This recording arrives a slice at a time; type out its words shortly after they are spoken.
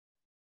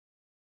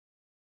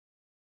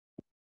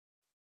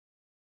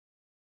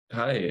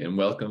Hi, and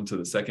welcome to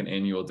the second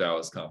annual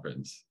Daoist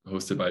Conference,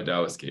 hosted by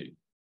Daoist Gate.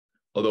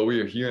 Although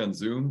we are here on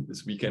Zoom,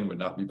 this weekend would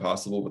not be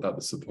possible without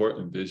the support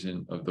and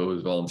vision of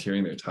those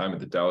volunteering their time at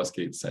the Daoist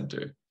Gate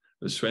Center.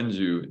 The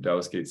Xuanju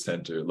Daoist Gate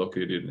Center,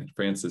 located in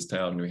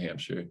Francistown, New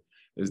Hampshire,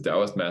 is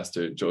Daoist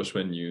master Zhou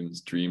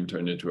Xuanyun's dream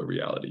turned into a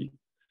reality.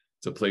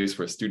 It's a place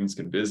where students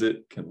can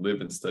visit, can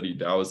live and study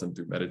Daoism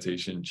through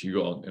meditation,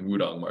 Qigong, and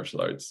Wudang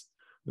martial arts.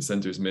 The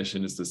center's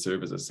mission is to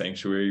serve as a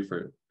sanctuary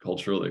for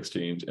cultural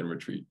exchange and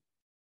retreat.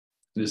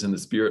 It is in the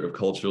spirit of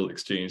cultural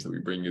exchange that we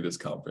bring you this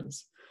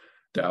conference.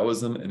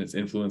 Taoism and its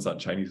influence on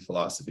Chinese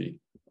philosophy,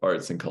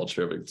 arts, and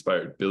culture have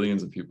inspired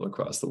billions of people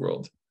across the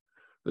world.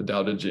 The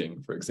Beidou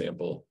Jing, for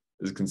example,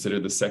 is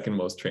considered the second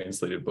most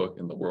translated book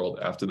in the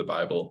world after the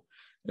Bible,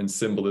 and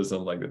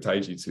symbolism like the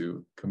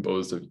Taijitsu,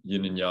 composed of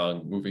yin and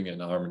yang moving in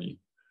harmony,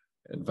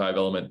 and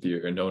five-element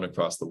theory are known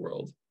across the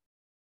world.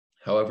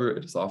 However,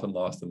 it is often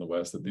lost in the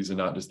West that these are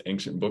not just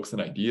ancient books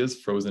and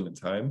ideas frozen in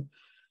time.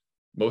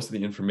 Most of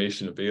the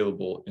information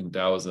available in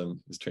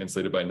Taoism is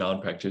translated by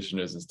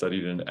non-practitioners and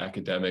studied in an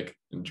academic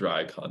and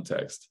dry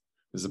context.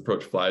 This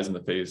approach flies in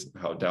the face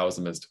of how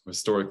Taoism has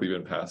historically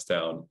been passed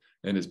down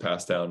and is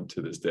passed down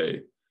to this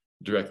day,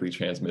 directly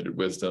transmitted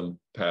wisdom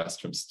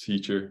passed from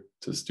teacher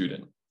to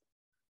student.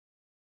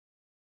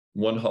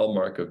 One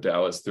hallmark of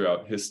Taoists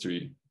throughout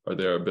history are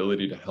their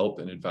ability to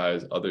help and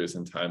advise others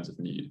in times of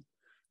need.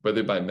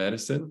 Whether by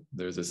medicine,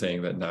 there's a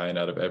saying that 9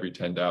 out of every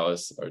 10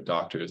 Taoists are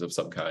doctors of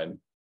some kind,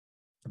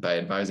 by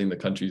advising the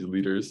country's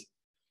leaders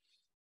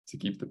to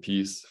keep the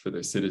peace for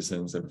their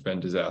citizens and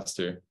prevent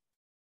disaster,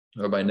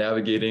 or by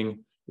navigating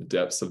the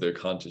depths of their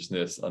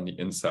consciousness on the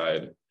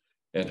inside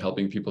and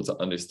helping people to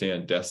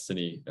understand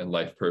destiny and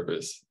life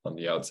purpose on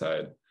the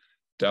outside.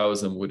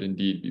 Taoism would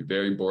indeed be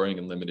very boring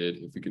and limited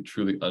if we could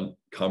truly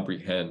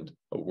comprehend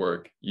a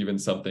work, even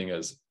something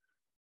as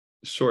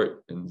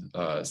short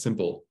and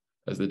simple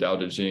as the Tao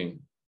Te Ching,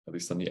 at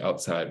least on the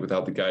outside,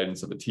 without the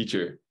guidance of a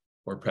teacher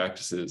or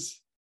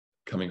practices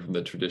coming from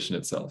the tradition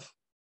itself.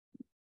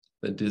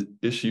 The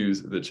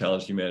issues that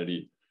challenge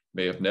humanity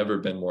may have never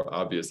been more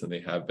obvious than they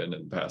have been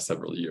in the past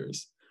several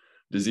years.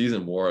 Disease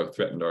and war have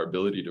threatened our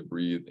ability to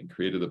breathe and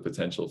created the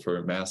potential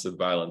for massive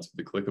violence with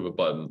the click of a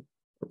button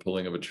or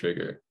pulling of a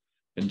trigger.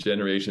 And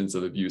generations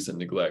of abuse and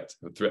neglect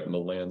have threatened the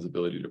land's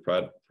ability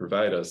to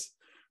provide us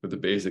with the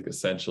basic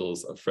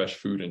essentials of fresh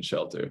food and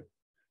shelter.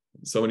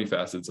 In so many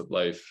facets of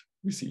life,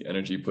 we see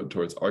energy put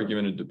towards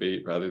argument and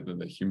debate rather than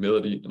the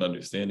humility and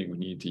understanding we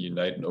need to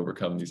unite and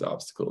overcome these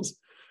obstacles.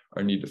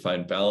 Our need to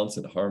find balance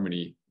and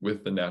harmony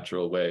with the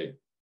natural way,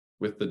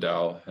 with the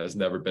Tao, has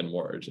never been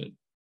more urgent.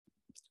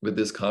 With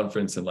this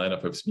conference and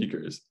lineup of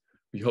speakers,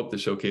 we hope to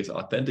showcase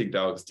authentic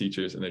Taoist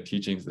teachers and their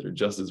teachings that are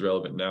just as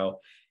relevant now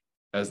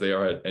as they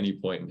are at any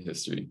point in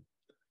history,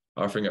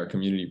 offering our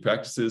community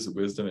practices,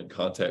 wisdom, and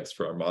context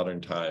for our modern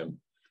time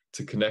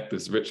to connect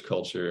this rich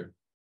culture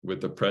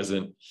with the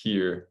present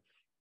here,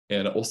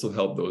 and also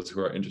help those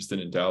who are interested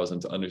in Taoism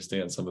to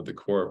understand some of the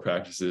core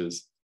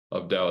practices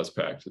of Taoist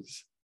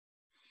practice.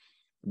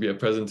 We have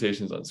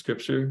presentations on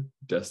scripture,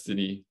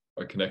 destiny,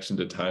 our connection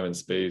to time and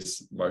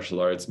space, martial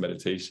arts,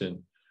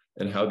 meditation,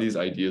 and how these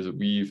ideas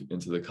weave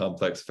into the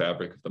complex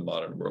fabric of the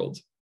modern world.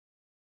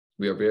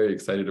 We are very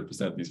excited to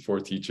present these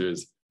 4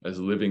 teachers as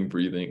living,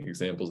 breathing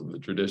examples of the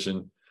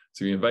tradition.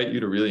 So we invite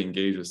you to really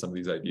engage with some of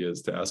these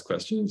ideas, to ask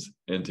questions,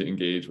 and to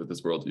engage with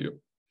this worldview.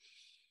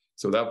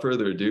 So without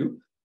further ado,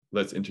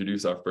 let's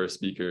introduce our first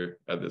speaker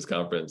at this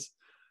conference.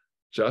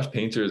 Josh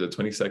Paynter is a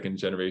 22nd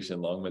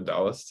generation Longman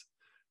Taoist.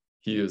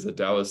 He is a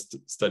Taoist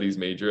studies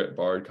major at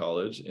Bard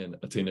College and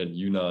attended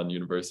Yunnan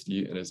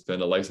University and has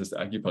been a licensed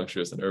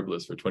acupuncturist and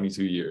herbalist for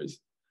 22 years.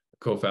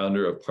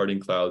 Co-founder of Parting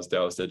Clouds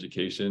Taoist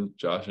Education,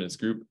 Josh and his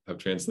group have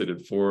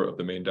translated 4 of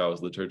the main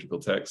Taoist liturgical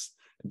texts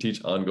and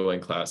teach ongoing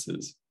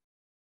classes.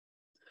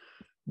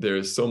 There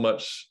is so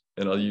much,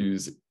 and I'll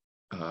use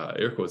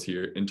air quotes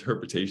here,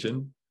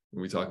 interpretation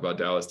when we talk about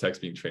Taoist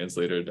texts being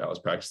translated,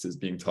 Taoist practices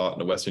being taught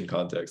in a Western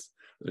context.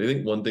 But I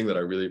think one thing that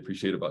I really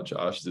appreciate about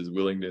Josh is his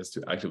willingness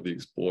to actively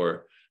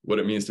explore what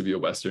it means to be a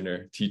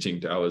Westerner teaching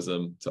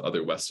Taoism to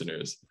other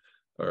Westerners,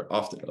 or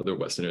often other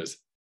Westerners.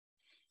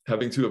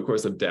 Having to, of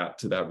course, adapt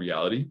to that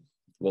reality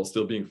while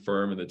still being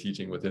firm in the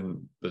teaching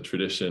within the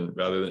tradition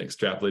rather than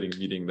extrapolating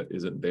meaning that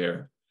isn't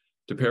there.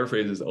 To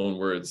paraphrase his own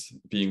words,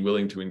 being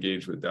willing to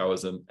engage with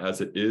Taoism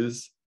as it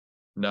is,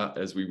 not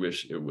as we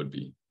wish it would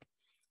be.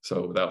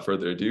 So without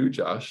further ado,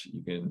 Josh,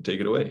 you can take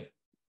it away.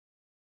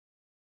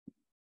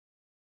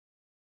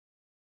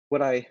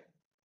 What I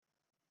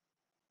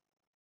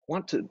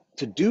want to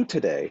do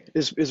today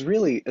is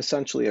really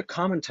essentially a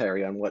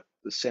commentary on what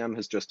Sam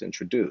has just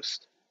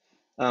introduced.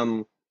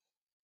 The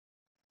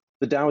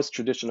Taoist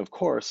tradition, of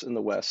course, in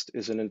the West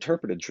is an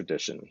interpreted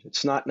tradition.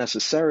 It's not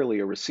necessarily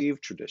a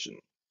received tradition.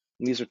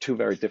 And these are 2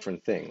 very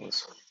different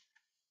things.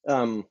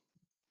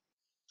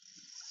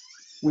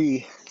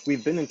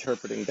 We've been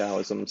interpreting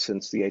Taoism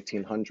since the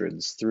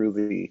 1800s through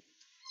the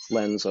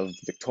lens of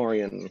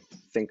Victorian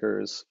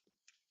thinkers,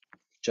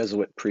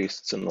 Jesuit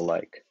priests, and the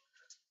like.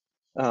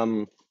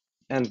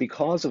 And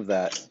because of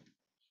that,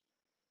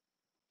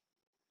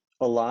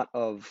 a lot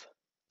of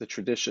the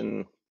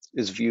tradition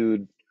is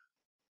viewed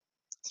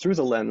through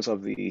the lens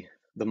of the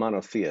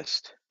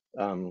monotheist,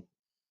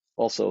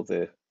 also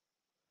the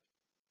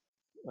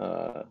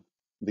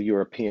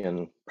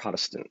European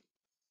Protestant.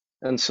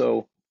 And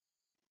so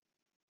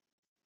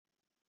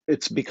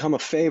it's become a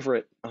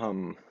favorite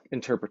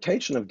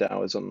interpretation of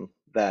Taoism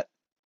that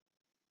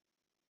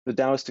the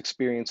Taoist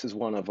experience is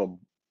one of an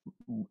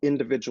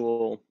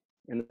individual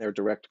in their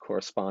direct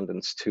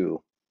correspondence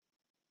to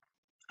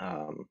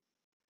an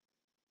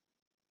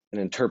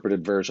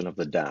interpreted version of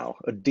the Tao,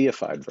 a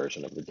deified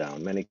version of the Tao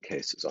in many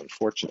cases,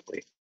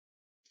 unfortunately.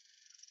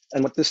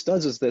 And what this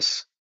does is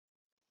this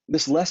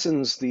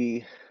lessens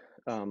the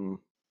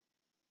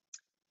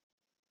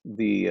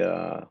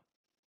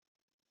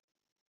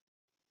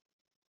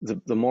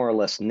more or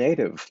less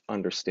native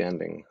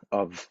understanding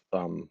of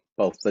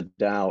both the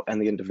Tao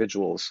and the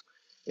individual's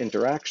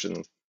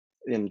interaction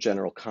in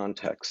general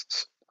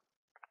contexts.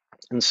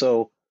 And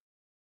so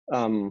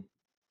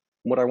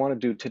what I want to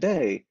do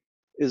today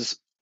is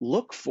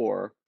look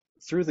for,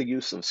 through the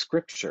use of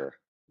scripture,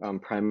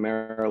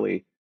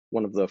 primarily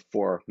one of the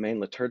four main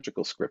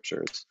liturgical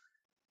scriptures,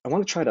 I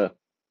want to try to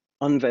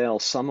unveil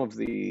some of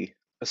the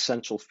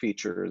essential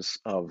features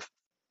of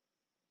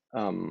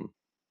the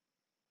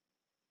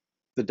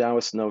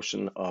Taoist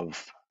notion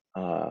of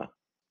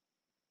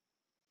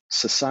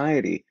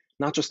society,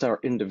 not just our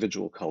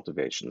individual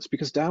cultivations,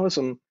 because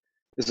Taoism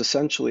is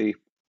essentially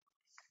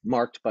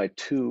marked by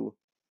two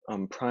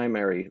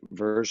primary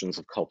versions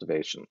of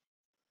cultivation.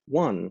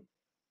 One,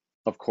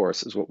 of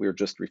course, is what we were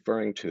just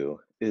referring to,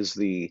 is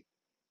the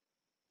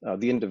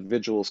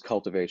individual's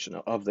cultivation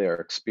of their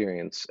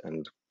experience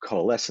and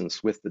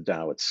coalescence with the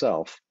Tao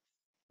itself.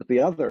 But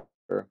the other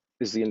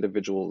is the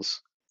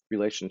individual's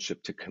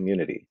relationship to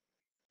community,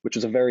 which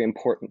is a very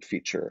important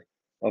feature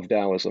of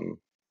Taoism,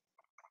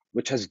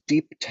 which has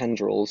deep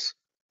tendrils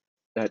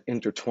that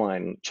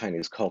intertwine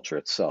Chinese culture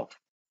itself.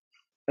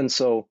 And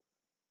so,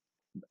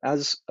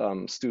 as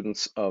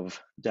students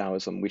of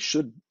Taoism, we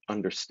should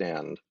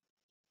understand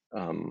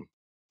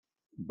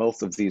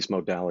both of these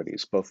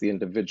modalities, both the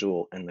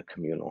individual and the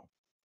communal.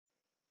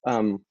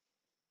 Let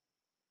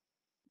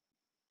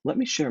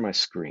me share my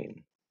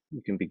screen.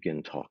 We can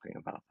begin talking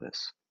about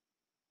this.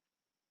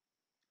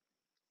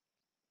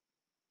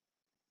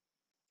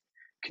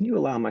 Can you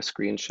allow my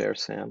screen share,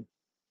 Sam?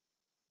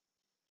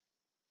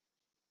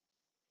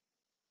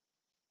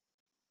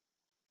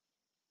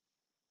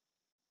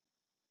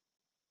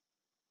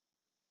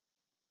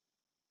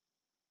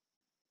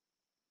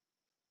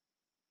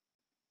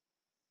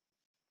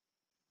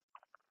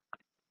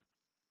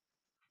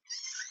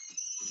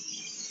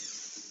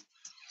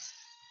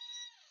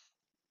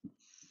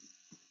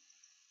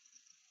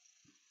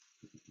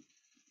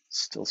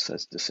 Still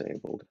says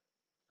disabled.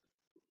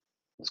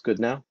 It's good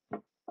now?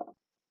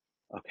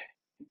 Okay,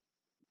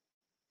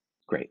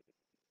 great.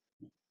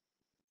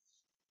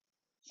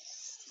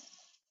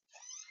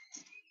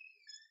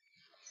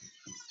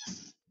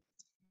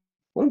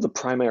 One of the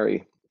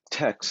primary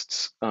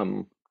texts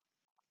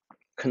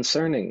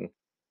concerning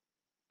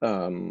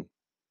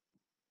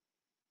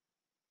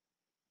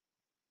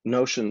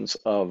notions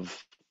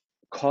of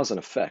cause and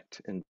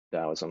effect in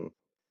Taoism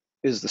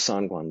is the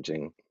Sanguan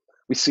Jing.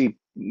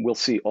 We'll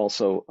see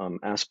also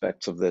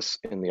aspects of this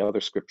in the other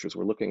scriptures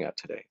we're looking at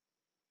today.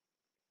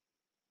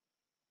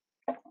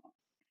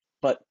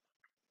 But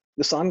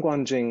the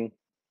Sanguan Jing,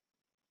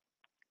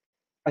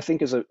 I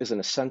think, is an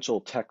essential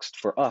text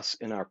for us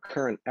in our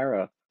current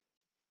era,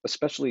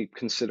 especially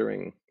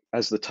considering,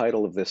 as the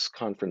title of this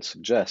conference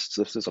suggests,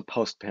 this is a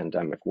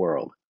post-pandemic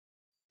world.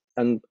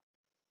 And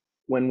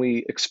when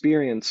we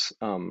experience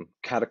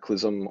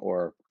cataclysm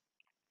or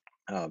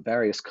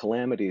various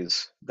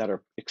calamities that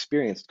are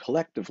experienced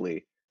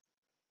collectively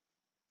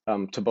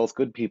to both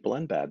good people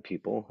and bad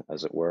people,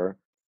 as it were,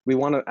 we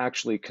want to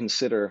actually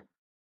consider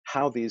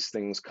how these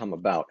things come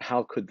about.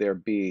 How could there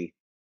be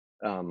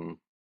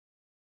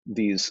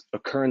these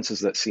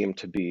occurrences that seem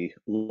to be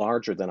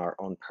larger than our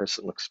own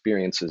personal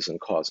experiences and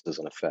causes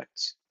and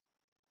effects?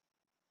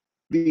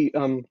 The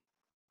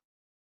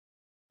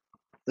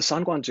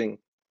Sanguan Jing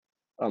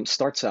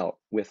starts out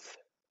with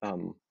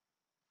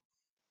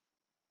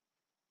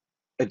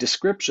a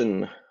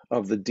description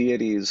of the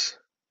deities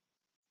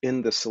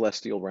in the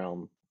celestial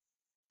realm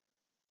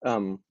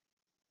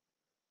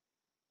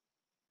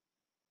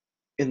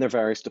in their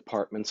various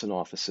departments and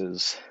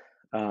offices,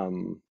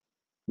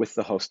 with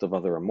the host of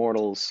other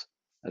immortals,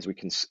 as we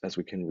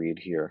can read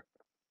here,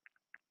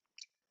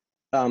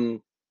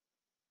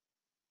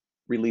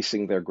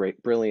 releasing their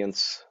great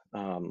brilliance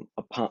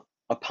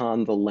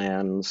upon the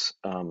lands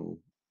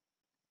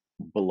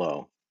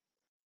below.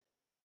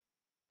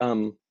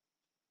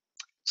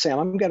 Sam,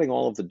 I'm getting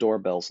all of the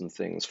doorbells and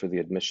things for the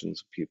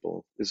admissions of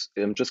people.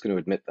 I'm just going to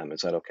admit them.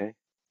 Is that okay?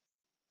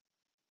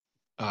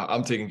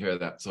 I'm taking care of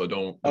that, so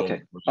don't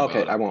Okay. worry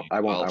Okay, about it.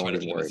 I'll try to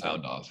even turn worry the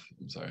sound off.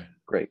 I'm sorry.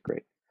 Great.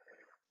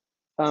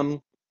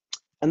 And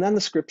then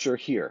the scripture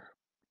here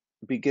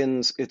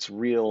begins its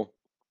real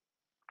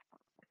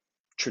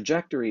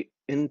trajectory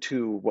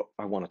into what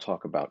I want to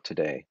talk about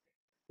today,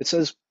 It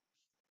says,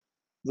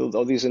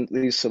 though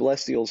these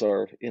celestials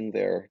are in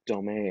their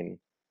domain,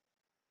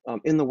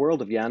 in the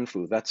world of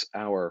Yanfu, that's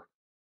our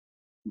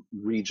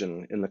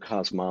region in the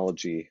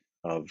cosmology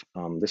of,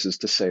 this is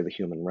to say, the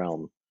human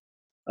realm.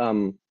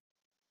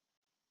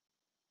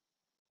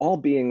 All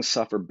beings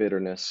suffer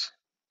bitterness,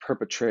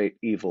 perpetrate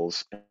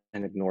evils,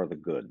 and ignore the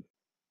good.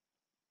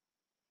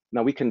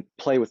 Now we can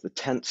play with the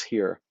tense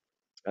here,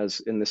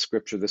 as in this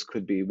scripture, this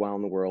could be, while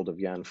in the world of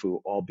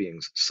Yanfu, all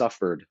beings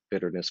suffered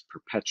bitterness,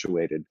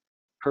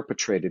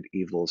 perpetrated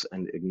evils,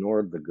 and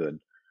ignored the good.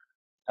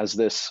 As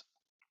this,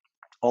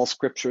 all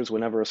scriptures,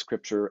 whenever a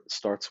scripture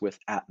starts with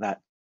at that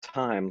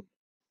time,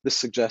 this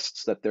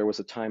suggests that there was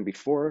a time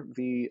before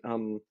the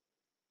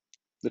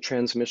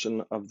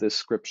transmission of this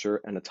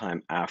scripture and a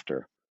time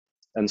after.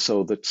 And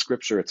so the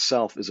scripture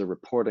itself is a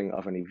reporting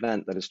of an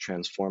event that is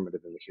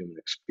transformative in the human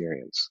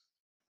experience.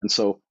 And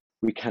so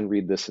we can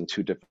read this in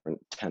two different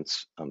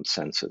tense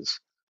senses.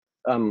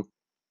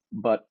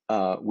 But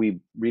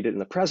we read it in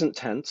the present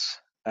tense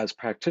as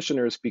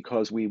practitioners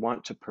because we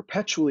want to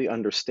perpetually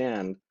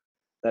understand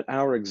that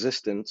our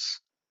existence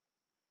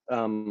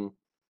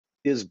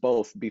is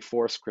both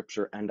before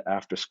scripture and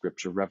after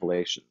scripture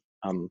revelation,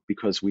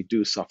 because we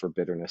do suffer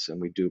bitterness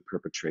and we do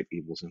perpetrate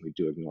evils and we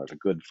do ignore the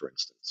good, for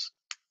instance.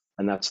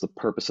 And that's the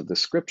purpose of this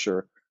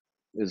scripture,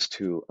 is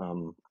to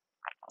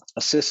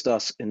assist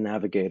us in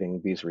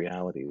navigating these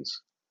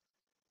realities.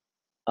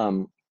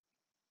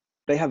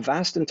 They have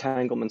vast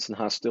entanglements and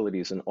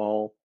hostilities in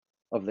all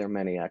of their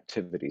many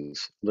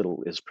activities.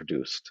 Little is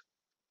produced.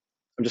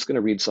 I'm just going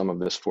to read some of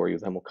this for you,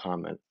 then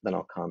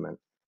I'll comment.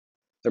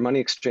 Their money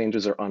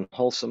exchanges are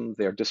unwholesome.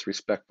 They are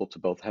disrespectful to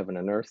both heaven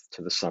and earth,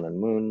 to the sun and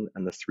moon,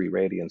 and the three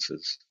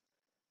radiances.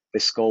 They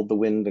scold the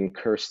wind and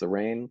curse the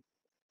rain.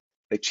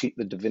 They cheat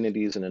the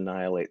divinities and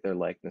annihilate their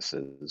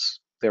likenesses.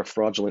 They are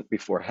fraudulent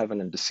before heaven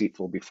and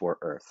deceitful before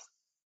earth.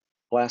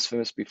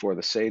 Blasphemous before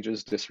the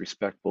sages,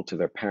 disrespectful to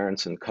their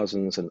parents and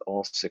cousins and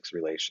all six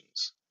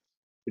relations.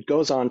 It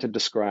goes on to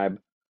describe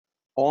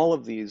all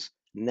of these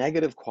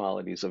negative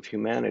qualities of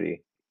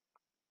humanity.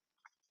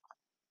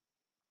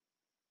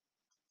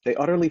 They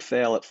utterly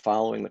fail at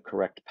following the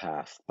correct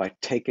path by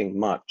taking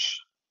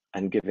much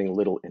and giving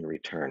little in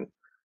return.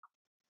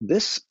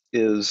 This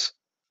is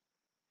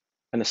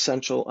an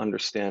essential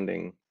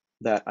understanding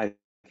that I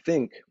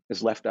think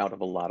is left out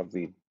of a lot of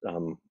the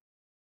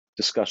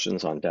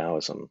discussions on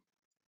Taoism.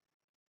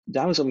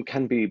 Taoism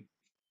can be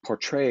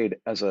portrayed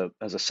as a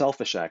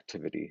selfish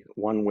activity,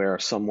 one where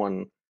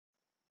someone,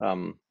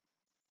 the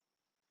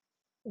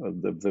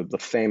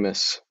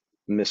famous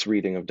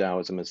misreading of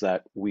Taoism is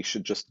that we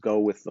should just go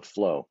with the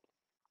flow.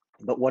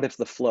 But what if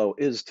the flow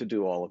is to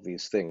do all of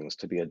these things,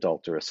 to be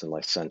adulterous and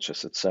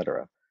licentious,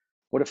 etc.?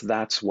 What if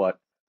that's what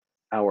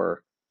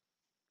our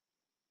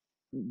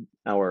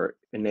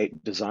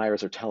innate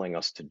desires are telling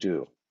us to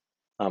do?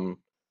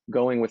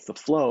 Going with the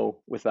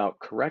flow without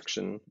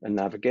correction and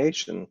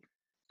navigation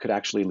could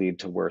actually lead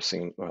to worse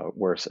and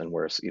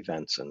worse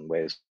events and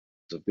ways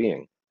of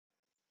being.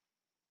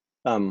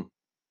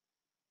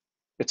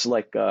 It's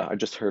like, I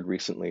just heard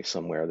recently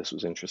somewhere, this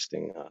was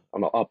interesting,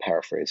 I'll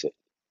paraphrase it.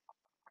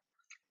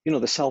 You know,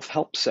 the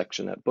self-help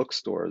section at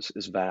bookstores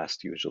is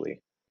vast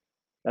usually,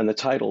 and the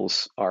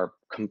titles are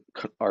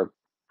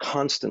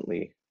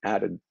constantly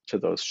added to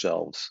those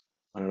shelves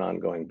on an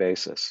ongoing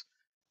basis.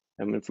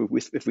 And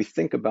if we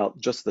think about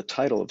just the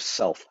title of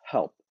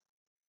self-help,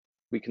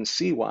 we can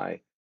see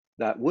why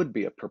that would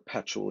be a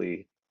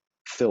perpetually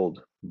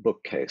filled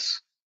bookcase,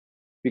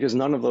 because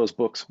none of those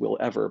books will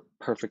ever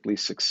perfectly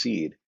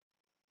succeed,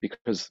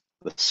 because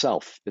the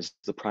self is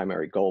the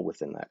primary goal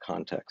within that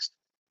context.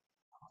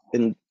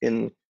 In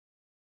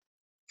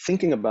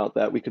thinking about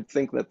that, we could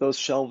think that those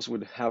shelves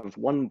would have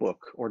one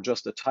book or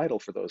just a title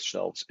for those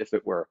shelves if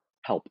it were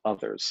help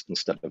others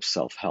instead of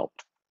self-help.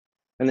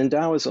 And in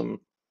Taoism,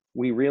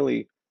 we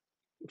really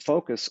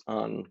focus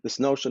on this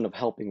notion of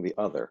helping the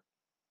other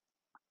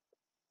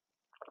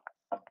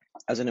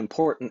as an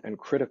important and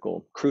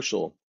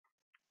crucial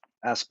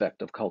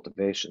aspect of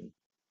cultivation.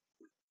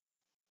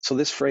 So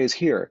this phrase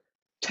here,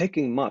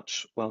 taking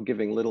much while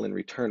giving little in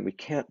return, we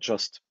can't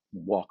just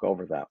walk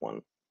over that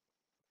one.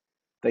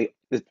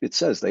 It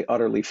says they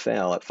utterly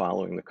fail at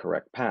following the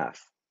correct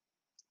path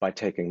by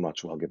taking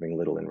much while giving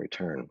little in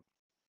return.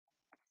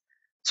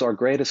 So our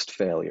greatest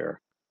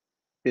failure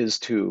is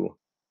to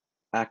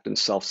act in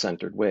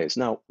self-centered ways.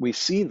 Now, we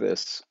see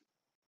this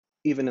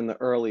even in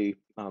the early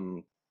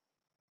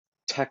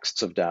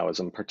texts of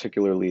Taoism,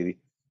 particularly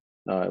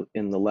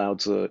in the Lao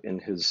Tzu, in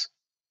his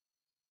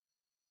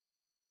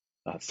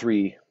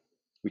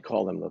we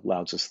call them the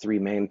Lao Tzu's three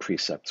main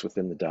precepts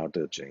within the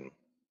Daoist Jing.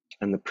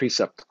 And the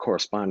precept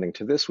corresponding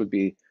to this would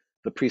be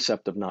the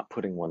precept of not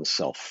putting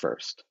oneself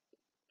first.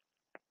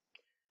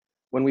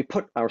 When we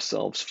put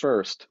ourselves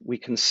first, we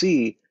can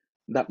see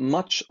that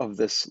much of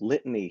this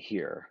litany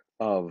here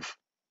of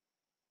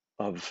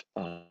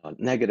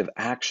negative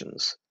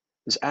actions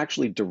is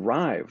actually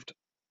derived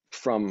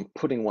from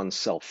putting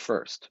oneself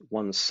first,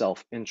 one's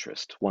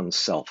self-interest, one's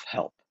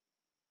self-help.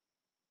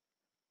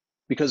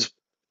 Because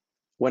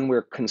When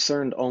we're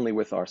concerned only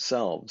with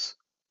ourselves,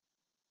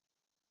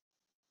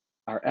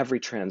 our every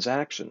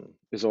transaction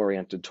is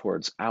oriented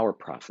towards our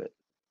profit.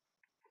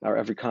 Our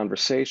every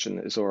conversation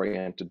is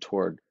oriented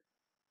toward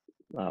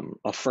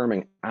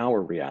affirming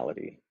our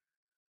reality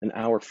and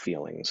our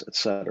feelings,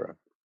 etc.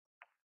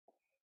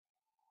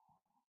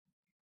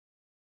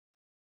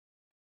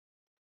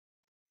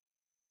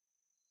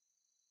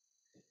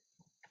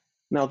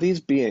 Now, these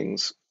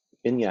beings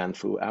in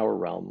Yanfu, our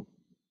realm,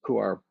 who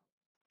are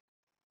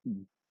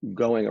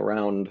going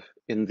around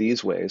in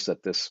these ways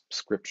that this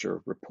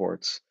scripture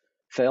reports,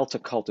 fail to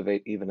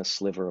cultivate even a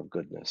sliver of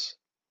goodness.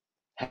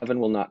 Heaven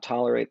will not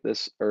tolerate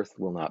this, earth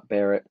will not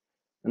bear it,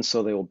 and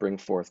so they will bring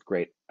forth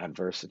great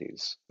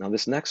adversities. Now,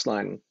 this next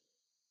line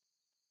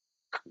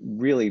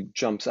really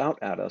jumps out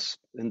at us,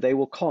 and they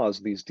will cause,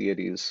 these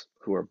deities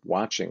who are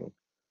watching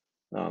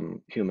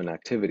human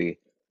activity,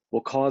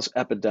 will cause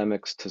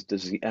epidemics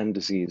and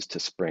disease to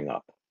spring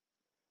up.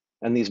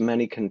 And these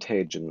many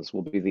contagions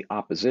will be the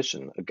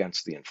opposition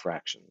against the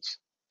infractions.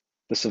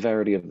 The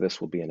severity of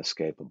this will be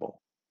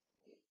inescapable.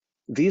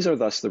 These are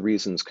thus the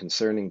reasons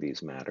concerning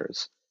these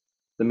matters,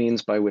 the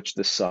means by which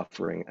this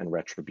suffering and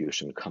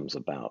retribution comes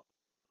about.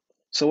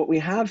 So what we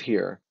have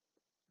here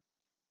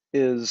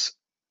is,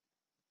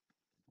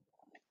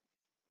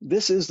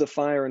 this is the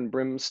fire and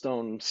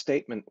brimstone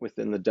statement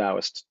within the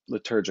Daoist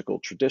liturgical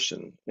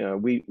tradition. You know,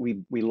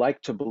 we like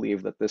to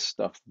believe that this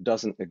stuff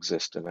doesn't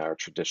exist in our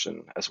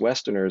tradition as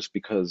Westerners,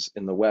 because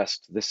in the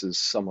West, this is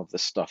some of the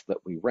stuff that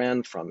we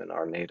ran from in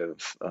our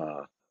native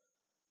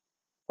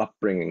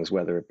upbringings,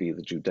 whether it be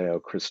the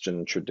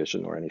Judeo-Christian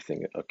tradition or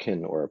anything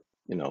akin or,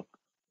 you know,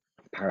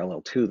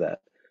 parallel to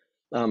that.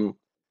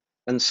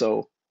 And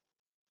so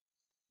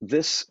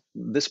this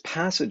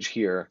passage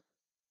here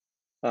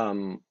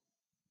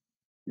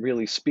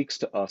really speaks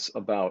to us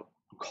about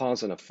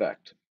cause and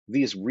effect,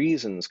 these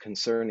reasons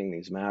concerning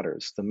these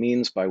matters, the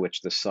means by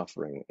which this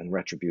suffering and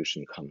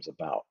retribution comes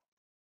about.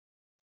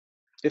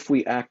 If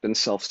we act in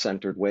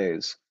self-centered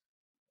ways,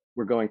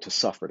 we're going to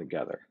suffer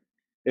together.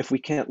 If we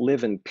can't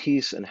live in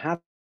peace and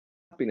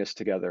happiness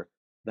together,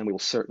 then we will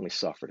certainly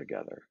suffer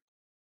together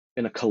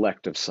in a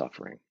collective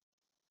suffering.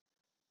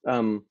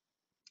 And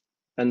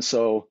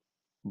so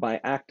by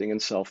acting in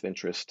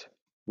self-interest,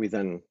 we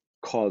then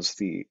cause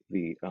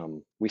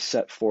we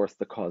set forth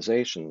the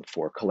causation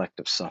for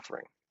collective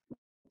suffering.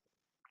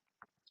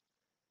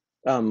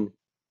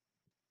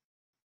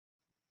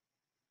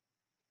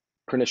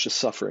 Pernicious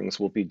sufferings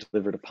will be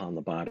delivered upon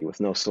the body with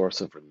no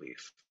source of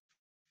relief.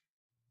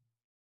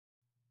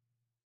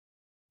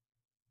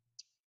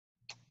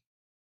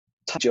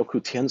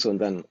 Taijioku Tianzun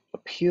then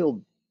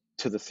appealed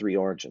to the three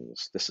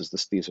origins. These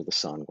are the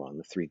Sanguan,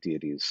 the three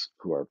deities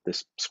who are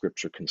this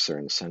scripture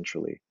concerns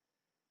centrally.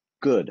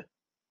 Good.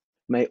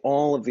 May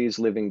all of these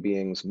living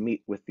beings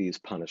meet with these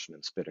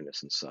punishments,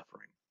 bitterness, and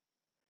suffering.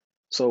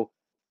 So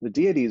the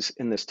deities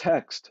in this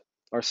text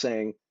are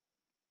saying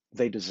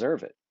they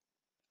deserve it.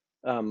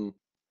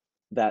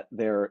 That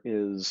there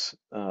is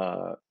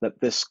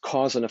that this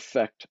cause and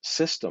effect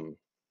system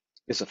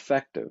is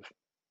effective.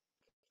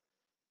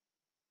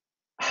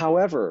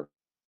 However,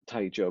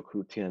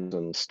 Taijioku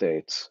Tianzun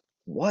states,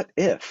 what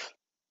if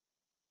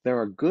there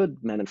are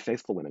good men and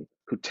faithful women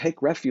who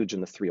take refuge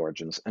in the three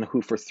origins and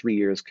who for 3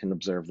 years can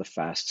observe the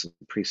fasts and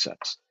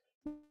precepts?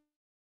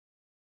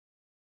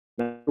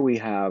 Now we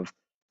have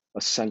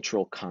a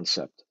central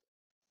concept.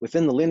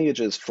 Within the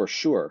lineages, for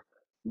sure,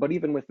 but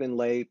even within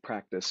lay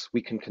practice,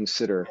 we can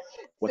consider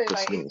what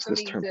this means,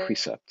 this term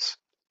precepts.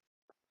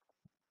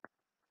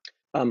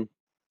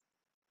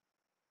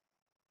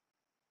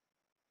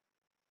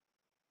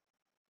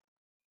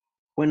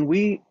 When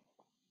we,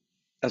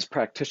 as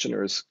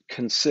practitioners,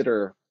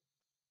 consider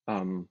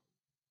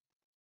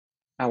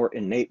our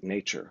innate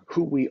nature,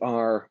 who we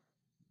are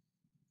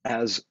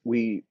as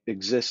we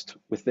exist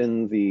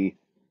within the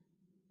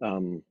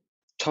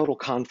total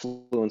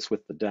confluence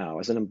with the Tao,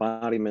 as an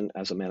embodiment,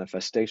 as a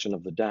manifestation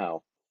of the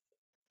Tao,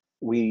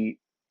 we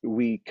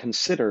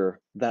consider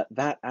that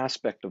that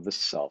aspect of the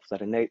self,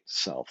 that innate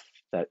self,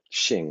 that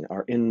Xing,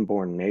 our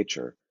inborn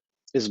nature,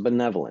 is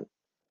benevolent.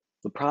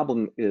 The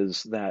problem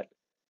is that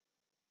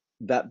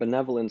that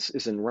benevolence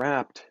is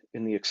enwrapped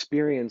in the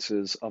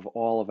experiences of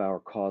all of our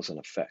cause and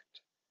effect.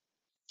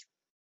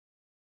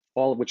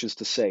 All of which is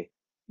to say,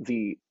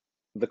 the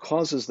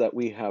causes that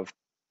we have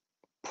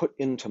put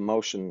into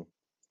motion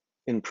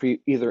in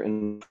either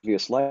in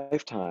previous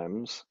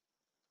lifetimes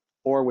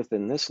or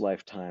within this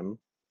lifetime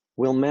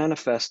will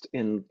manifest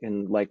in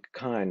like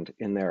kind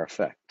in their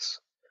effects.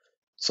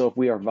 So if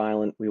we are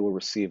violent, we will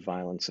receive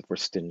violence. If we're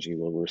stingy,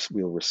 we'll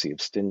receive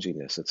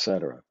stinginess,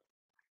 etc.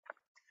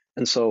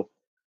 And so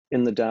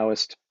in the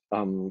Taoist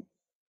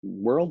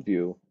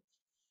worldview,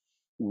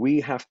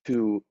 we have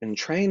to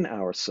entrain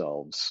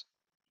ourselves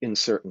in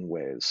certain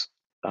ways.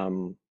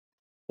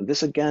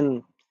 This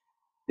again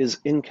is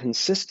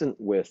inconsistent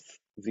with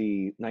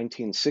the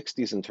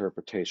 1960s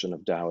interpretation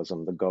of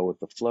Taoism, the go with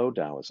the flow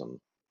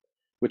Taoism,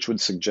 which would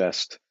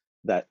suggest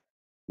that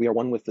We are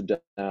one with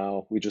the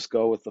Tao. We just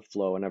go with the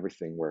flow and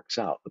everything works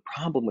out. The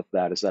problem with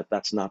that is that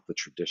that's not the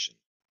tradition.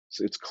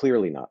 So it's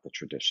clearly not the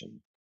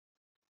tradition.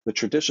 The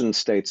tradition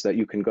states that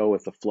you can go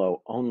with the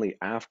flow only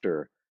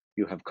after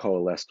you have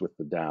coalesced with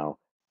the Tao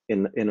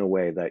in a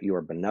way that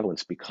your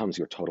benevolence becomes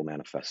your total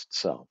manifest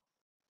self.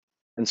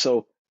 And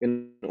so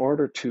in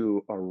order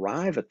to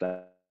arrive at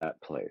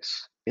that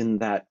place, in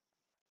that,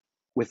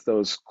 with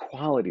those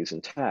qualities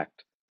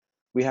intact,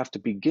 we have to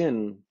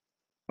begin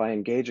by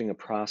engaging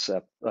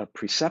a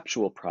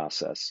perceptual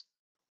process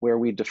where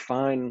we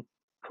define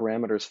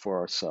parameters for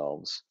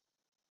ourselves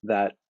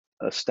that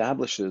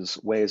establishes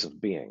ways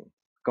of being,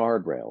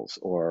 guardrails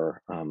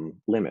or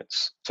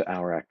limits to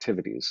our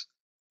activities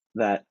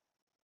that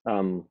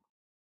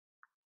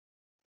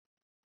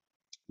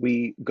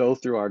we go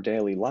through our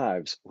daily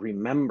lives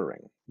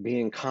remembering,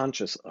 being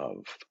conscious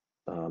of,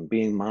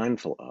 being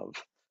mindful of.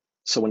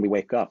 So when we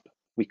wake up,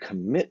 we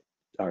commit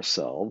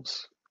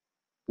ourselves,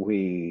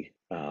 we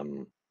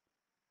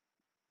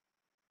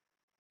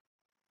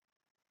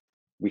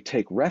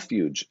take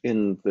refuge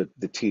in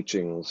the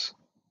teachings,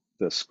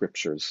 the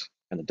scriptures,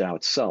 and the Tao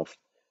itself,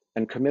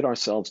 and commit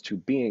ourselves to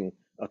being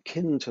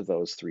akin to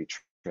those three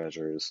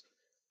treasures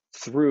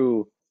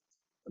through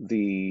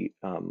the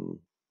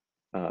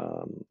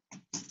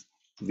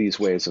these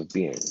ways of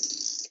being.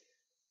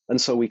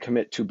 And so we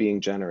commit to being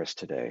generous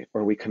today,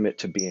 or we commit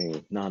to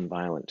being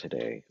nonviolent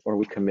today, or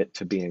we commit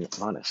to being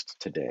honest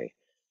today.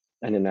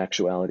 And in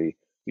actuality,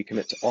 we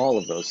commit to all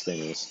of those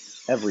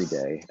things every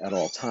day at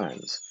all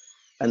times.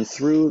 And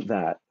through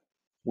that,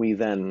 we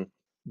then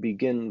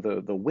begin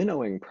the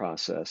winnowing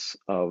process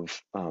of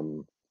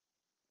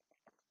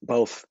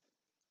both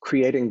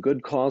creating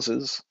good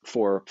causes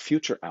for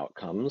future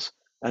outcomes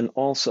and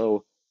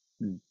also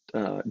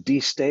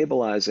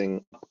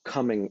destabilizing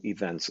upcoming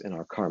events in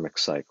our karmic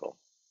cycle.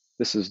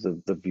 This is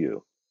the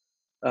view.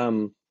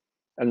 And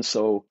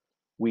so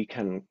we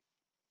can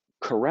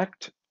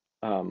correct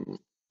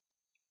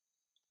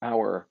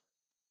our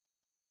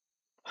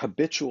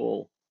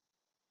habitual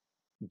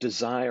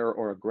desire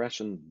or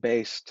aggression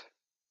based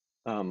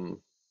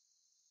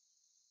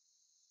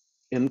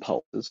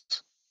impulses.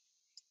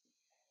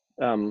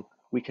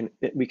 We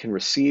can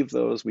receive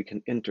those, we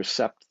can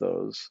intercept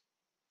those,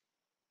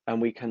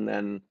 and we can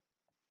then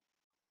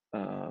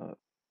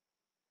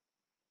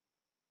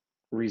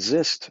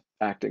resist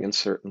acting in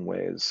certain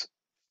ways.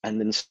 And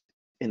then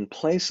in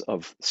place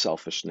of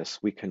selfishness,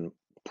 we can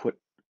put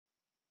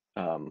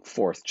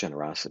forth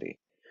generosity.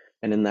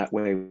 And in that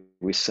way,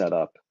 we set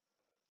up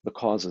the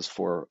causes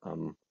for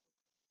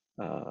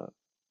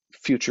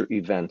future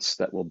events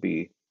that will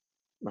be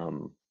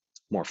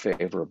more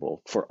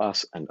favorable for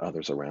us and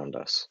others around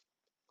us.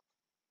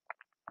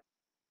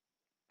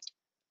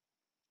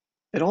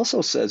 It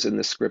also says in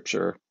this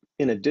scripture,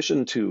 in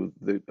addition to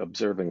the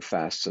observing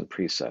fasts and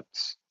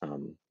precepts,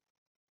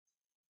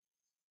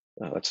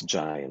 that's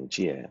Jai and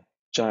Jie.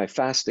 Jai,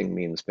 fasting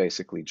means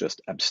basically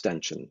just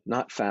abstention,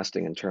 not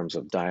fasting in terms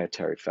of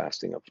dietary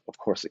fasting. Of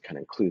course, it can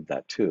include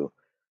that too.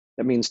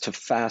 That means to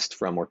fast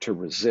from or to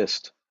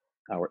resist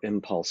our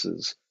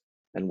impulses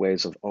and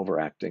ways of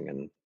overacting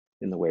and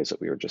in the ways that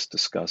we were just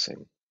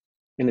discussing.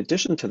 In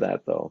addition to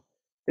that, though,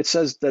 it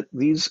says that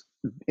these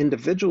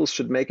individuals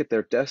should make it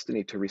their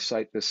destiny to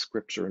recite this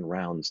scripture in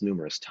rounds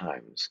numerous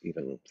times,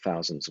 even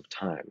thousands of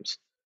times,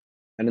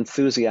 and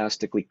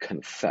enthusiastically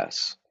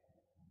confess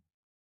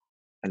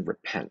and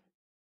repent.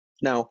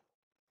 Now,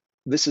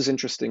 this is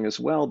interesting as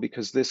well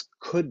because this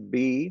could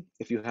be,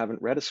 if you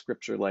haven't read a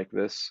scripture like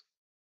this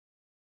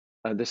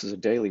is a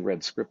daily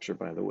read scripture,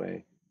 by the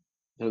way.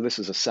 So this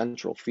is a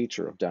central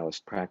feature of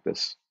Taoist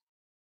practice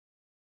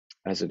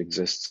as it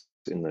exists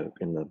in the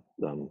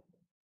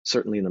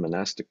certainly in the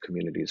monastic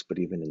communities, but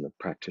even in the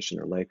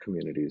practitioner lay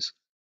communities.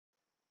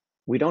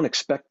 We don't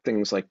expect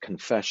things like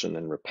confession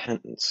and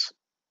repentance.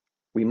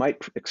 We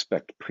might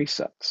expect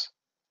precepts,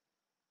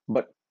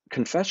 but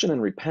confession and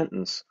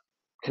repentance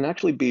can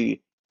actually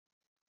be,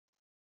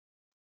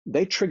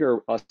 they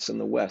trigger us in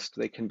the West.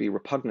 They can be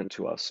repugnant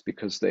to us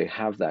because they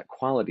have that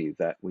quality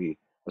that we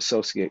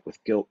associate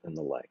with guilt and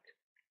the like.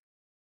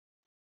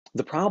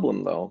 The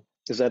problem, though,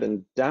 is that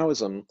in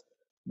Taoism,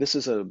 this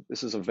is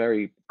a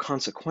very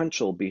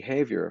consequential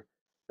behavior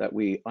that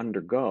we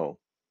undergo,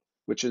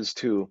 which is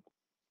to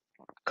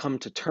come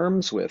to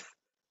terms with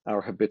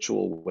our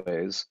habitual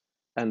ways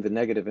and the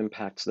negative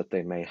impacts that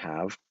they may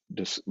have,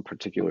 just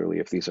particularly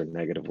if these are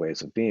negative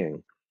ways of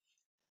being.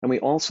 And we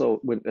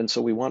also, and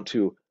so we want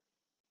to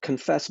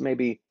confess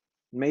maybe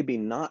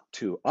not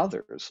to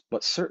others,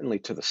 but certainly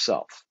to the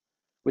self,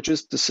 which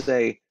is to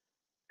say,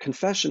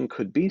 confession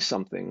could be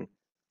something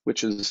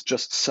which is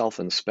just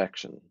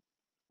self-inspection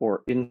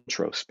or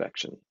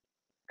introspection.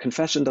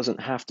 Confession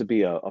doesn't have to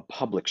be a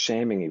public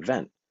shaming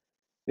event.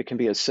 It can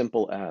be as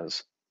simple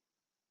as,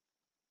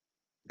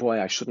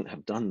 boy, I shouldn't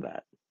have done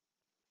that.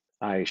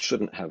 I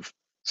shouldn't have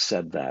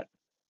said that.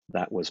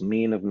 That was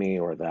mean of me,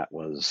 or that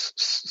was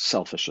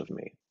selfish of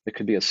me. It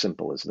could be as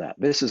simple as that.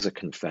 This is a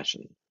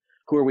confession.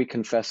 Who are we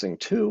confessing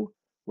to?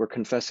 we're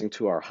confessing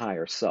to our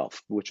higher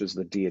self, which is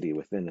the deity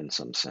within in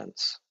some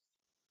sense.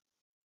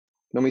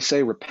 When we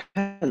say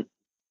repent,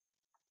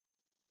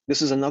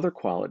 this is another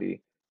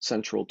quality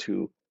central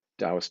to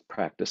Taoist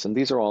practice, and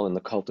these are all in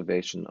the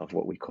cultivation of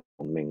what we call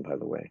Ming, by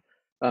the way.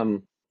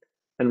 And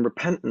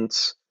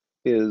repentance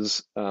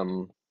is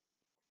when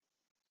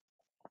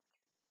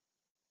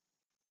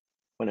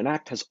an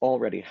act has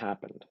already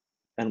happened,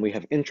 and we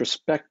have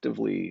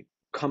introspectively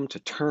come to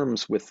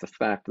terms with the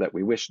fact that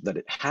we wish that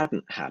it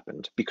hadn't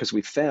happened because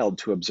we failed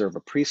to observe a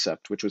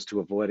precept, which was to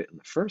avoid it in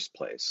the first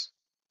place,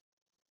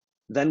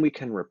 then we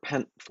can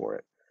repent for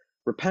it.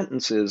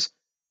 Repentance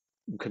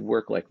could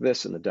work like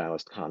this in the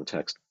Taoist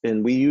context.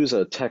 And we use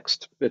a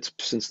text, it's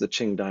since the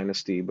Qing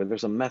dynasty, but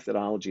there's a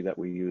methodology that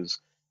we use,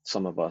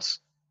 some of us,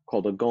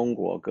 called a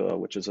gongguoge,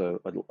 which is a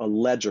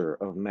ledger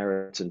of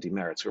merits and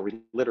demerits, where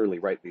we literally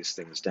write these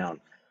things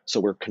down. So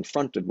we're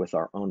confronted with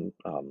our own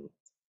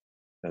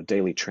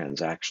daily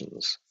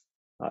transactions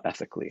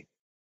ethically,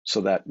 so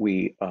that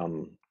we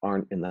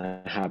aren't in the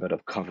habit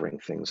of covering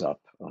things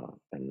up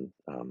and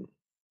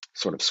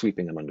sort of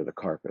sweeping them under the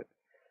carpet.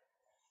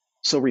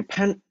 So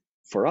repent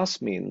for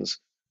us means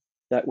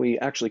that we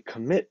actually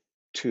commit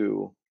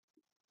to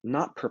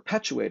not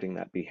perpetuating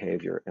that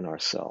behavior in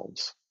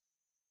ourselves,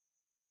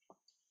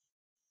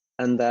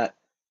 and that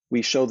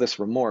we show this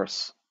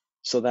remorse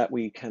so that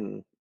we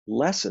can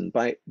lessen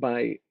by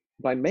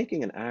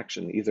making an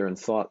action either in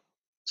thought,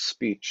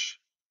 speech,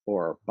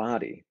 or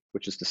body,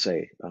 which is to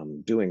say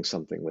doing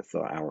something with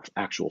our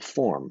actual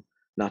form,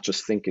 not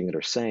just thinking it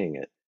or saying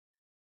it.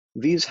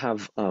 These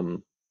have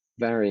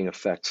varying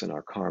effects in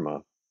our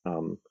karma,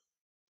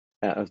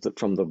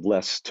 from the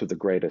less to the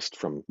greatest,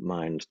 from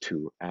mind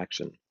to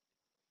action.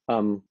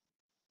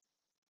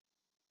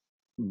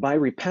 By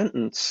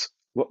repentance,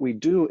 what we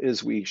do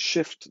is we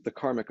shift the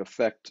karmic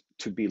effect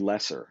to be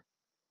lesser,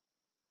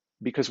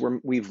 because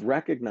we've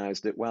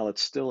recognized it while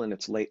it's still in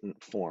its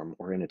latent form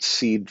or in its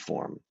seed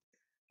form.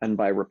 And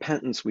by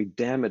repentance, we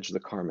damage the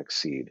karmic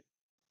seed.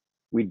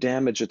 We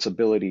damage its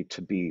ability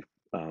to be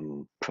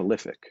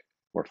prolific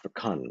or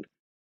fecund.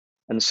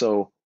 And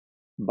so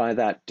by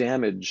that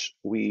damage,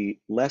 we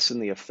lessen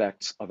the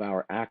effects of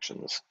our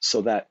actions,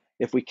 so that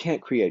if we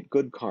can't create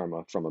good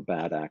karma from a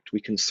bad act, we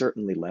can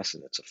certainly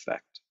lessen its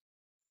effect.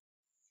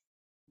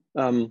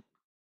 I'm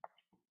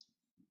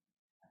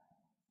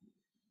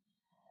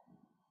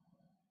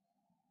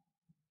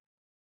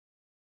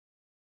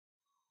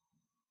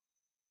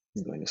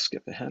going to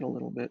skip ahead a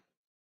little bit.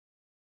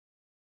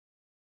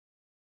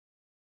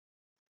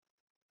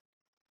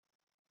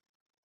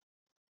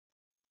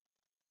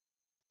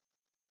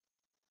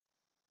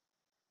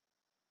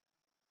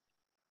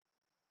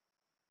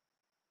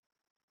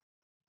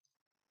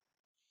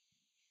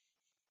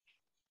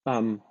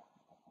 In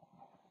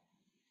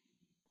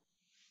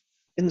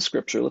the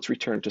scripture, let's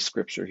return to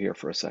scripture here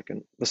for a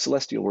second. The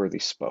celestial worthy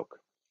spoke.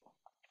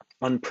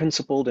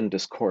 Unprincipled and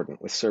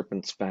discordant, with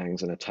serpent's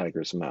fangs and a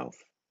tiger's mouth,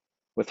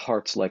 with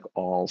hearts like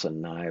awls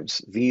and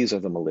knives, these are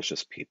the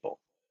malicious people.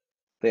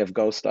 They have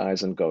ghost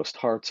eyes and ghost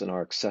hearts and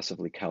are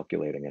excessively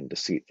calculating and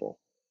deceitful.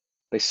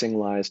 They sing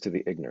lies to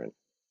the ignorant.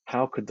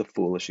 How could the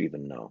foolish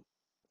even know?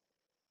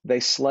 They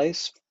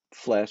slice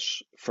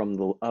flesh from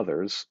the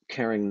others,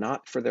 caring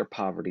not for their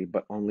poverty,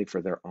 but only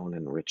for their own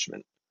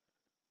enrichment.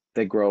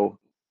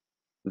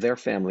 Their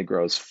family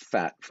grows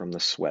fat from the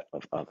sweat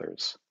of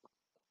others.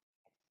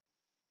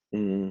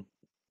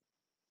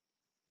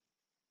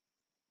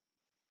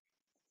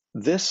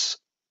 This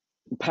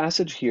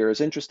passage here is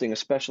interesting,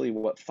 especially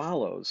what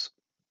follows,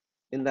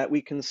 in that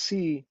we can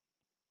see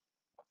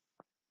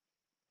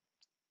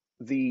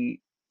the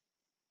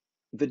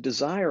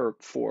desire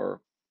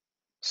for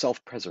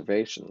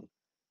self-preservation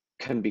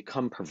can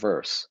become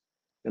perverse,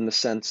 in the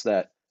sense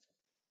that,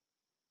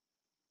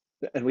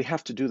 and we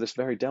have to do this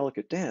very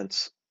delicate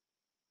dance,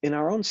 in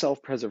our own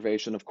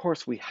self-preservation, of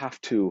course, we have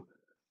to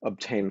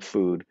obtain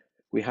food,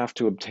 we have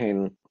to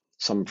obtain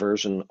some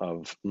version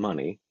of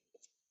money.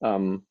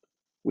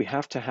 We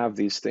have to have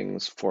these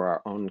things for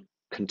our own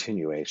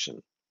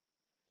continuation.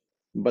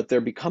 But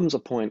there becomes a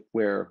point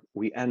where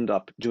we end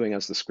up doing,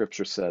 as the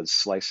scripture says,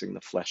 slicing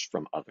the flesh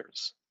from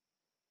others,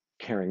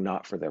 caring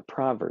not for their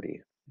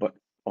poverty, but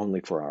only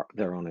for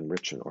their own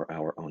enrichment or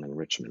our own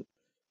enrichment,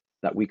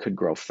 that we could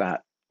grow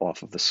fat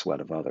off of the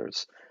sweat of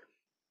others.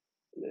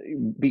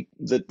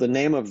 The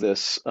name of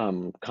this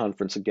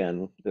conference,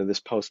 again,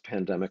 this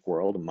post-pandemic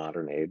world, a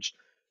modern age,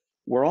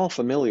 we're all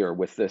familiar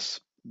with this,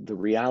 the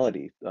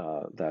reality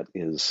that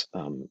is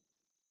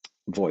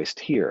voiced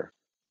here.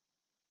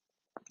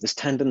 This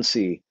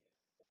tendency,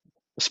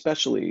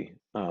 especially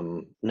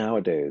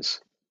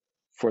nowadays,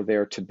 for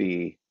there to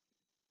be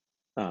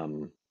a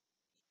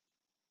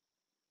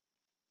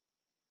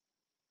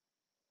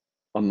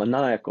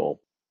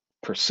maniacal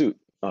pursuit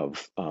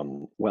of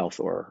wealth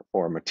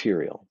or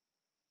material.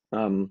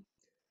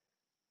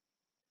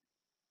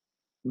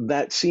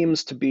 That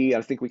seems to be,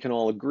 I think we can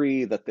all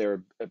agree that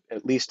there,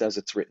 at least as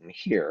it's written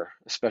here,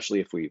 especially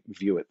if we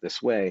view it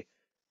this way,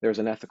 there's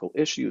an ethical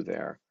issue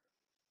there.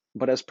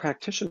 But as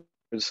practitioners,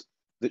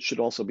 that should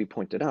also be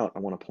pointed out, I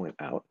want to point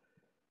out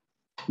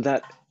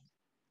that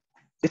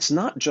it's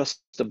not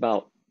just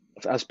about,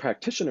 as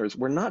practitioners,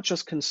 we're not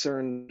just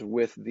concerned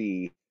with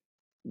the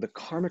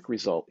karmic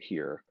result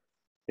here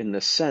in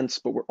this sense,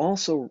 but we're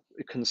also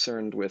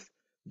concerned with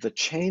the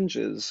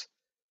changes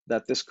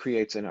that this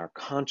creates in our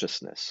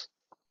consciousness.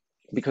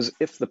 Because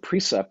if the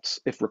precepts,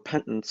 if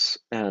repentance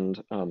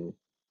and I'm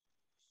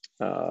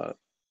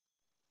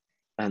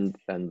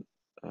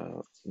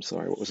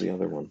sorry, what was the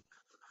other one?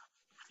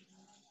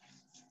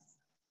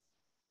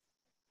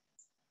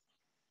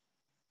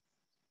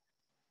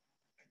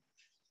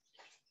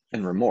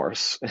 And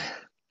remorse,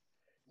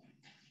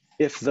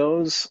 if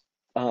those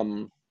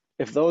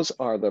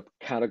are the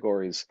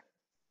categories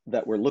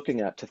that we're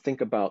looking at to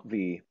think about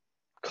the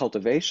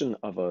cultivation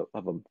of a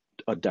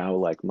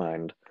Tao-like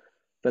mind,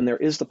 then there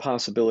is the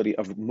possibility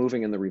of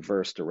moving in the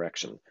reverse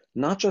direction,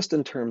 not just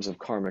in terms of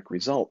karmic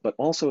result, but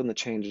also in the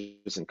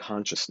changes in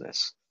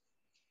consciousness.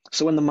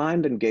 So when the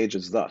mind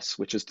engages thus,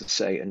 which is to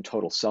say in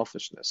total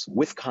selfishness,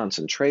 with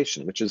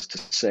concentration, which is to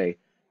say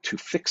to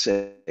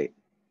fixate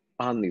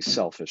on these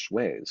selfish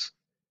ways,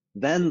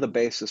 then the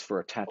basis for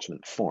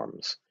attachment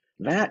forms.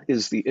 That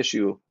is the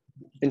issue,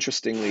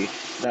 interestingly,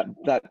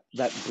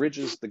 that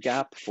bridges the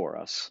gap for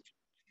us.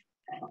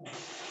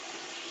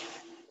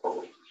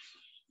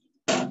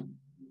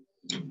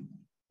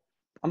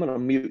 I'm going to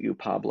mute you,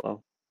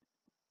 Pablo.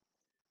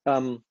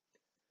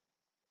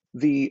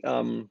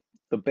 The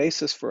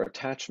basis for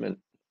attachment,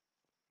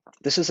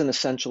 this is an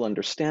essential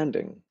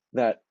understanding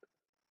that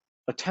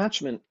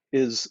attachment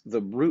is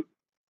the root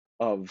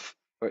of,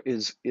 or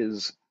is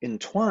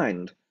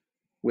entwined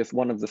with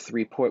one of the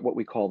three, what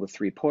we call the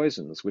three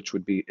poisons, which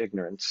would be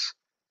ignorance,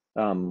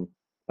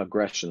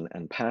 aggression,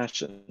 and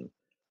passion.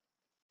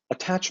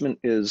 Attachment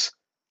it's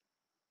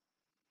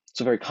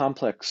a very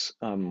complex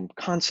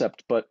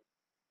concept, but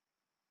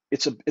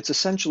it's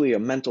essentially a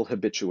mental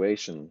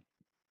habituation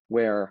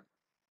where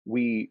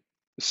we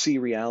see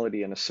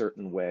reality in a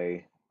certain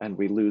way and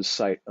we lose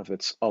sight of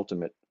its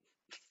ultimate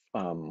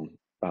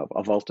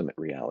of ultimate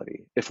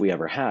reality, if we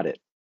ever had it,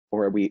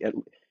 or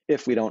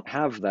if we don't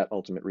have that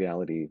ultimate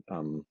reality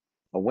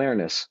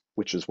awareness,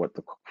 which is what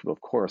of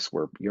course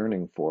we're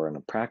yearning for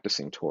and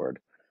practicing toward.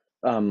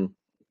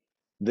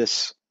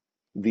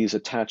 These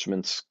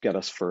attachments get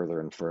us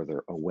further and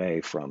further away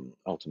from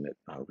ultimate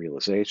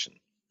realization.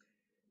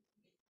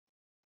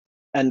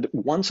 And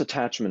once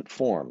attachment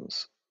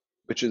forms,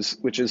 which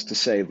is to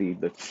say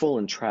the full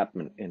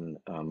entrapment in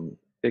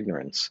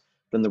ignorance,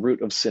 then the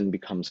root of sin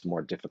becomes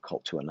more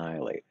difficult to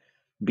annihilate,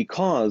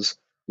 because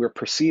we're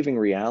perceiving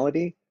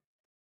reality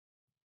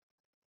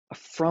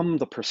from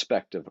the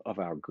perspective of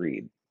our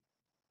greed.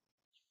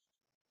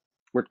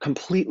 We're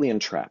completely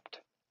entrapped.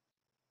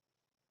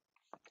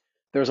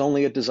 There's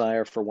only a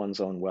desire for one's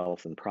own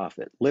wealth and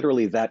profit.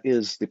 Literally, that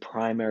is the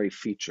primary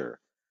feature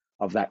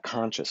of that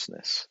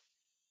consciousness.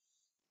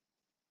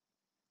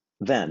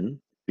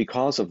 Then,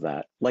 because of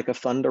that, like a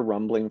thunder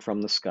rumbling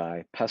from the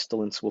sky,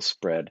 pestilence will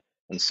spread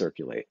and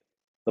circulate.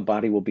 The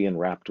body will be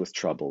enwrapped with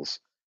troubles.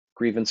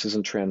 Grievances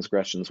and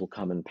transgressions will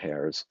come in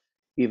pairs,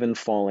 even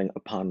falling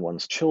upon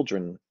one's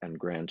children and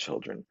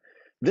grandchildren.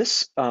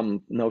 This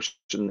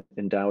notion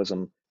in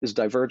Taoism is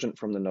divergent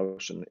from the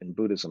notion in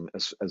Buddhism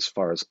as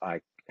far as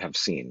I have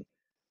seen.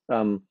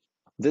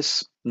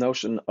 This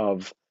notion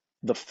of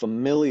the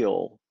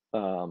familial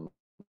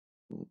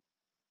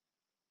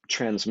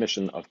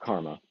transmission of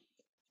karma,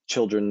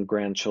 children,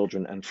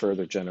 grandchildren, and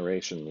further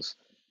generations,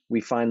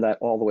 we find that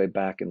all the way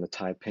back in the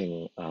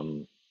Taiping,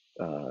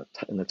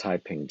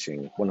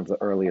 Jing, one of the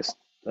earliest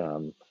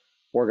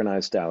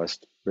organized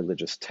Taoist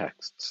religious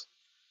texts.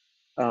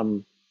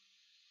 And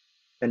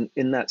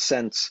in that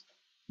sense,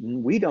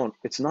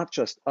 it's not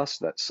just us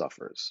that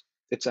suffers,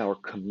 it's our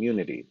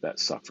community that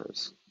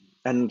suffers.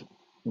 And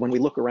when we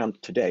look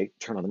around today,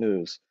 turn on the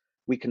news,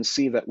 we can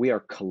see that we are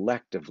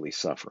collectively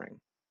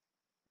suffering.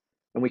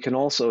 And we can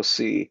also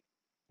see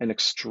an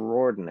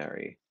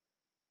extraordinary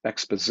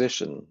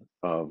exposition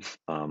of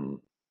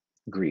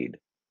greed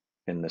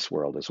in this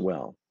world as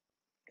well.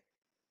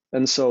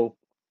 And so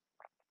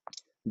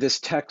this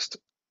text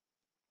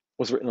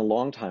was written a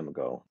long time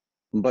ago,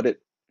 but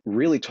it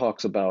really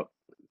talks about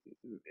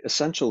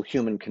essential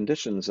human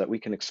conditions that we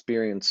can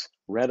experience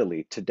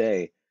readily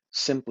today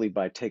simply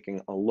by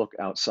taking a look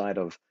outside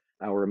of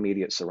our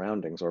immediate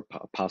surroundings, or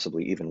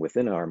possibly even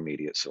within our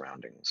immediate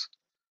surroundings.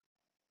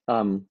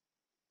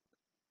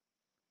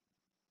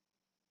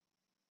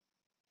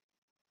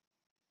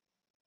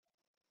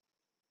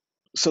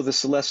 So the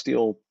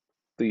celestial,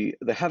 the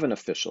heaven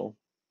official,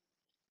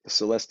 the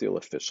celestial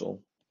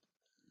official,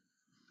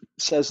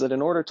 says that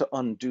in order to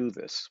undo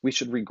this, we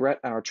should regret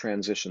our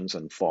transitions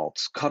and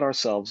faults, cut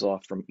ourselves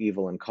off from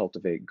evil and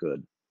cultivate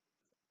good.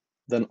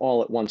 Then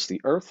all at once the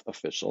earth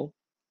official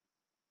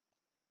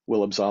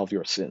will absolve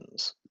your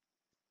sins.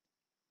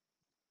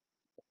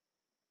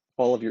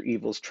 All of your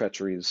evils,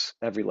 treacheries,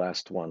 every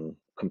last one,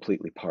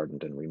 completely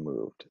pardoned and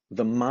removed.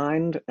 The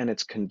mind and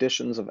its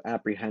conditions of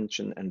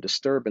apprehension and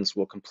disturbance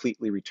will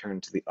completely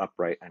return to the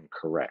upright and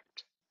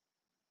correct.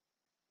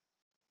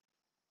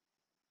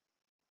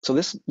 So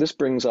this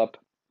brings up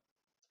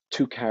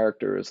two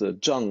characters, the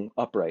Zheng,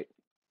 upright.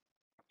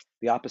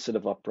 The opposite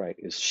of upright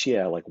is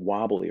xie, like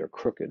wobbly or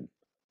crooked.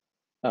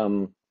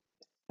 And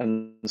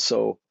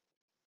so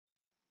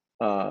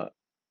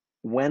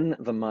when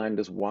the mind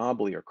is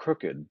wobbly or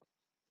crooked,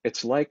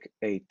 it's like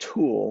a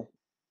tool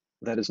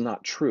that is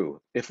not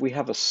true. If we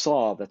have a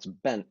saw that's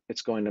bent,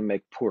 it's going to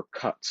make poor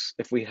cuts.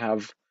 If we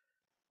have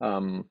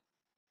a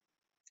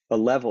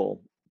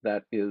level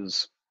that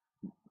is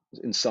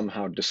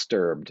somehow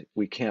disturbed,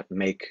 we can't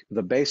make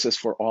the basis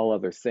for all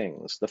other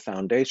things, the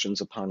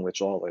foundations upon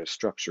which all other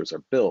structures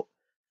are built,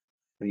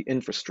 the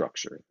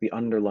infrastructure, the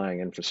underlying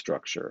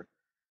infrastructure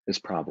is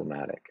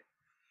problematic.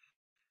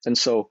 And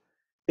so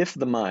if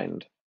the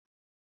mind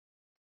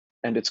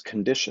and its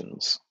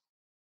conditions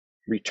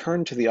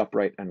return to the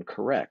upright and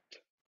correct,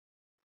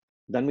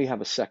 then we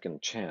have a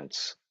second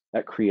chance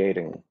at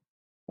creating,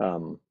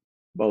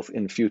 both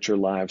in future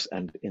lives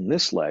and in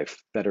this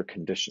life, better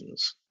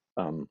conditions.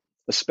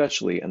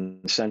 Especially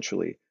and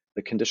essentially,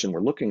 the condition we're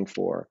looking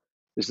for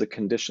is the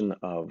condition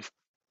of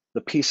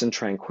the peace and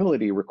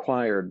tranquility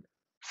required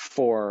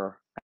for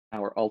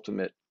our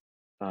ultimate,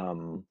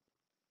 the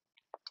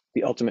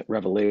ultimate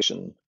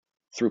revelation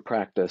through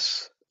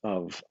practice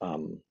of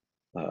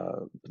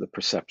the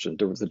perception,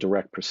 the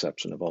direct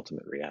perception of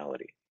ultimate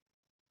reality.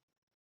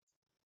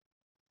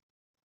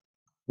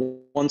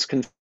 Once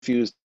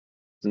confused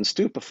and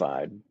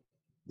stupefied,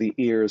 the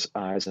ears,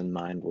 eyes, and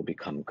mind will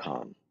become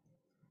calm.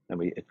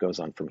 And it goes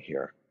on from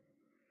here.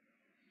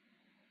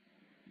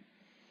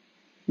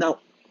 Now,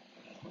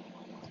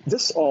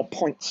 this all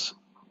points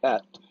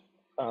at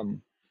the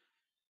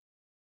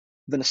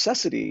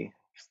necessity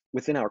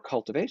within our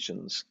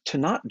cultivations to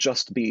not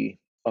just be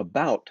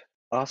about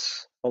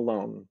us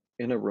alone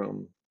in a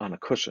room on a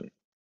cushion.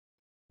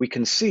 We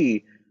can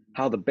see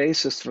how the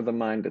basis for the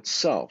mind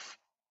itself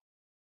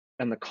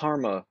and the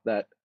karma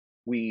that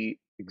we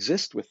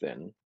exist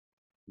within,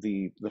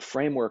 the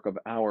framework of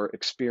our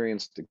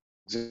experienced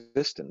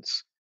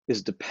existence,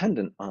 is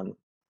dependent on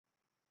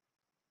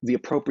the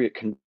appropriate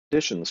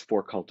conditions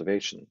for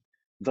cultivation.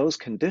 Those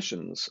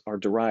conditions are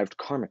derived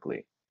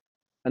karmically.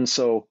 And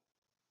so,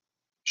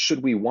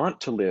 should we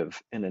want to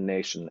live in a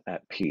nation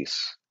at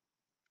peace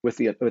with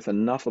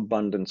enough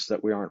abundance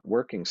that we aren't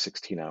working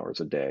 16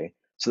 hours a day,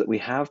 so that we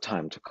have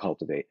time to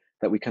cultivate,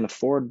 that we can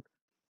afford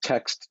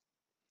text,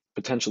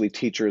 potentially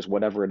teachers,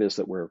 whatever it is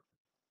that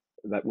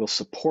will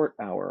support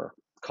our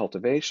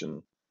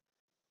cultivation,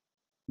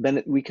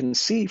 then we can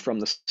see from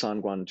the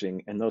Sanguan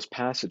Jing and those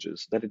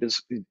passages that it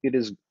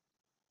is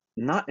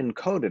not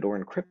encoded or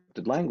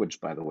encrypted language,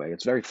 by the way.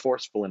 It's very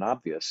forceful and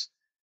obvious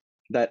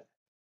that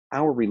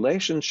our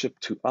relationship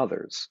to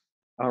others,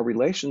 our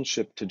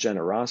relationship to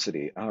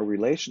generosity, our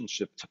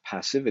relationship to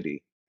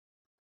passivity,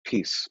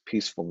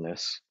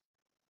 peacefulness,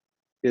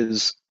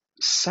 is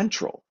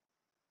central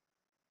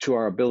to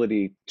our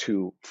ability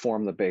to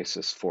form the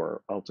basis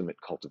for ultimate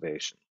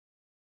cultivation.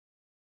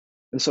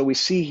 And so we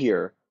see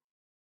here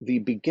the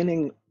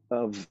beginning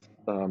of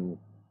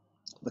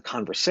the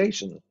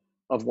conversation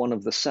of one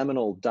of the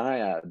seminal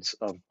dyads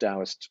of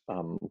Daoist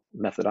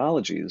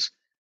methodologies,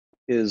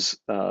 is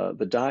the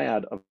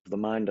dyad of the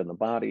mind and the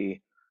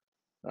body.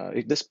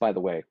 This, by the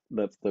way,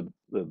 the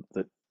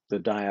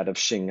dyad of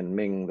Xing and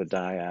Ming, the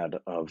dyad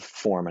of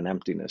form and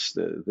emptiness.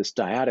 This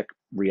dyadic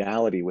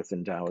reality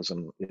within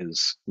Taoism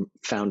is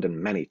found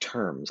in many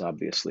terms,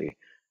 obviously.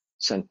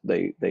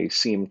 They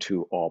seem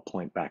to all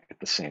point back at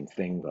the same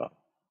thing, though,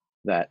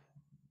 that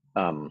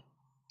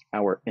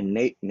our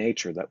innate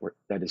nature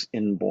that is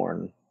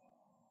inborn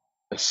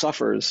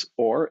suffers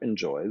or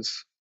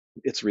enjoys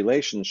its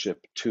relationship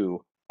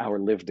to our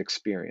lived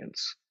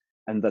experience,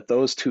 and that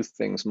those two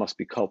things must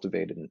be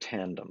cultivated in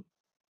tandem.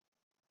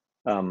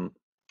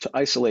 To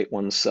isolate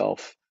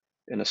oneself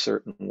in a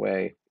certain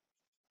way,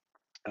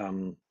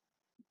 in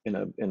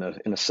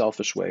a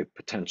selfish way,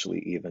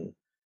 potentially even,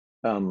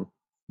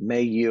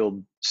 may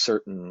yield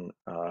certain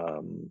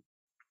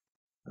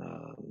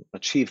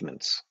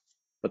achievements,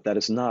 but that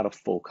is not a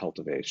full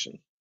cultivation.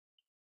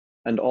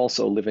 And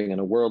also living in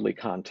a worldly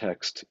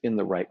context in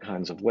the right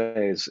kinds of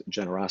ways,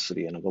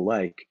 generosity and the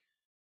like,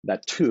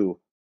 that too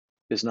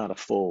is not a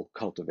full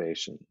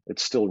cultivation. It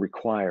still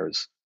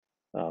requires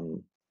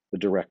the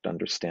direct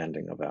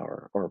understanding of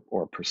our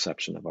or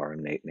perception of our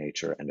innate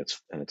nature and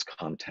its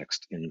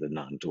context in the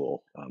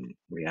non-dual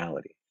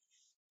reality.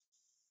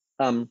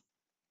 But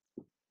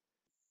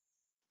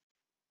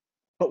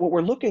what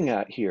we're looking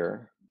at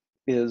here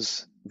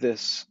is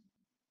this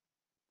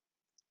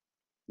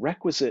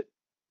requisite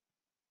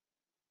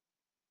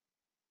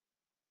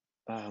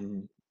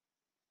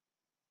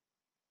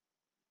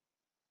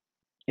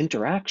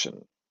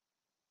interaction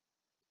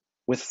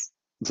with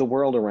the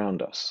world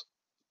around us.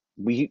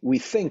 We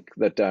think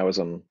that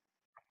Taoism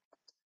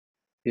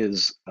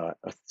is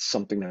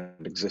something that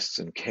exists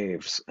in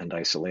caves and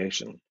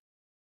isolation,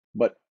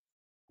 but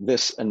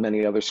this and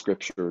many other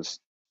scriptures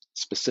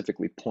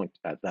specifically point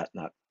at that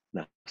not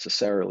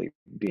necessarily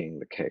being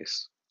the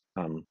case.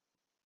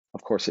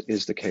 Of course, it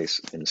is the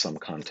case in some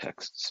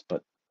contexts,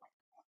 but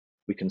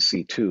we can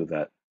see too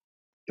that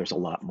there's a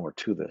lot more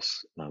to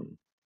this. And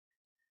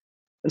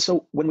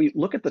so when we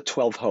look at the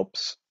 12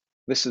 hopes,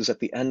 this is at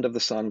the end of the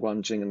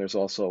Sanguan Jing, and there's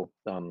also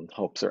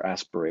hopes or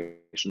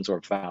aspirations or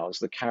vows.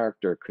 The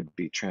character could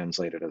be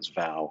translated as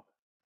vow,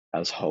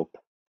 as hope,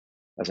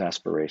 as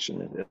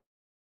aspiration.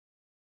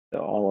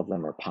 All of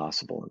them are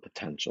possible and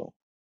potential.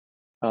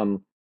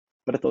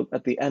 But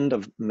at the end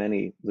of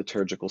many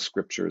liturgical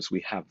scriptures,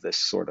 we have this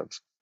sort of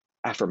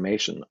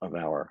affirmation of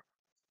our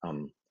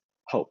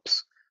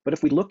hopes. But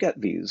if we look at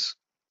these,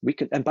 we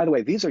can, and by the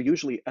way, these are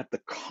usually at the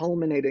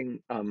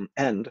culminating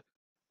end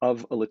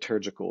of a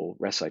liturgical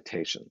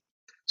recitation.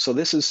 So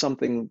this is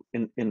something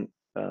in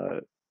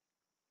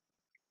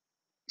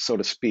so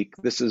to speak,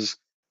 this is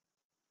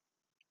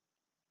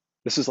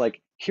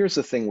like, here's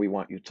the thing we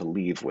want you to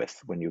leave with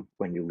when you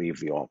leave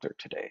the altar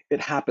today.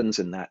 It happens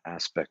in that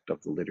aspect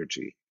of the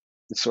liturgy.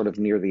 It's sort of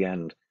near the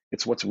end.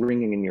 It's what's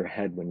ringing in your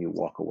head when you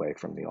walk away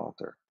from the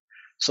altar.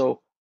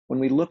 So when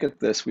we look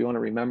at this, we want to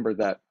remember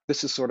that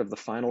this is sort of the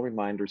final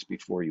reminders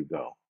before you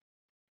go.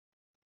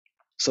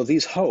 So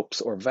these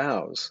hopes or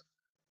vows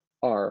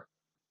are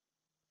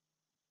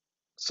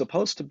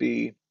supposed to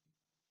be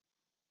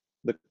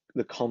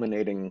the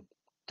culminating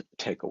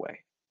takeaway.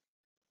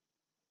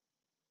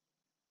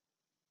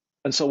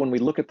 And so when we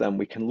look at them,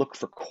 we can look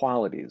for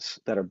qualities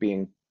that are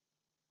being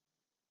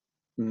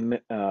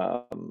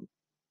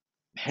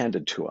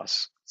handed to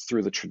us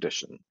through the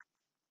tradition.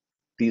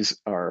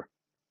 These are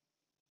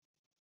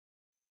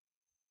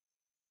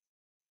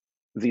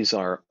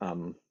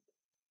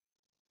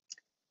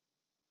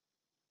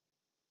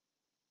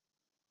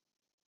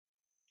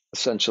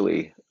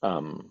essentially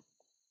I'm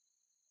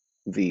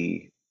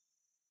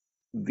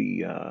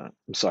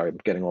sorry, I'm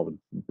getting all the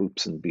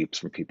boops and beeps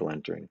from people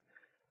entering.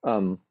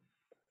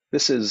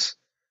 This is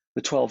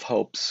the 12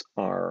 hopes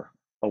are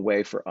a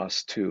way for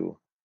us to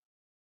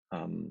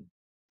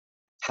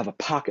have a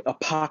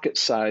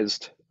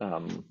pocket-sized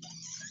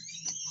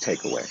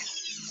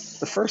takeaway.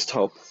 The first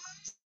hope,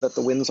 that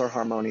the winds are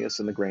harmonious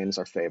and the grains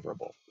are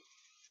favorable.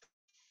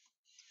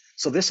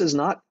 So this is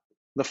not,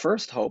 the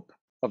first hope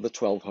of the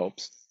 12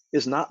 hopes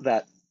is not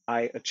that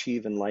I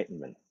achieve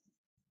enlightenment.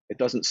 It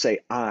doesn't say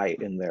I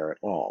in there at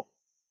all.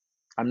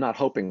 I'm not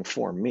hoping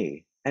for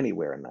me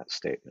anywhere in that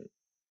statement.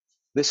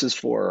 This is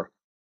for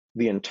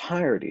the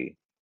entirety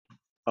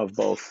of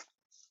both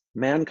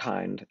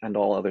mankind and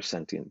all other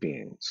sentient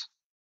beings.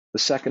 The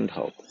second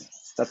hope,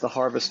 that the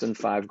harvest and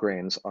 5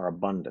 grains are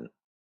abundant.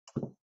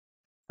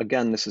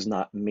 Again, this is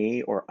not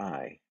me or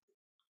I.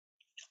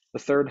 The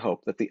third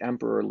hope, that the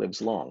emperor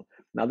lives long.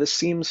 Now this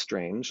seems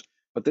strange,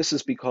 but this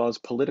is because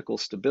political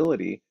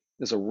stability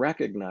is a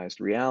recognized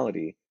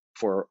reality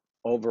for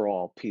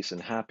overall peace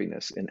and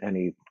happiness in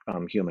any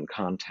human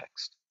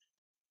context.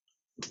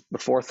 The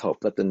fourth hope,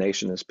 that the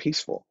nation is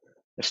peaceful.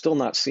 They're still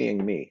not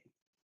seeing me,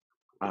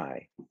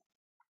 I.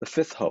 The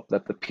fifth hope,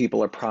 that the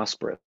people are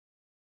prosperous.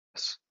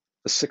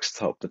 The sixth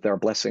hope, that there are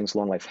blessings,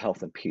 long life,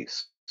 health, and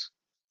peace.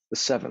 The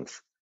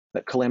seventh,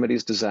 that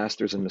calamities,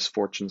 disasters, and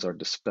misfortunes are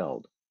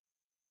dispelled.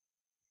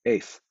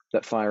 Eighth,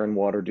 that fire and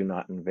water do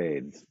not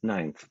invade.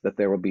 Ninth, that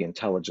there will be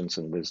intelligence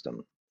and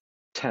wisdom.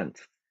 10th,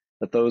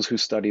 that those who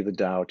study the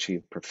Tao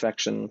achieve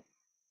perfection.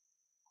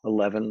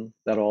 11,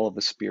 that all of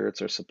the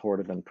spirits are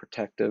supportive and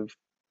protective.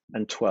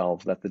 And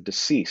 12, that the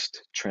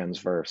deceased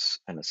traverse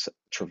and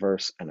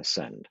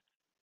ascend.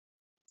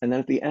 And then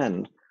at the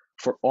end,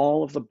 for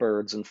all of the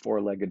birds and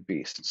 4-legged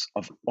beasts,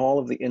 of all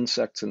of the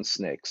insects and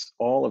snakes,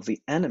 all of the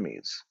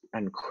enemies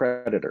and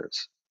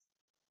creditors,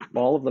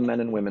 all of the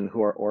men and women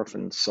who are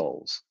orphaned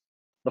souls,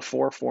 the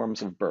 4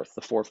 forms of birth.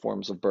 The 4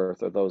 forms of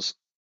birth are those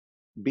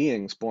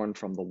beings born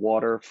from the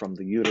water, from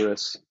the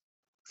uterus,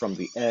 from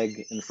the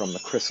egg, and from the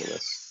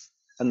chrysalis.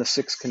 And the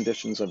 6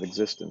 conditions of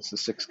existence. The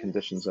 6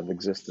 conditions of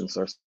existence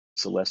are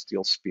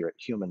celestial, spirit,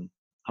 human,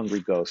 hungry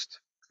ghost,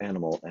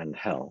 animal, and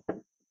hell.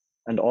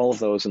 And all of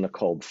those in the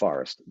cold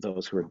forest,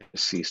 those who are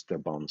deceased, their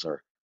bones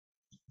are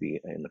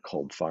in the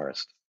cold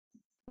forest.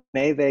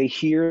 May they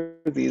hear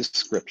these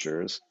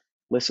scriptures,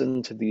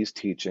 listen to these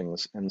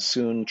teachings, and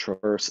soon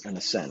traverse and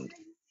ascend.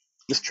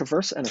 This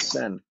traverse and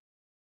ascend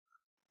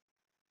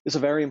is a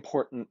very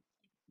important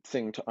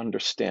thing to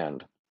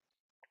understand.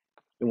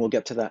 And we'll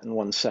get to that in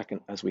 1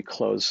 second as we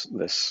close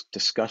this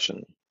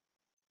discussion.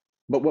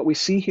 But what we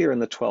see here in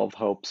the 12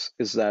 hopes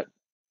is that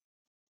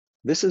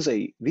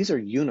these are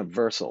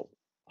universal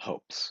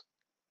hopes.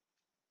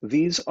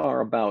 These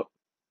are about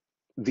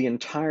the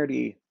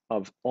entirety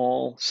of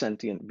all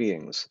sentient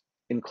beings,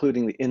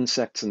 including the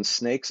insects and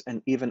snakes,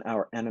 and even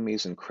our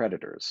enemies and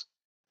creditors.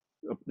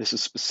 This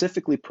is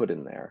specifically put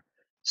in there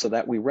so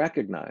that we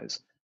recognize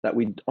that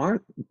we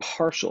aren't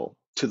partial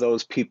to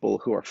those people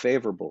who are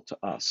favorable to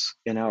us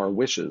in our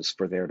wishes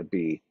for there to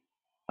be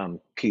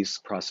peace,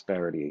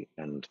 prosperity,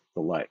 and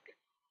the like.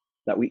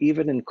 That we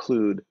even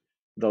include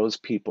those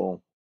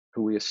people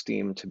who we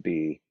esteem to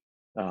be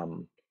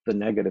the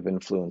negative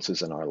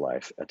influences in our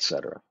life,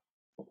 etc.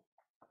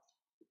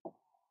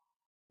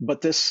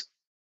 But this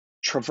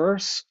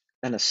traverse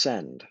and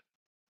ascend,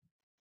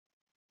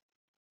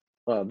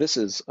 this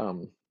is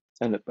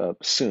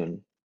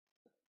soon.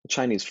 The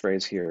Chinese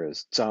phrase here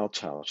is 早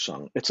超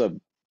生.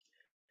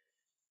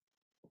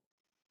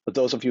 But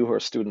those of you who are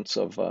students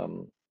of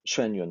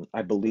Xuanyun,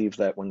 I believe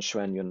that when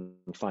Xuanyun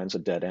finds a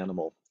dead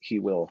animal, he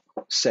will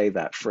say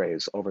that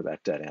phrase over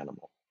that dead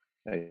animal.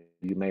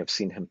 You may have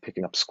seen him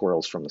picking up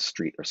squirrels from the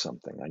street or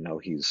something. I know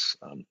he's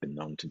been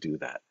known to do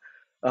that.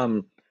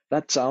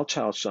 That Zao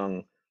Chao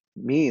Sheng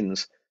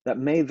means that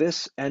may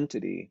this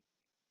entity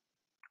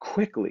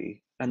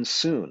quickly and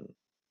soon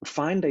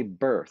find a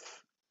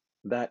birth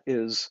that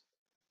is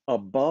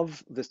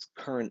above this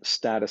current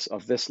status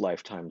of this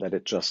lifetime that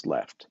it just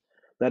left,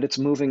 that it's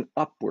moving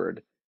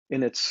upward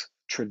in its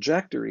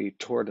trajectory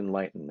toward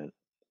enlightenment,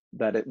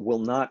 that it will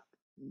not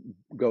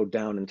go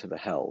down into the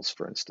hells,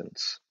 for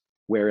instance,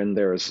 wherein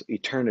there's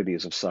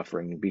eternities of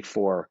suffering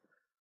before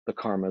the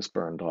karma is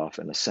burned off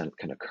and ascent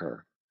can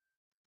occur.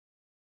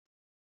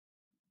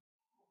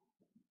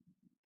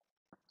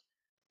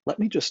 Let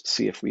me just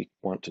see if we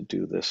want to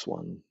do this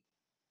one.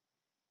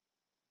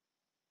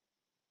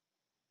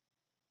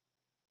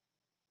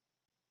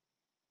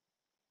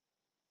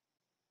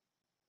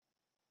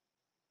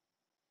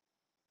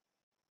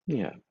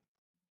 Yeah,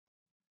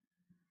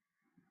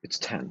 it's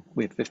 10.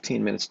 We have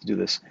 15 minutes to do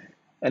this.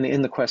 And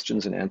in the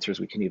questions and answers,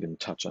 we can even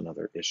touch on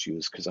other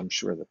issues, because I'm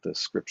sure that the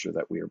scripture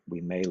that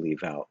we may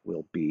leave out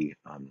will be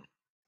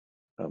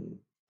an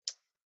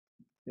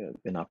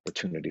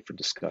opportunity for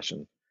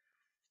discussion.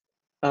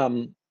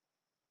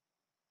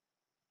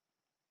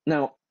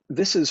 Now,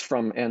 this is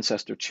from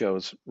Ancestor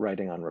Cho's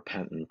writing on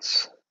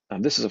repentance.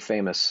 This is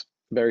a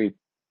very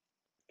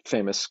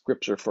famous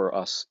scripture for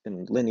us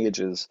in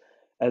lineages,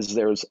 as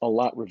there's a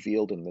lot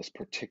revealed in this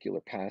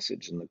particular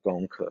passage in the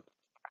Gongke.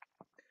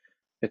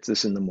 It's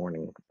this in the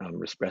morning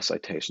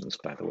recitations,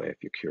 by the way, if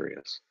you're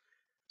curious.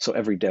 So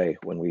every day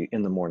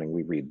in the morning,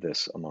 we read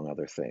this, among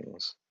other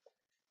things.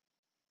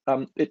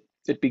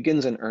 It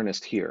begins in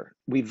earnest here.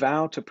 We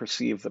vow to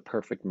perceive the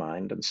perfect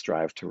mind and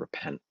strive to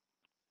repent.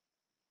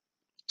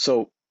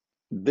 So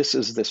this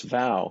is this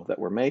vow that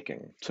we're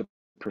making, to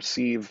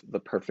perceive the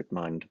perfect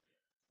mind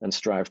and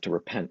strive to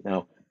repent.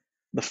 Now,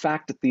 the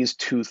fact that these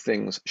two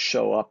things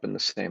show up in the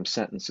same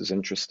sentence is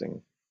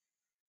interesting,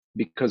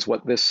 because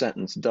what this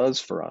sentence does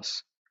for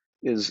us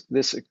is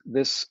there's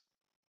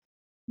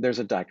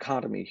a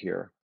dichotomy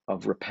here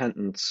of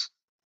repentance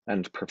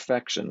and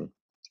perfection.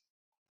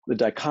 The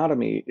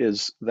dichotomy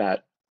is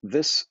that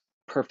this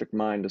perfect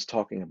mind is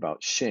talking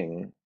about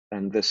Xing,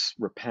 and this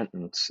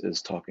repentance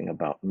is talking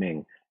about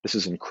Ming. This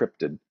is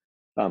encrypted.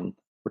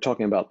 We're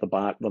talking about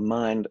the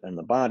mind and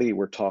the body.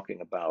 We're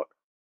talking about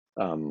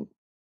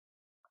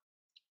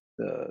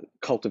the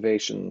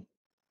cultivation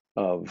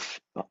of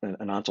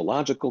an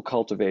ontological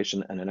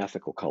cultivation and an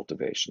ethical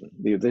cultivation.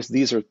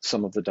 These are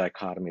some of the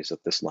dichotomies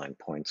that this line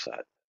points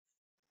at.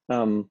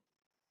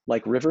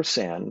 Like river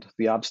sand,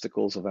 the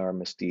obstacles of our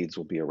misdeeds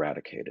will be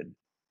eradicated.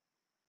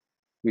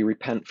 We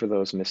repent for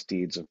those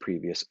misdeeds of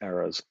previous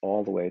eras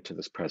all the way to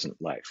this present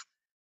life.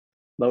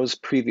 Those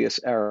previous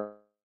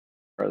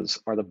eras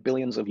are the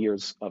billions of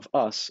years of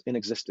us in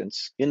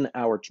existence in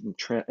our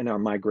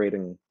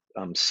migrating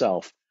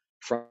self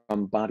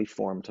from body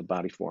form to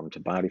body form to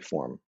body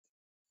form.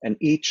 And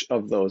each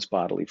of those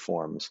bodily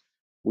forms,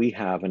 we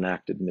have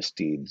enacted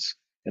misdeeds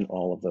in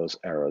all of those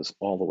eras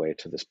all the way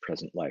to this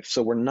present life.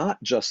 So we're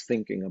not just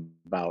thinking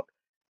about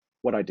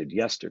what I did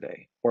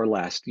yesterday or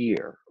last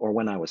year or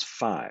when I was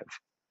 5.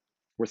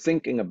 We're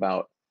thinking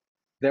about,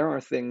 there are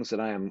things that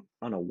I am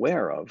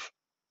unaware of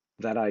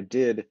that I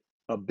did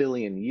a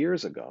billion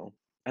years ago,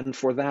 and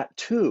for that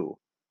too,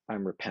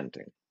 I'm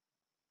repenting.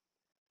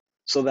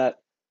 So that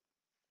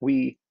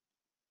we,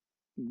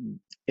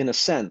 in a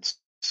sense,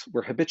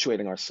 we're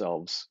habituating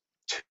ourselves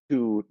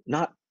to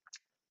not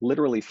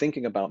literally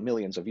thinking about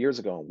millions of years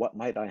ago and what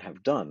might I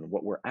have done.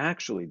 What we're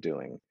actually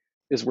doing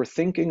is we're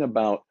thinking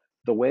about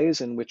the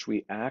ways in which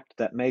we act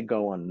that may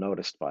go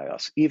unnoticed by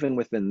us, even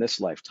within this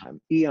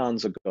lifetime.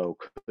 Eons ago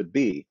could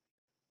be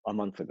a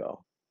month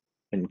ago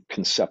in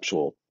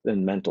conceptual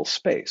and mental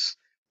space.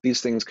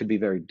 These things could be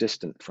very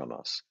distant from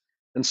us.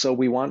 And so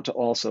we want to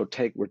also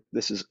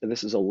this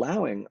is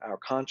allowing our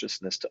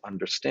consciousness to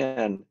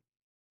understand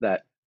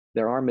that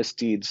there are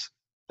misdeeds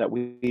that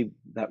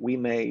we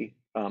may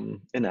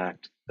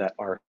enact that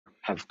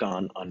have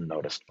gone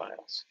unnoticed by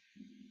us.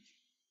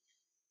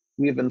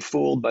 We have been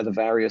fooled by the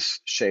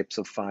various shapes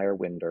of fire,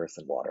 wind, earth,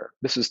 and water.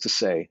 This is to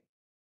say,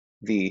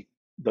 the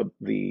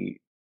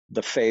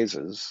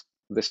phases.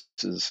 This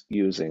is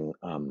using.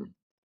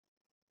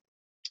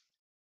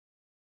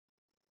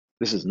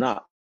 This is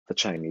not the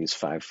Chinese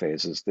 5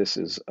 phases. This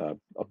is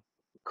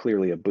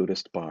clearly a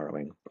Buddhist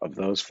borrowing of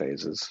those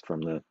phases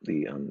from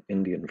the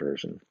Indian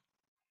version.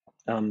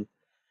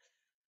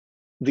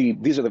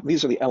 These are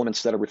the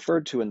elements that are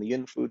referred to in the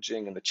Yin Fu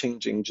Jing and the Qing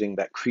Jing Jing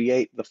that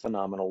create the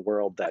phenomenal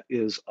world that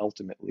is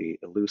ultimately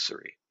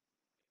illusory.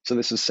 So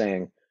this is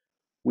saying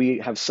we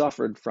have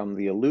suffered from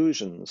the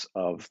illusions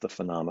of the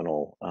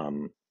phenomenal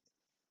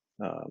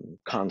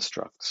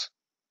constructs.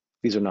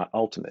 These are not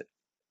ultimate.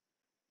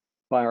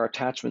 By our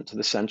attachment to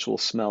the sensual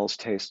smells,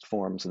 tastes,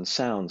 forms, and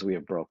sounds, we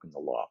have broken the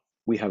law.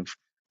 We have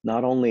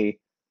not only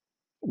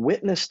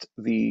witnessed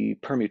the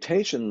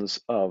permutations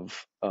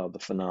of the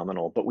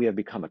phenomenal, but we have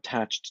become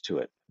attached to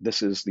it.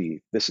 This is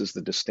the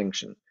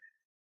distinction.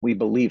 We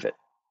believe it,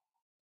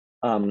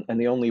 and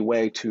the only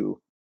way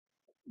to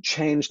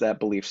change that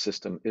belief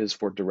system is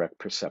for direct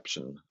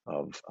perception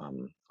of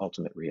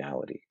ultimate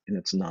reality in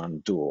its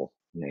non-dual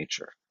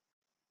nature.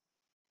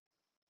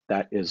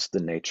 That is the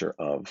nature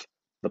of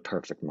the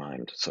perfect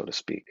mind, so to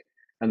speak.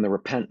 And the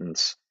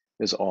repentance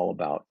is all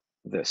about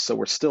this. So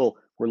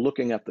we're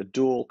looking at the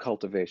dual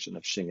cultivation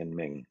of Xing and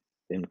Ming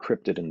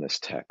encrypted in this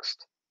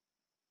text.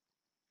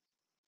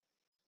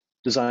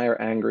 Desire,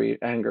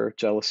 anger,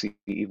 jealousy,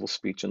 evil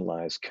speech and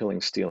lies,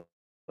 killing, stealing,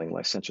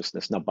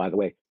 licentiousness. Now, by the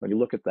way, when you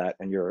look at that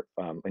and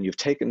you've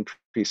taken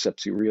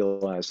precepts, you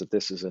realize that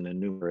this is an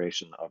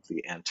enumeration of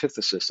the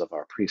antithesis of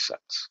our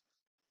precepts.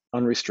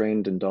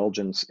 Unrestrained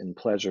indulgence in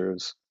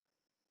pleasures,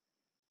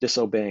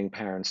 disobeying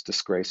parents,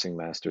 disgracing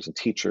masters and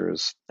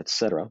teachers,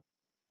 etc.,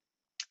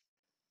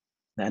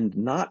 and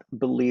not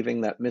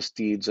believing that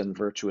misdeeds and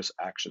virtuous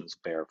actions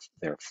bear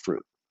their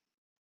fruit.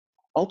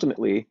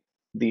 Ultimately,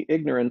 the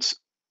ignorance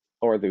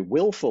or the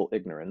willful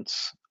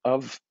ignorance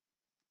of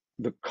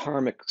the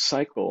karmic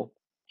cycle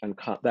and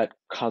that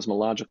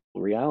cosmological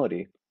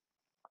reality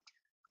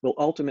will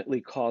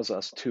ultimately cause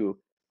us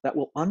that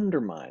will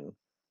undermine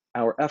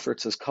our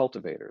efforts as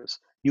cultivators.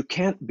 You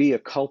can't be a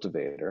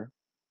cultivator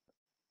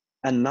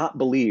and not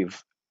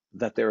believe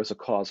that there is a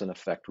cause and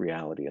effect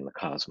reality in the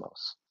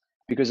cosmos.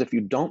 Because if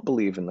you don't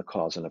believe in the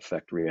cause and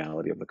effect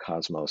reality of the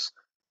cosmos,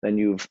 then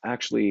you've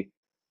actually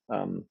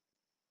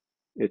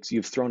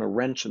you've thrown a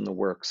wrench in the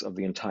works of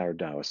the entire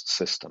Daoist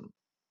system,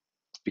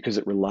 because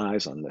it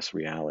relies on this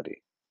reality.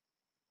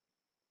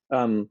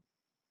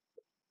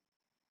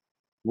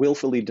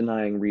 Willfully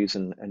denying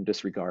reason and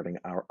disregarding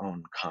our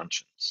own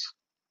conscience.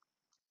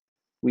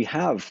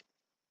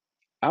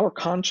 Our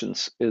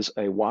conscience is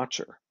a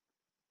watcher.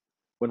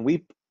 When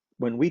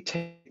we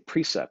take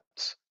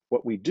precepts,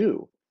 what we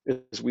do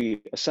is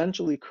we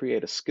essentially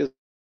create a schism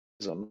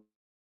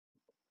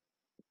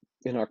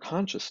in our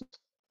consciousness,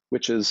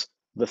 which is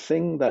the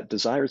thing that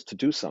desires to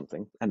do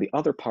something and the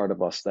other part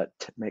of us that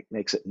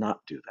makes it not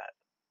do that.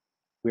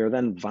 We are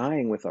then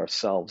vying with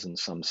ourselves in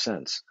some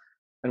sense,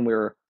 and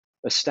we're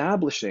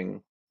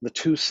establishing the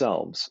two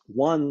selves,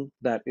 one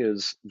that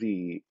is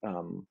the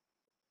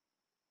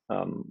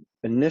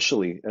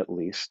initially, at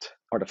least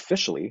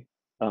artificially,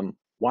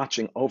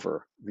 watching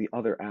over the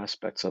other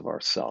aspects of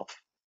ourself.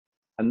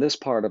 And this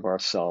part of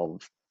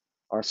ourselves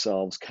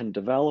can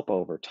develop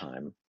over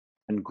time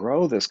and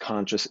grow this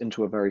conscious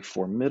into a very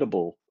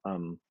formidable,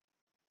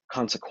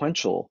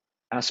 consequential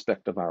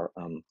aspect of our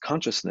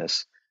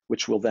consciousness,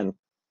 which will then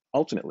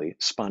ultimately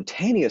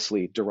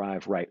spontaneously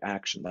derive right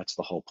action. That's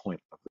the whole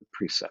point of the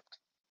precept.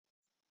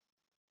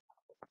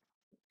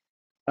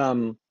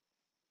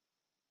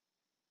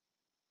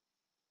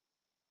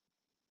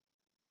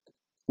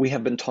 We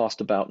have been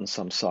tossed about in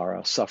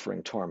samsara,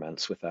 suffering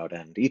torments without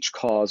end. Each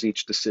cause,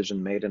 each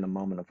decision made in a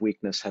moment of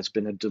weakness has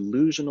been a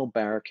delusional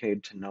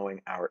barricade to knowing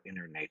our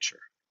inner nature.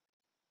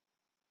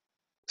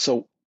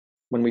 So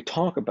when we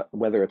talk about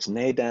whether it's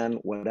Neidan,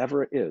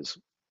 whatever it is,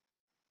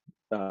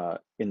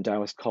 in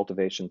Taoist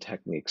cultivation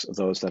techniques,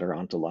 those that are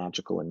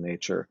ontological in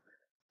nature,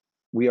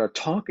 we are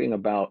talking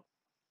about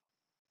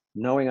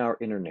knowing our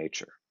inner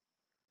nature.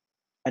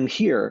 And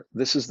here,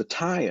 this is the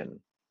tie-in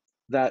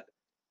that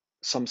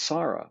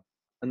samsara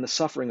and the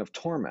suffering of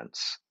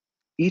torments,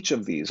 each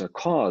of these are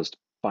caused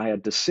by a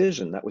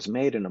decision that was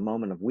made in a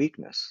moment of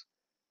weakness.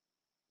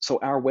 So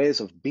our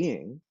ways of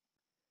being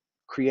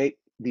create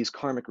these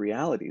karmic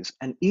realities,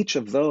 and each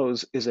of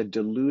those is a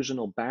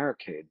delusional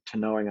barricade to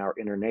knowing our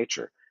inner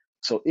nature.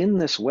 So in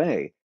this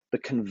way, the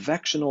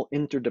convectional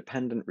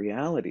interdependent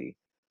reality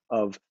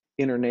of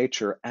inner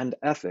nature and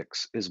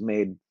ethics is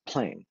made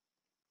plain.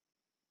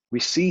 We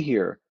see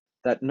here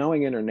that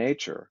knowing inner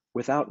nature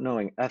without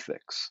knowing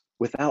ethics,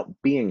 without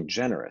being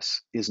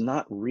generous, is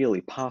not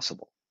really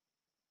possible.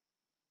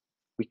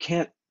 We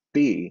can't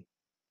be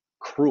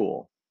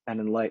cruel and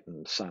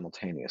enlightened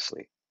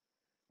simultaneously.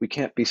 We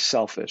can't be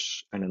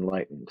selfish and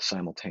enlightened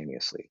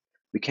simultaneously.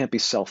 We can't be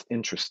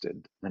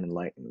self-interested and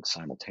enlightened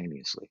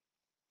simultaneously.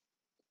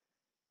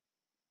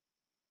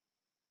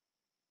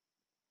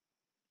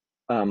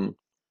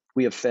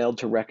 We have failed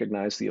to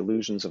recognize the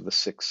illusions of the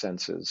six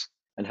senses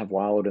and have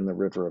wallowed in the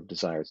river of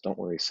desires. Don't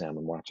worry, Sam,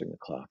 I'm watching the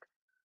clock.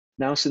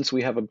 Now, since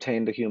we have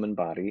obtained a human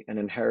body and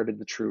inherited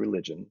the true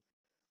religion,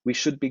 we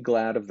should be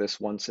glad of this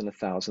once in a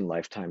thousand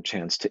lifetime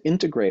chance to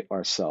integrate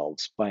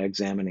ourselves by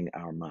examining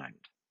our mind.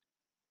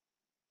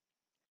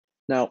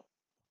 Now,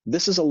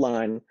 this is a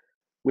line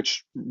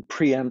which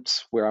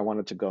preempts where I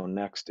wanted to go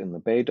next in the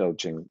Beidou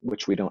Jing,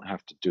 which we don't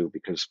have to do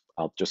because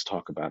I'll just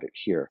talk about it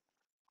here.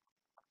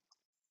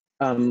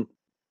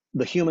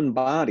 The human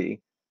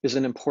body is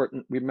an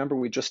important, remember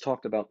we just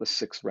talked about the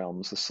six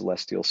realms, the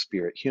celestial,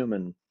 spirit,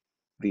 human,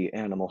 the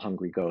animal,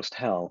 hungry, ghost,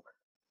 hell.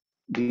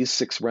 These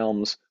six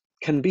realms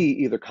can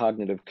be either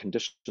cognitive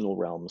conditional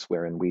realms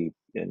wherein we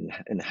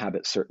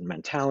inhabit certain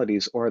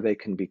mentalities, or they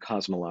can be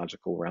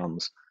cosmological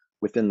realms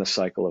within the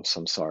cycle of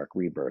samsaric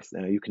rebirth.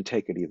 Now, you can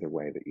take it either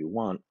way that you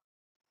want.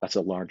 That's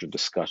a larger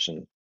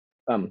discussion.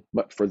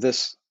 But for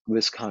this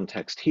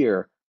context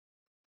here,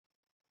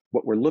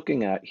 what we're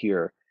looking at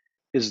here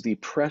is the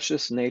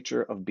precious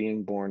nature of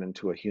being born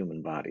into a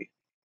human body.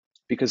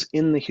 Because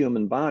in the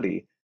human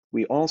body,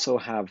 we also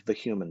have the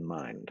human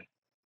mind.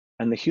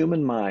 And the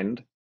human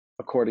mind,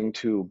 according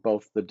to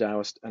both the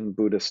Taoist and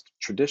Buddhist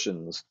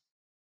traditions,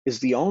 is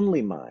the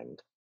only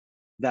mind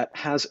that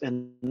has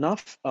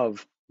enough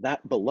of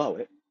that below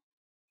it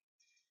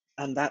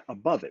and that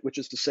above it, which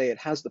is to say, it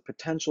has the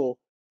potential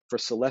for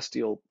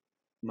celestial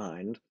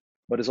mind,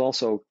 but is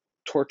also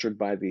tortured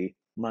by the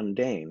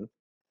mundane.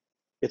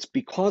 It's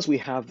because we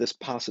have this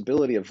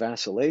possibility of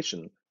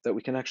vacillation that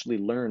we can actually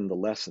learn the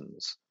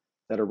lessons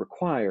that are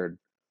required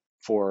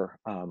for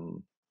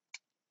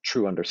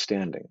true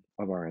understanding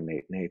of our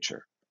innate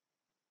nature.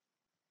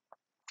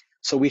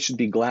 So we should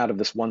be glad of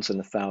this once in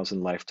a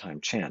thousand lifetime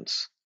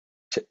chance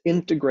to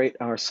integrate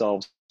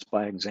ourselves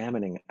by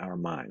examining our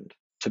mind,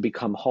 to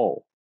become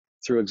whole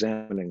through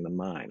examining the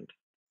mind.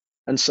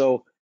 And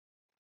so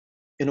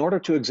in order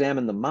to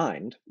examine the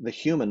mind, the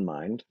human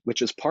mind,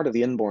 which is part of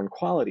the inborn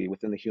quality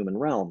within the human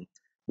realm,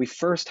 we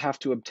first have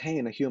to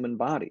obtain a human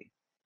body.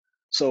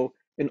 So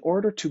in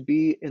order to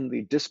be in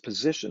the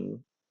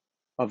disposition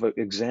of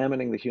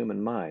examining the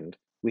human mind,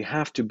 we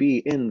have to be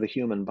in the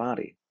human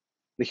body.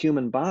 The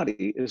human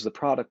body is the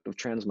product of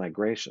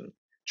transmigration.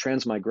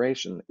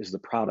 Transmigration is the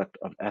product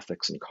of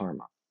ethics and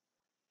karma.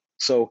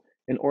 So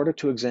in order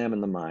to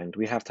examine the mind,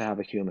 we have to have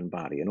a human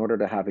body. In order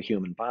to have a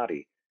human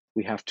body,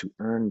 we have to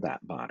earn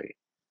that body.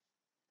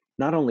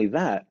 Not only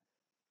that,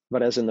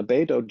 but as in the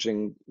Beidou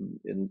Jing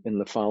in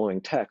the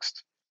following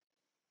text,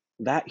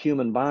 that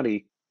human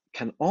body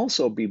can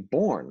also be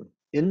born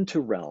into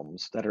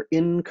realms that are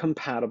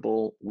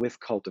incompatible with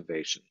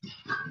cultivation.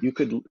 You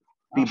could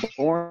be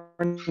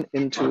born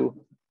into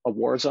a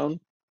war zone.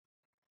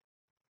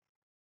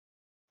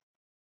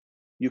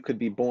 You could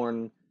be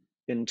born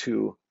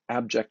into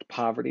abject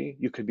poverty.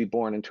 You could be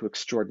born into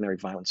extraordinary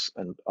violence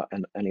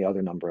and any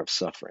other number of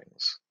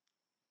sufferings,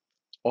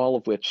 all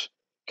of which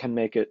can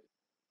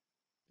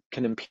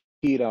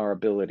impede our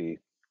ability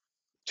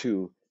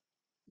to,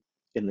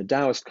 in the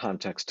Taoist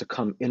context, to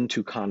come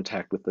into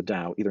contact with the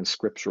Tao, either in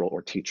scriptural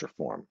or teacher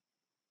form.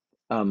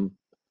 And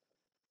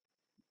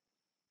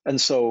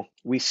so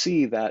we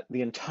see that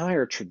the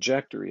entire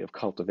trajectory of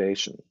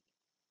cultivation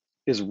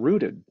is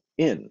rooted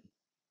in,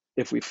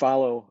 if we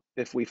follow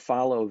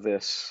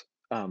this,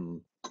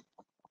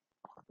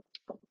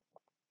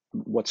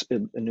 what's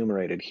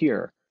enumerated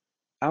here,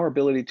 our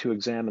ability to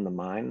examine the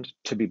mind,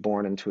 to be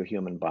born into a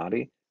human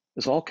body,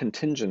 is all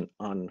contingent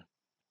on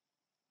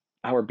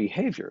our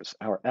behaviors,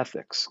 our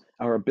ethics,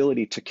 our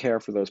ability to care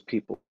for those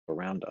people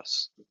around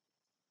us,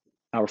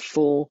 our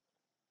full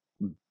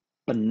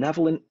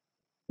benevolent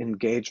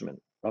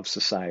engagement of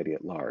society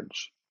at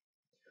large.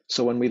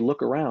 So when we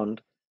look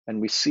around and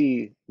we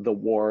see the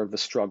war, the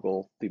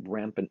struggle, the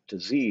rampant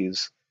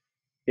disease,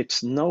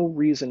 it's no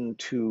reason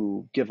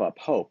to give up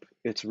hope.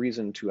 It's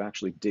reason to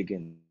actually dig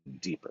in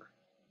deeper.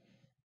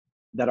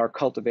 That our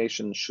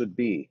cultivation should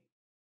be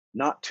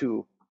not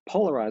to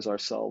polarize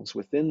ourselves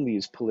within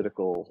these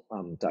political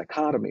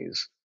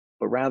dichotomies,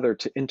 but rather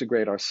to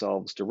integrate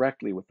ourselves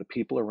directly with the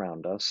people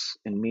around us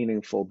in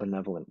meaningful,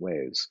 benevolent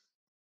ways.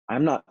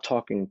 I'm not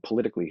talking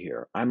politically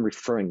here. I'm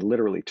referring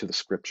literally to the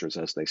scriptures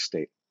as they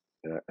state,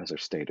 as are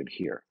stated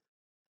here.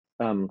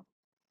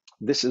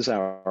 This is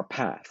our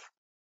path.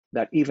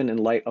 That even in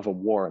light of a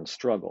war and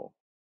struggle,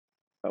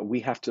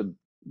 we have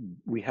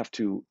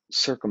to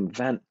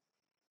circumvent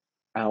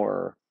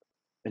our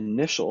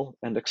initial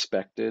and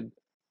expected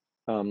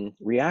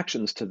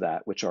reactions to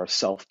that, which are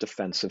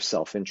self-defensive,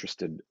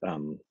 self-interested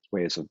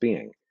ways of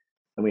being,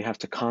 and we have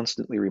to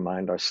constantly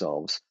remind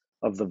ourselves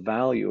of the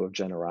value of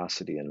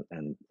generosity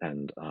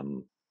and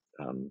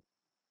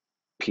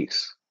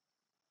peace.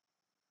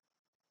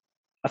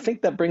 I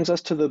think that brings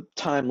us to the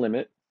time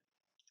limit.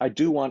 I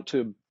do want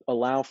to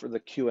allow for the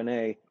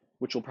Q&A,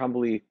 which will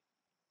probably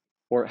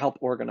help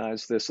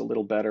organize this a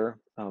little better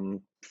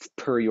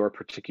per your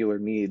particular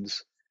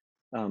needs.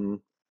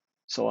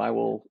 So I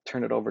will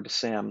turn it over to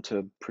Sam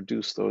to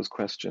produce those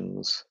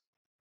questions,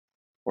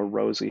 or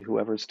Rosie,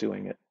 whoever's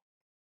doing it.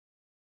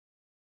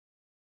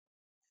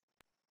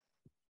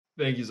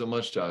 Thank you so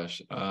much,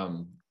 Josh.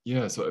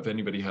 Yeah, so if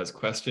anybody has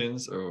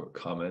questions or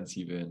comments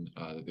even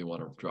that they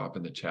want to drop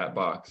in the chat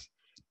box,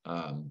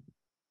 I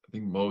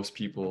think most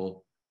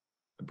people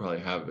probably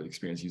have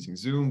experience using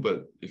Zoom,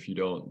 but if you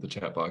don't, the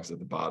chat box is at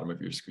the bottom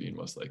of your screen,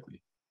 most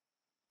likely.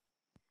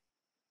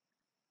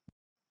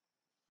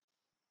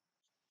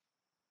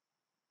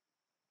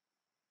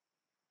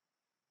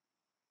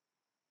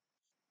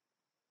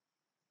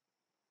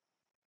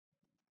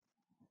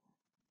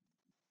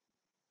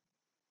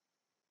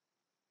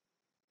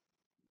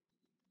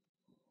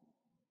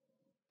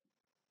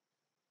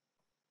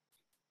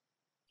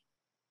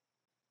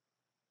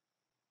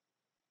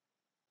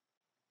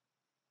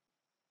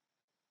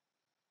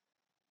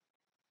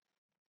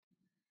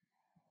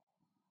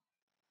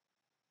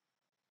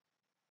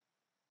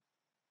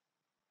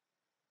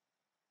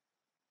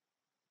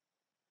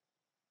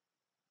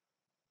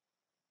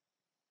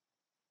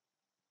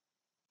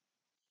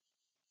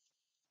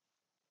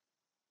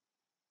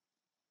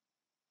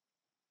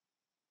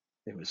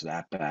 It was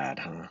that bad,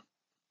 huh?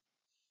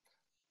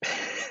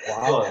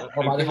 Wow,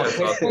 nobody have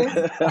questions?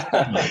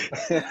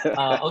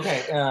 Okay.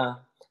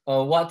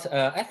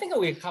 I think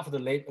we have the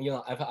late,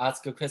 if I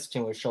ask a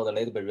question, we show a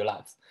little bit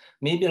relaxed.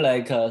 Maybe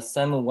like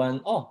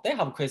someone, they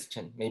have a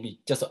question. Maybe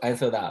just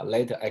answer that.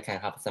 Later, I can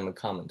have some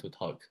comment to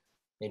talk.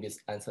 Maybe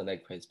answer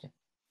that question.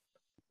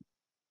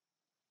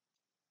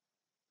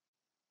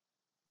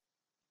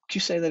 Could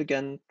you say that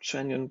again,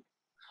 Shangyun?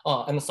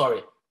 Oh, I'm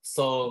sorry.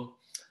 So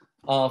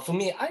for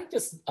me, I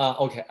just,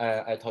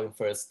 I talk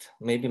first.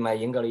 Maybe my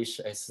English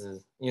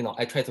is,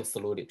 I try to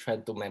slowly, try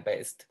to do my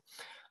best.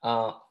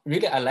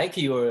 Really, I like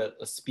your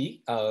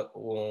speak.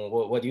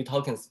 What you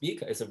talk and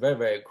speak is very,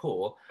 very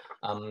cool.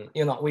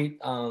 We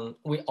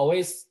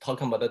always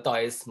talk about the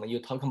Daoism. You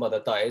talk about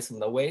the Daoism,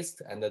 the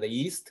West and the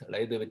East, a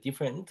little bit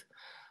different.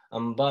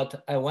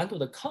 But I want to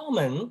the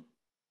common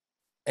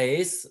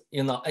is,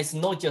 it's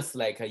not just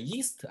like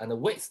East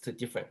and West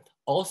different.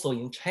 Also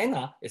in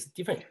China, it's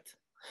different.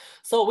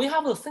 So we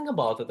have to think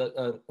about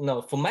the,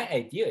 for my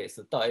idea is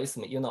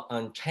Daoism,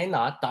 in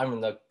China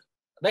during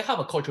they have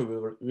a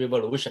cultural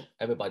revolution.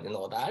 Everybody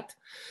know that.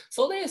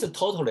 So there is a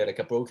totally like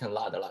a broken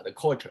lot of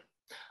culture.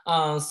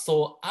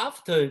 So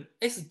after,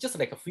 it's just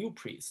like a few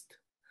priests.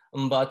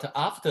 But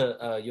after,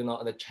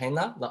 the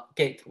China, the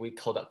gate, we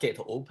call the gate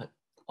open,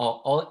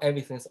 or all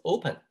everything's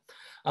open.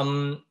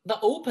 The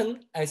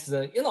open as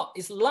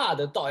it's a lot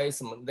of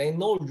Daoism. They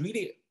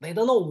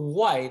don't know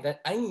why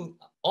that.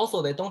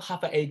 Also they don't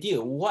have an idea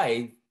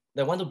why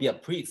they want to be a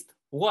priest,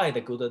 why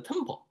they go to the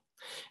temple.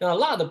 A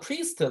lot of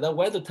priests that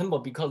went to the temple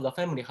because the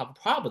family have a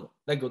problem.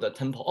 They go to the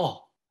temple.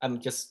 Oh, I'm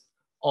just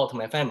out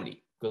my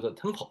family. Go to the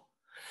temple.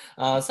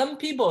 Some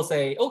people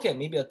say, okay,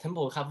 maybe a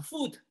temple have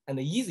food and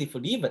easy for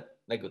living.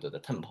 They go to the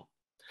temple.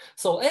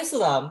 So as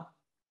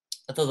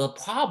the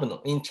problem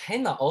in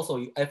China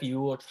also, if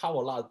you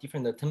travel a lot of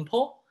different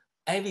temple,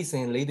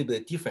 everything a little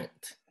bit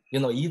different.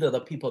 Either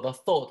the people, the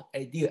thought,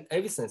 idea,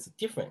 everything is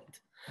different.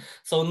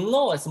 So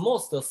now as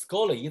most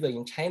scholar, either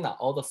in China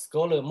or the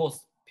scholar,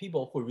 most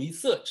people who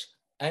research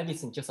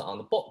everything just on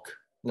the book.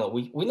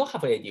 We don't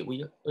have an idea.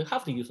 We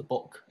have to use a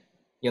book.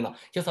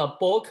 Just a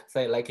book,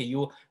 say like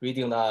you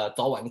reading the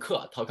早晚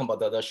课, talking about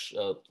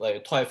the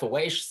like 12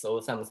 wishes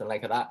or something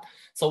like that.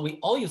 So we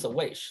all use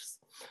wishes.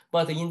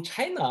 But in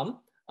China,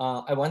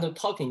 I want to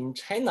talk in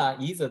China,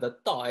 either the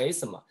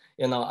Daoism,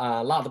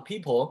 a lot of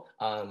people,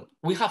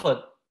 we have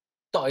a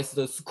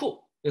Daoist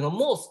school.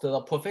 Most of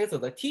the professor,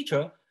 the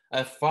teacher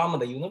from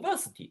the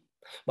university.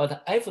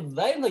 But if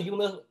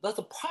that's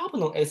the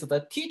problem is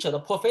the teacher, the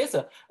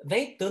professor,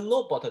 they don't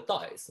know about the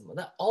Daoism.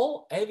 That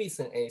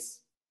everything is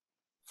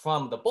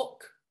from the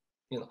book.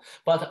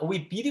 But we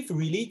believe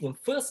religion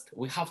first.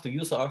 We have to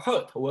use our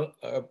heart.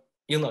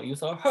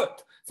 Use our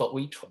heart. So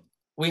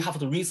we have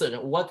to research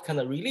what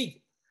kind of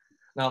religion.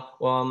 Now,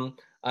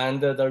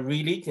 and the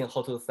religion,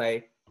 how to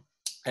say,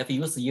 if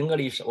you use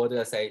English, what do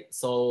I say?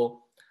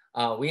 So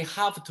we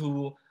have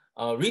to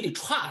really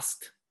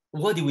trust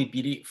what do we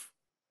believe.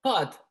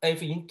 But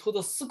if into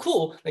the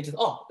school, they just,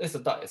 it's a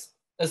Daoist.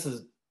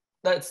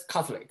 That's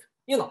Catholic.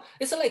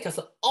 It's like it's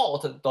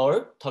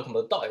outdoor talking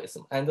about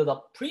Daoism, and the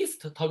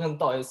priest talking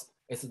Daoism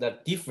is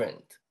that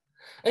different.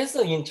 It's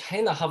in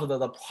China have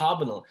the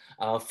problem.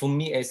 For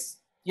me is,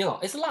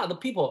 it's a lot of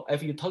people.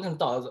 If you talking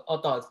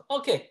Daoist,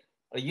 okay,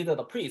 either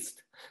the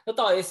priest, the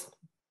Daoist,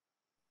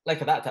 like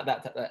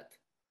that.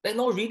 They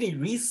not really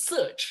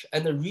research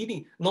and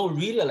really not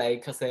really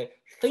like say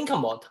think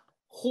about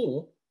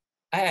who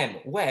I am,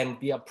 why I'm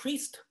be a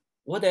priest,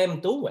 what I'm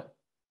doing.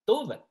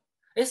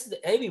 It's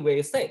everywhere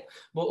you say.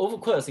 But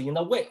of course, in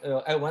a way,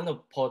 I want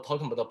to talk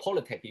about the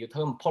politics. You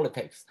talk about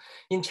politics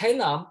in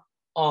China.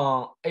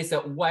 It's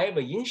a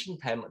very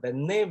ancient time. They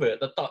never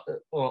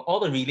all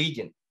the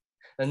religion.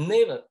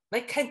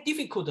 They kind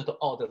difficult to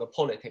order the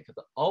politics.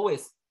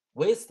 Always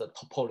with the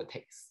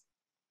politics.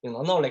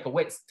 Not like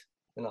West.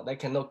 They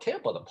cannot care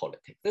about the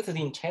politics. This is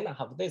in China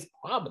have this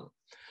problem.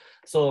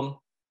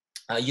 So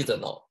you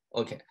don't know.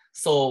 Okay.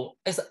 So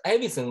it's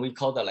everything we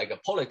call that like a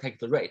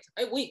politics rate.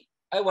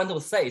 I want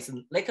to say it's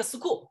like a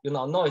school.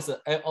 No, it's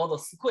all the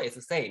school is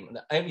the same.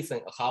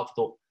 Everything have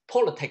to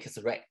politics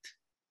rate.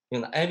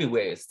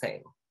 Everywhere is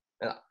same.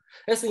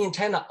 As in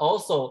China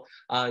also,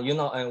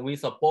 and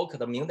with a book,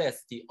 the Ming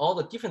Dynasty, all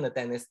the different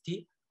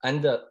dynasty,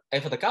 and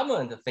if the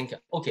government think,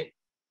 okay,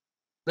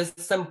 there's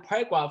some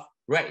paragraph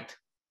right,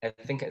 I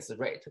think it's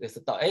right. It's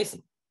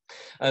Daoism.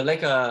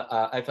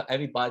 If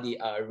everybody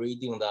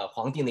reading the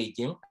黄帝内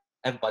经,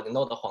 everybody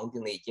know the 黄帝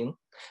内经.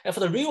 If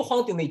the real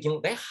黄帝内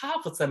经, they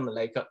have some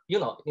like,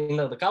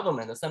 the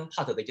government, some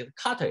part they just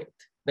cut it.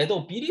 They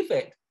don't believe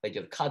it, they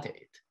just cut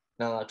it.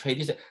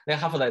 Tradition, they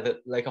have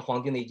like a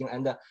黄帝内经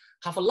and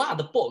have a lot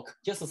of book,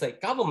 just to say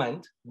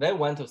government, they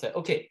want to say,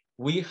 okay,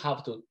 we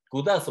have to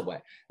go this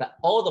way. That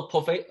all the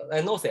professor,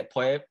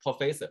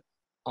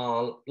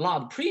 a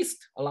lot of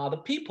priests, a lot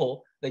of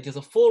people, they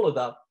just follow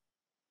the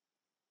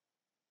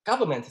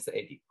government's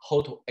idea,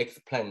 how to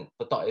explain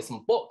the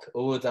Daoism book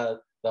or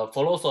the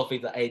philosophy,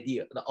 the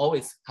idea, they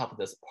always have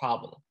this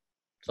problem.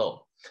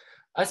 So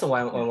I also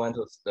want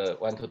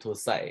to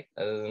say.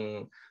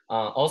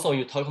 Also,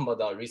 you talking about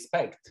the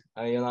respect.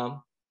 I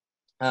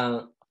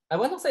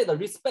want to say the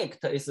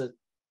respect is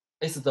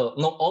not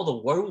all the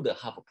world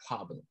have a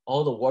problem.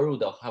 All the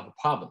world have a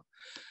problem.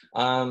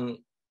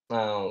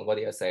 What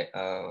do you say?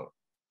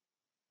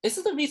 It's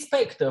the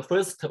respect.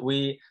 First,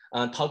 we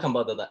talk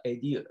about the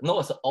idea. No,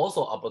 it's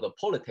also about the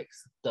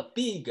politics. The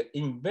big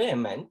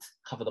environment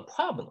have the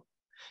problem.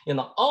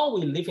 All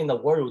we live in the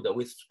world,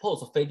 we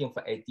suppose fighting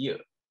for idea.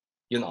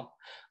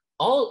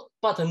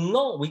 But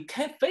no, we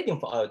can't fighting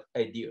for our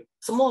idea.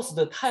 So most of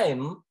the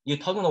time, you're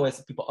talking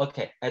with people.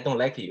 Okay, I don't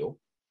like you.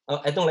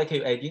 I don't like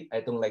your idea. I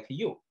don't like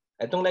you.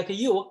 I don't like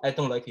you. I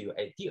don't like your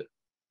idea.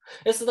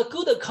 It's the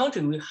good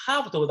country. We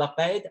have to the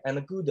bad and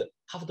the good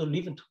have to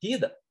live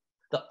together.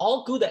 The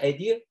all good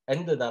idea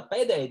and the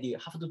bad idea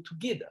have to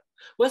together.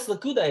 What's the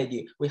good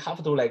idea? We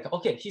have to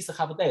okay, he's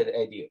have that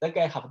idea, that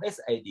guy have this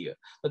idea.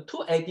 The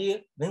two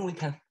idea, then we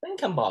can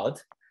think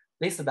about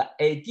this is the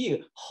idea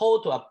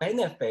how to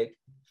benefit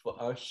for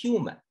a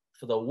human,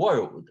 for the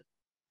world.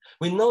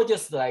 We know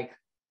just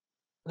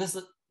this,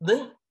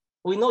 then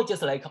we know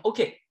just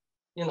okay,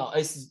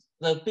 it's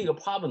the bigger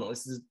problem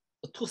is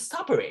to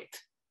separate.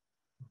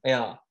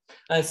 Yeah,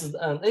 this is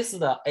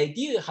the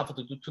idea you have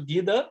to do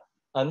together.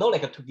 Not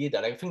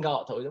together, figure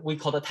out. We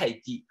call it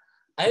taiji.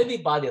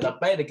 Everybody, the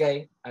bad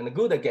guy and the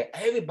good guy,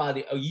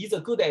 everybody either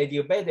good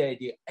idea, bad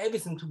idea,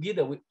 everything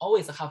together. We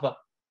always have an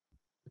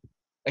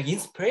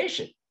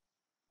inspiration.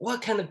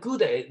 What kind of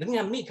good idea? We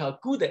can make a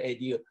good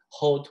idea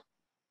hold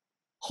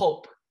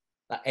hope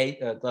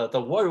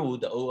the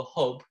world, or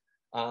hope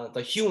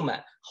the human,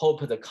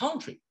 hope the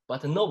country.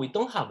 But no, we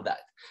don't have that.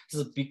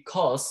 It's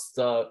because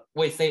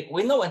we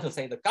don't want to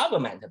say the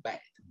government bad.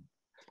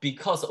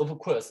 Because of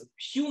course,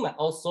 human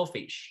also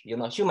fish,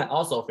 human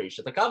also fish.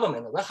 The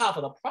government, they have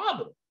the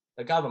problem.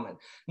 The government,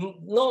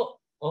 no.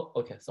 Oh,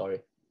 okay, sorry.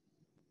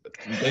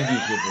 Thank you,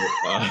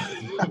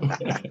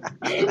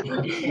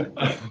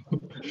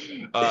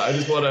 I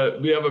just want to.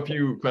 We have a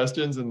few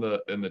questions in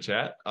the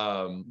chat,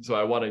 so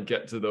I want to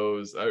get to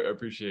those. I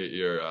appreciate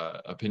your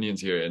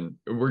opinions here, and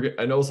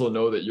I also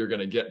know that you're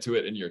going to get to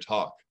it in your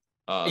talk.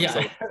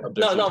 Yeah,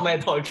 no, my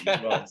talk.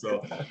 Well,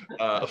 so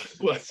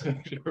let's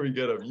make sure we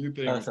get a few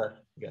things.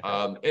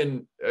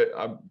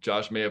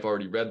 Josh may have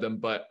already read them,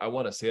 but I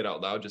want to say it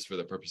out loud just for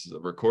the purposes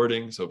of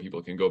recording so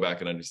people can go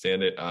back and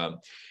understand it.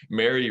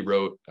 Mary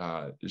wrote,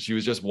 she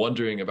was just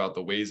wondering about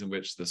the ways in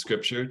which the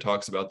scripture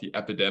talks about the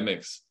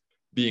epidemics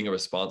being a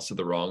response to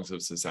the wrongs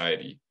of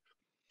society.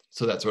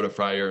 So that sort of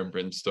fire and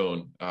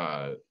brimstone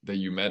that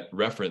you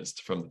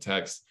referenced from the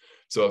text.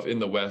 So if in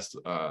the West,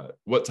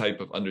 what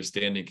type of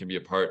understanding can be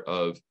a part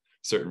of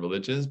certain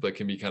religions, but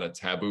can be kind of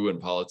taboo in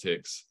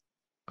politics,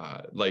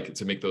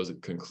 to make those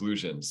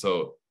conclusions.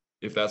 So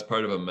if that's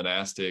part of a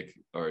monastic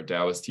or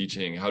Daoist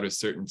teaching, how do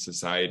certain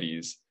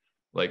societies,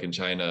 like in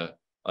China,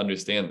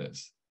 understand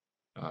this?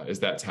 Is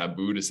that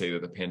taboo to say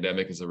that the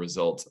pandemic is a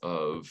result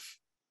of,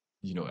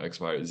 X,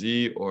 Y, or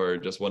Z, or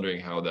just wondering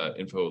how that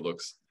info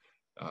looks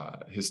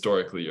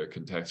historically or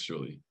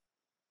contextually?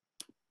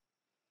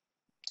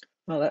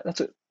 Well,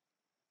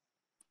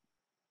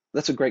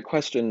 that's a great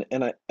question,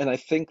 and I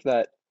think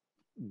that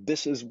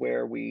this is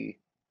where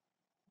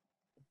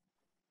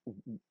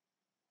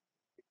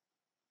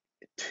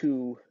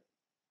to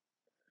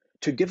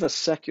give a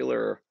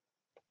secular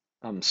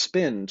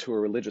spin to a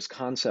religious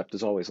concept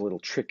is always a little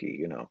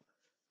tricky,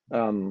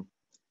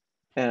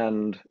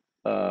 and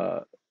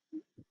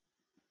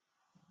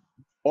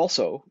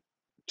also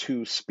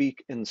to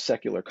speak in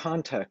secular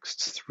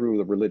contexts through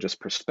the religious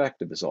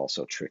perspective is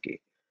also tricky.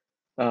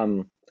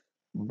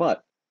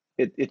 But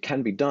it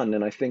can be done,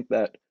 and I think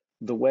that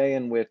the way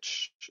in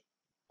which,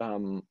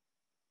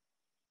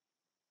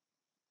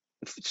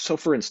 so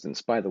for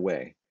instance, by the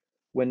way,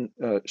 when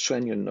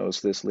Xuanyun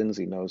knows this,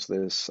 Lindsay knows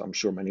this, I'm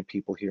sure many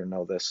people here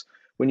know this,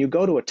 when you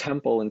go to a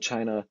temple in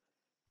China,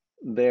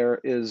 there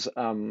is,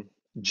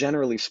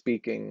 generally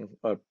speaking,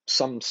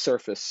 some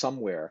surface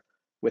somewhere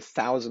with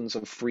thousands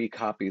of free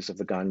copies of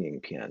the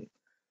Ganying Pian.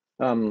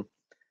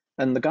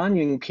 And the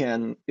Ganying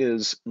Pian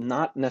is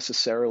not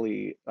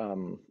necessarily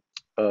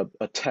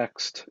a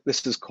text.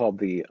 This is called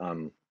the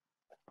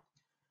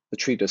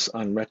Treatise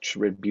on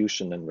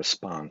Retribution and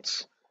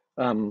Response.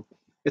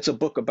 It's a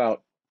book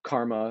about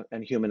karma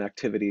and human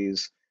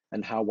activities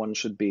and how one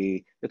should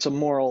be. It's a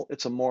moral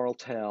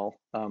tale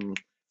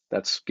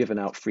that's given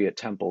out free at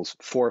temples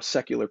for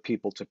secular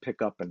people to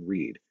pick up and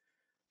read.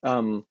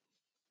 And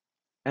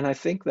I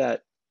think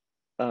that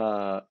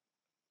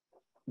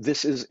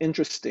this is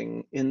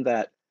interesting in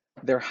that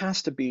there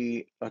has to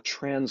be a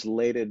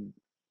translated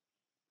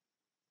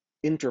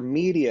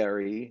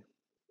intermediary.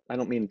 I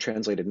don't mean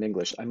translated in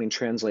English, I mean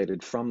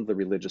translated from the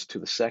religious to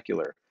the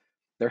secular.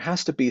 There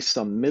has to be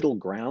some middle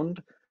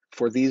ground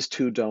for these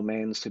two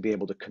domains to be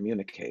able to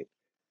communicate.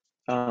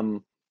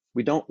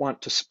 We don't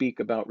want to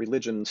speak about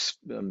religions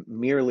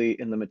merely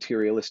in the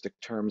materialistic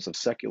terms of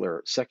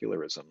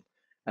secularism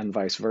and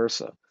vice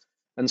versa.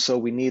 And so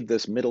we need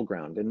this middle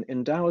ground.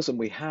 In Taoism,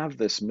 we have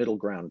this middle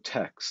ground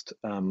text.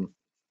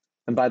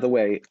 And And by the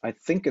way, I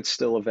think it's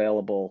still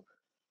available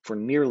for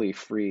nearly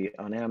free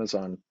on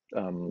Amazon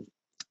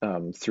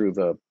through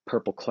the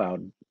Purple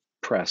Cloud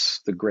Press.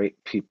 The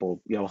great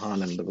people,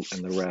 Johann and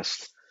the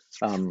rest,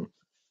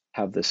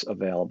 have this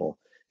available.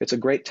 It's a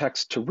great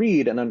text to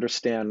read and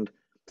understand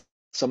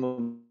some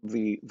of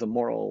the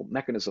moral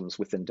mechanisms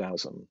within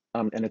Taoism,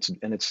 and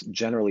it's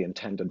generally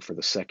intended for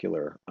the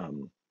secular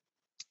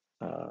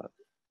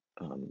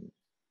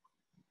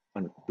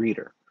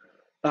reader.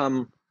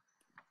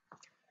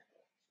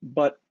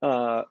 But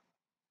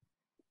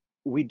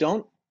we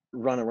don't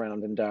run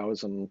around in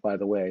Taoism, by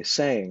the way,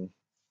 saying,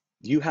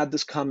 you had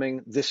this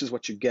coming, this is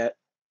what you get,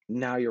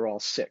 now you're all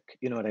sick.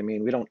 You know what I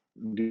mean?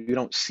 You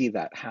don't see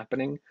that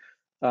happening.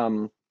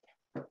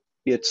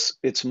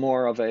 It's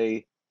more of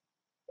a,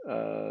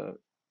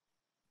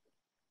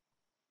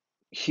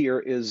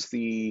 here's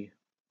the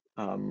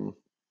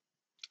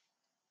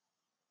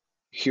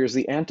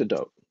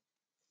antidote.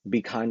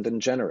 Be kind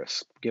and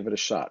generous. Give it a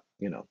shot.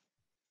 You know,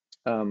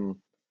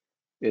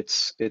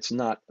 it's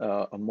not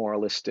a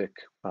moralistic.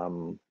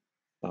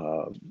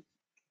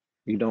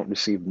 You don't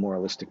receive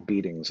moralistic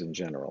beatings in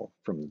general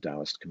from the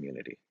Taoist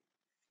community.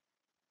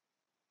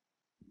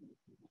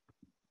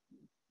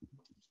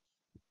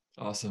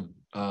 Awesome.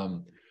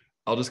 I'll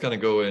just kind of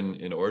go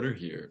in order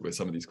here with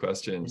some of these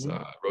questions.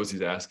 Mm-hmm.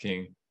 Rosie's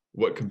asking,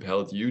 what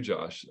compelled you,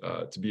 Josh,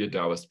 to be a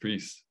Taoist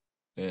priest?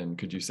 And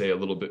could you say a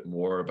little bit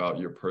more about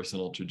your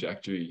personal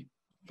trajectory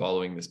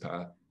following this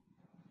path?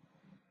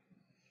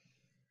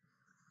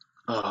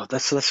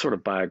 That's sort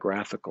of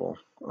biographical.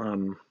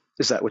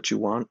 Is that what you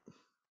want?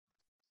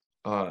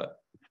 I'll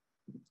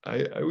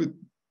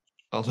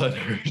let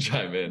her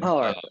chime in.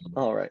 All right.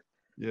 All right.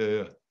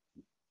 Yeah.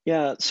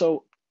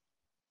 So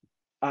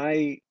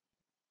I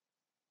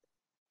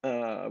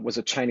was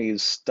a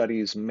Chinese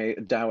studies,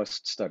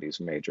 Daoist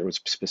studies major. It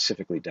was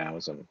specifically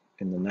Taoism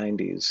in the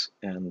 90s.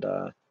 And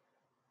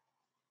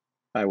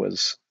I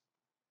was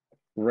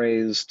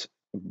raised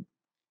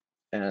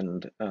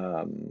and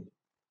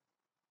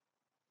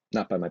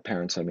not by my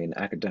parents, I mean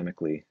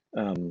academically,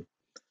 on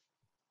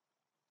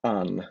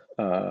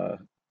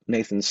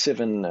Nathan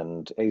Sivan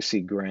and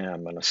A.C.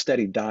 Graham and a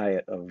steady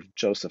diet of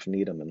Joseph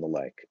Needham and the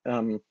like.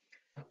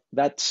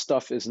 That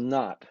stuff is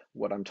not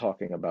what I'm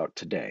talking about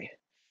today.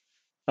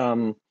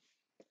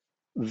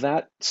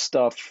 That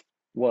stuff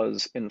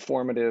was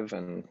informative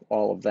and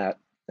all of that,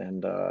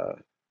 and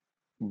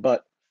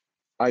but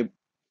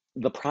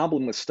the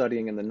problem with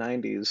studying in the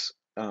 90s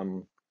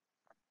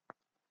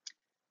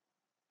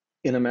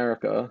in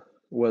America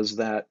was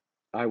that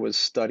I was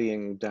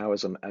studying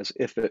Taoism as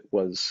if it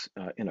was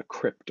in a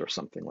crypt or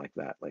something like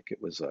that, like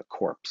it was a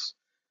corpse.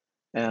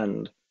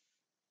 And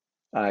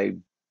I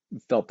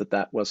felt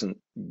that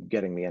wasn't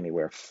getting me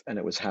anywhere, and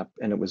it was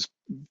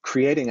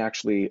creating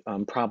actually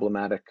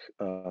problematic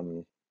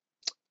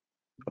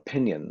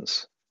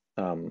opinions,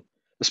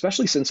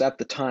 especially since at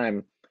the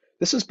time,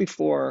 this is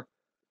before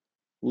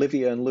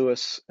Livia and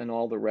Lewis and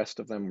all the rest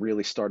of them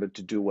really started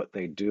to do what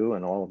they do,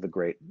 and all of the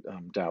great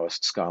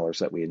Taoist scholars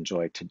that we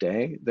enjoy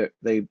today. That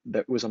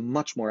was a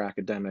much more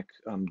academic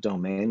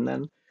domain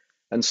then,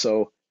 and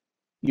so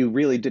you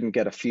really didn't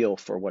get a feel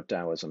for what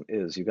Taoism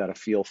is. You got a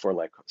feel for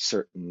like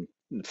certain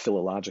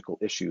philological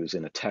issues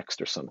in a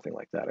text or something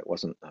like that. It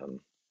wasn't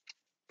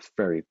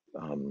very.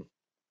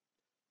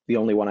 The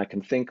only one I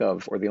can think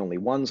of, or the only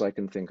ones I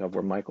can think of,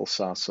 were Michael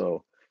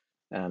Sasso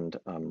and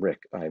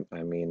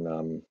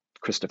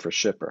Christopher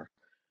Schipper.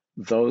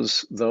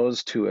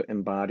 Those two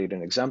embodied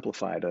and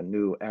exemplified a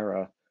new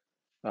era,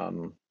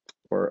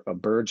 or a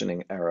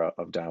burgeoning era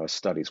of Taoist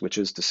studies, which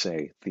is to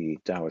say the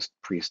Taoist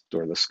priest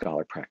or the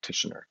scholar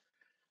practitioner.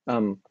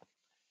 And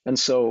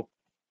so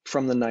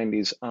from the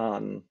 90s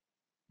on,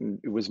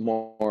 it was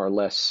more or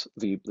less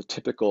the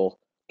typical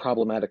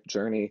problematic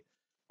journey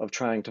of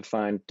trying to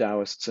find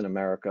Taoists in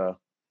America,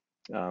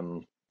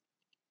 in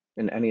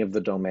any of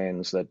the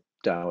domains that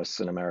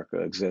Taoists in America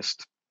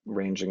exist,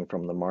 ranging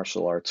from the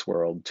martial arts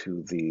world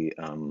to the,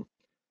 I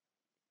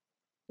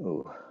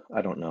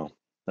don't know,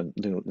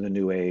 the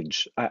New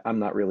Age. I'm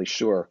not really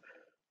sure,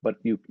 but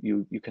you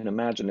can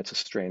imagine it's a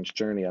strange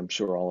journey. I'm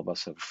sure all of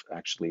us have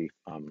actually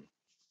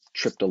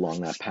tripped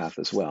along that path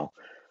as well.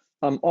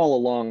 All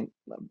along,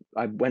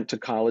 I went to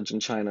college in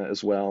China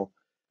as well.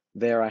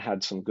 There I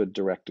had some good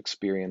direct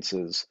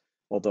experiences.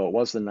 Although it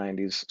was the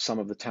 90s, some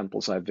of the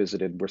temples I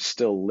visited were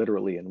still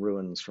literally in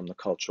ruins from the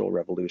Cultural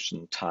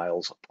Revolution,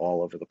 tiles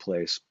all over the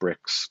place,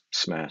 bricks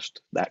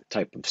smashed, that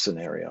type of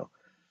scenario.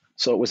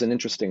 So it was an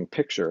interesting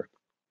picture,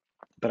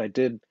 but I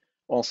did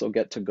also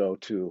get to go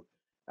to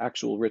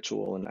actual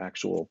ritual and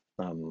actual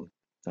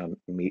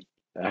meet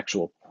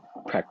actual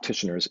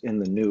practitioners in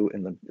the new,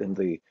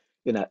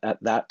 at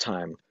that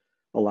time,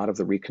 a lot of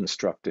the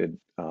reconstructed,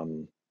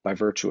 by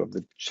virtue of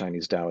the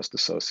Chinese Daoist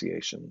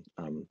Association,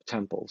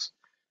 temples.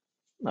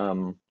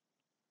 And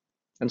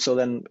so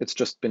then it's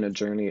just been a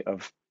journey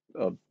of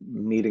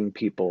meeting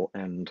people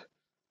and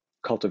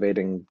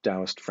cultivating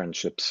Taoist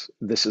friendships.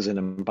 This is an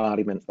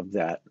embodiment of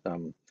that.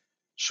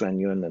 Xuan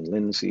Yun and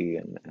Lindsay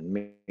and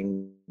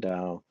Ming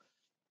Dao.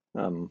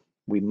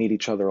 We meet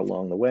each other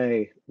along the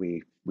way.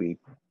 We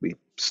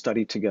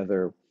study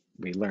together.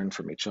 We learn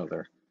from each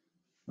other.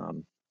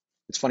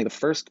 It's funny. The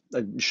first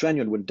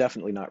Xuanyun would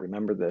definitely not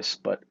remember this,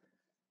 but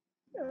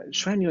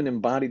Xuanyun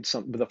embodied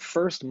some. The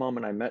first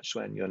moment I met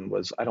Xuanyun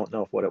was, I don't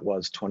know what it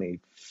was,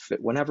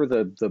 whenever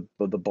the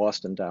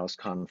Boston Daoist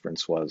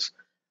conference was.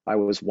 I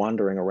was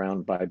wandering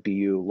around by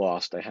BU,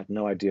 lost. I had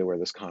no idea where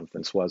this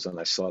conference was, and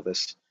I saw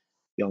this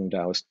young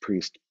Daoist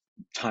priest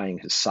tying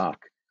his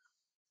sock.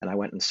 And I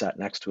went and sat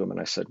next to him, and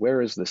I said,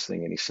 "Where is this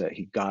thing?" And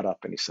he got up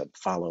and he said,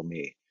 "Follow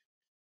me."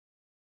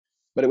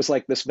 But it was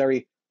like this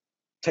very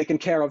taken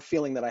care of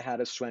feeling that I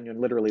had as Xuanyun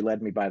literally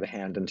led me by the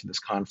hand into this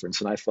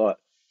conference. And I thought,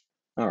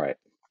 all right,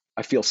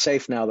 I feel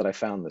safe now that I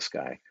found this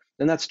guy.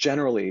 And that's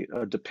generally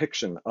a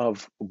depiction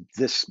of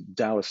this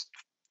Taoist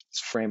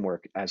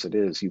framework as it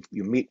is. You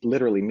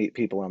literally meet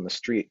people on the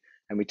street,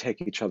 and we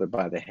take each other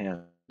by the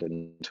hand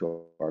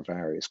into our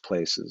various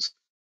places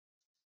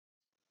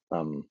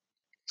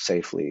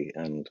safely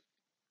and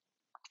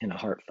in a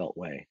heartfelt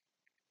way.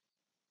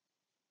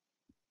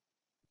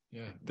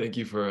 Yeah, thank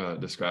you for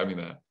describing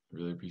that. I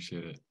really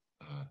appreciate it.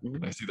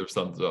 And I see there's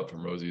thumbs up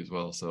from Rosie as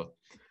well. So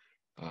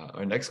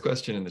our next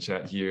question in the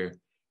chat here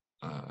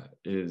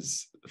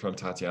is from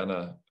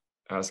Tatiana,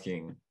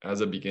 asking, as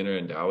a beginner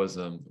in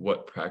Taoism,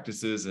 what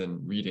practices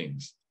and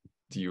readings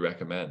do you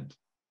recommend?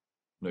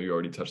 I know you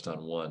already touched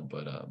on one,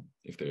 but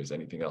if there's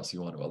anything else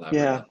you want to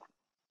elaborate on.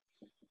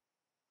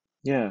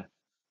 Yeah.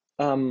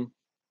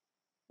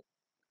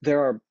 There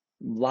are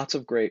lots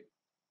of great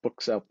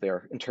books out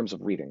there in terms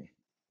of reading.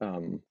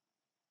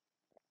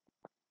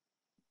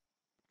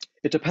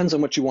 It depends on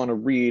what you want to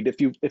read.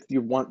 If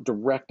you want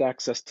direct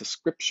access to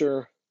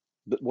scripture,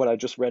 what I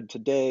just read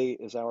today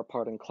is Our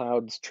Part in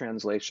Clouds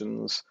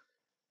translations.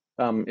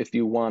 If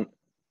you want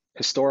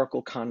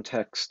historical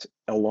context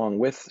along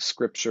with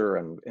scripture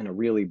and in a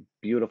really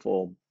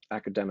beautiful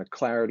academic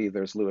clarity,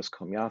 there's Louis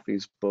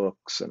Komyafi's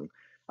books, and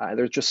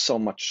there's just so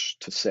much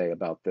to say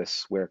about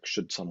this. Where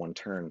should someone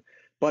turn?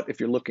 But if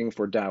you're looking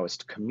for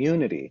Taoist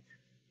community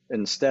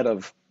instead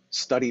of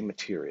study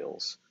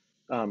materials,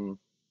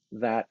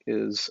 that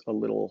is a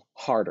little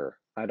harder.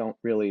 I don't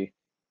really,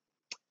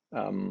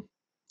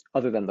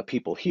 other than the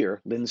people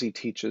here, Lindsay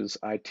teaches,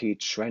 I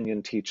teach,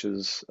 Xuanyun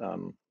teaches.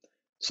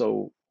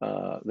 So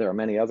there are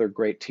many other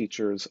great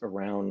teachers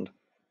around,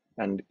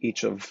 and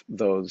each of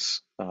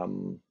those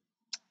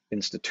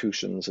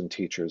institutions and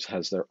teachers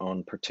has their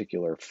own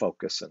particular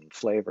focus and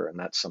flavor, and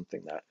that's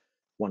something that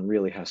one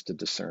really has to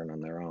discern on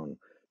their own.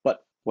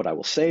 But what I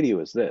will say to you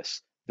is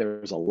this: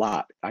 there's a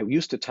lot. I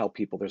used to tell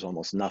people there's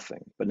almost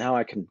nothing, but now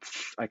I can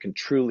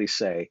truly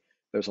say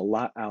there's a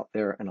lot out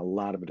there, and a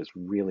lot of it is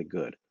really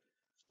good.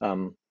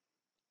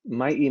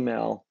 My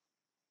email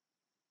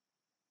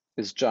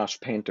is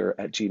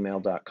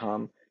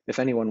joshpaynter@gmail.com. If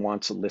anyone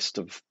wants a list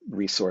of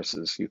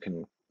resources, you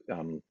can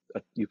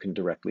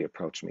directly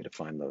approach me to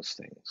find those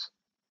things.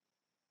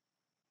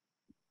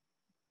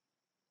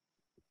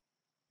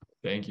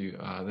 Thank you.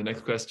 The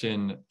next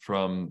question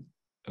from,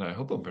 and I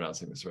hope I'm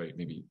pronouncing this right,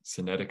 maybe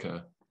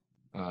Sinetica.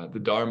 The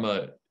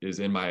Dharma is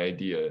in my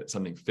idea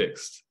something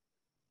fixed.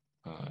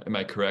 Am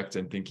I correct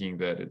in thinking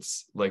that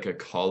it's like a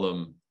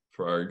column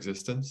for our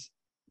existence?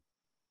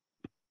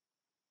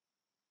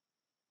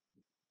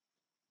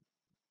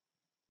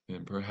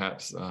 And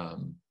perhaps...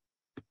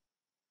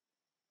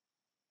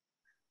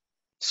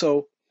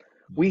 So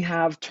we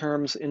have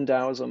terms in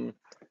Taoism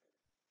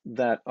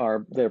that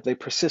are there. They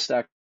persist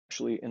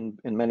actually in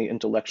many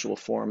intellectual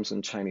forms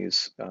in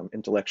Chinese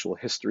intellectual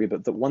history,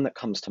 but the one that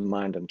comes to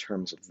mind in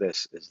terms of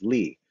this is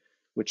Li,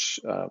 which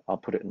I'll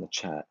put it in the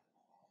chat.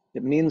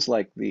 It means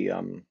like the,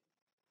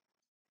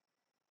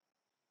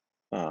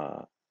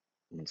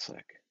 one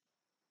sec.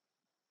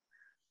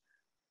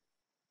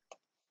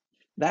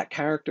 That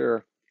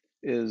character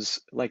is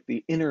like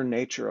the inner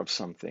nature of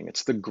something.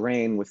 It's the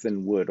grain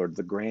within wood, or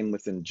the grain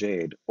within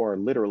jade, or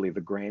literally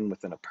the grain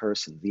within a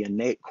person, the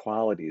innate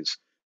qualities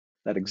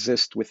that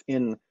exist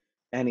within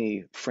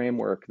any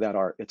framework that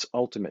are its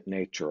ultimate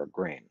nature, or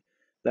grain,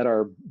 that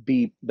are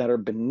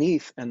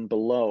beneath and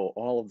below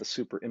all of the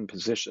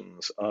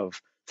superimpositions of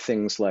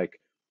things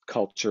like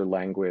culture,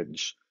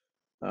 language,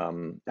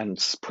 and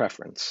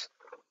preference.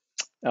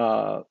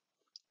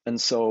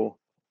 And so,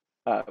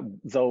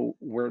 though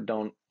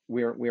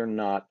we're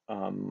not,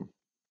 I'm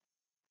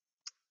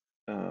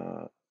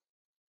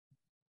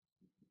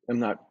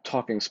not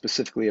talking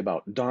specifically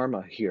about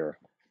Dharma here.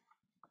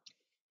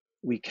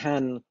 We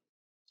can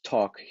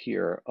talk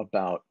here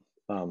about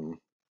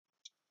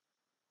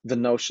the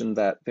notion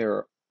that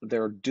there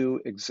do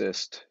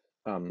exist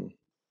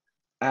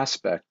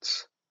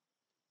aspects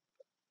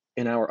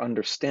in our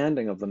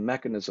understanding of the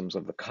mechanisms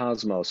of the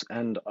cosmos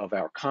and of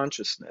our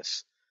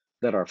consciousness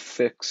that are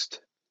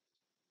fixed,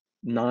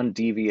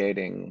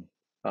 non-deviating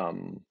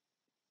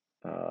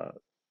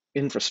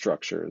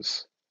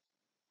infrastructures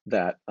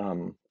that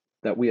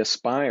we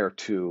aspire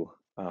to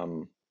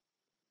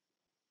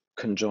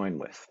conjoin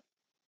with.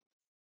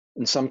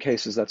 In some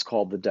cases, that's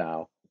called the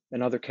Tao.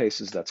 In other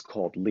cases, that's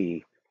called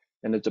Li.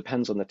 And it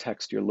depends on the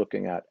text you're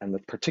looking at, and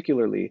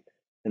particularly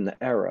in the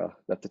era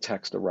that the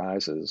text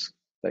arises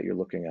that you're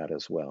looking at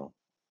as well.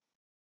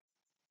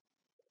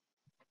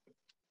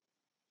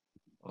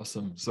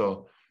 Awesome.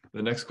 So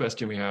the next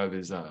question we have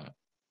is a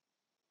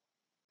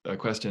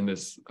question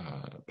this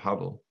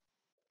Pavel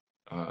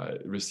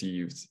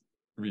received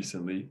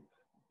recently,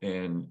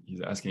 and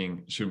he's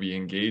asking, should we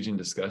engage in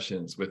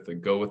discussions with the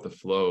go with the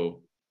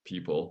flow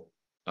people,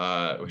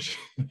 which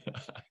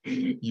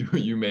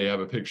you may have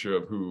a picture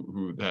of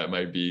who that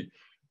might be,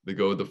 the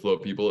go with the flow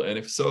people, and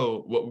if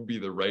so, what would be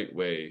the right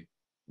way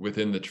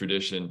within the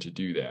tradition to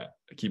do that,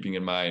 keeping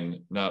in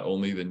mind not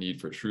only the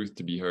need for truth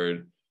to be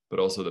heard, but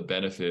also the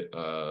benefit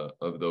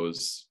of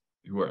those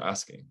who are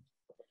asking?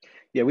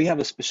 Yeah, we have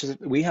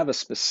a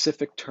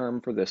specific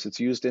term for this. It's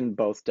used in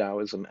both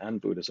Taoism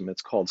and Buddhism.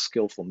 It's called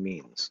skillful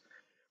means,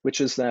 which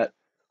is that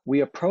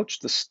we approach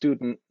the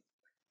student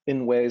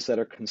in ways that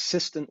are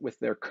consistent with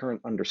their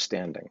current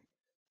understanding.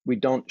 We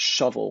don't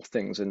shovel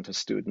things into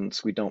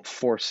students. We don't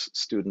force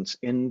students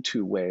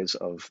into ways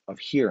of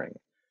hearing.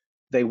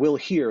 They will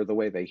hear the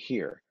way they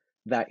hear.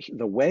 That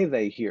the way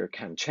they hear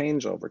can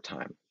change over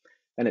time,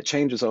 and it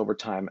changes over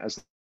time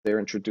as they're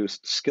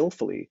introduced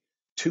skillfully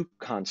to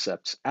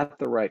concepts at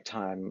the right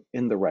time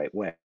in the right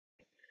way.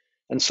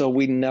 And so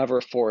we never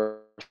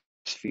force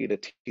feed a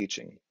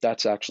teaching.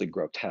 That's actually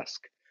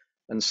grotesque.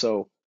 And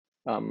so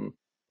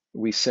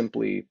we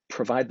simply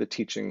provide the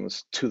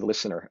teachings to the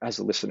listener as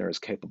the listener is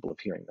capable of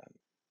hearing them.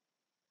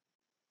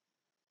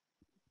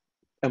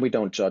 And we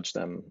don't judge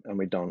them, and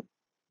we don't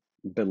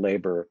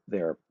belabor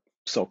their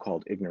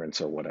so-called ignorance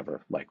or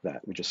whatever like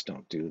that. We just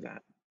don't do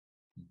that.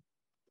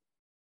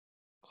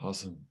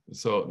 Awesome.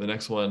 So the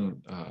next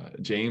one,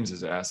 James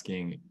is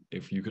asking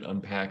if you could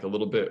unpack a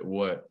little bit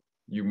what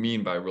you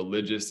mean by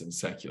religious and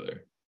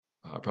secular,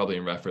 probably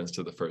in reference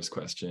to the first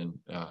question.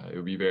 It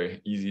would be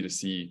very easy to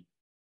see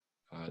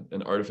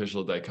an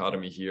artificial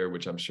dichotomy here,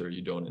 which I'm sure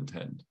you don't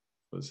intend,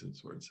 was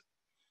his words.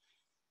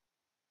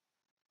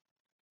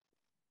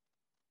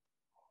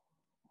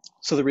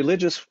 So the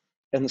religious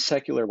and the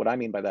secular, what I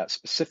mean by that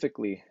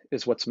specifically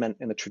is what's meant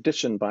in the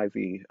tradition by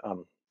the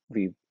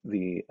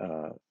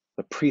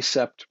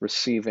precept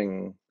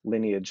receiving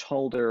lineage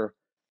holder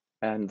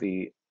and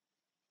the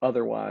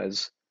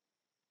otherwise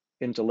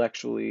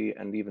intellectually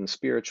and even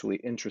spiritually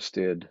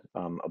interested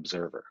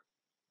observer.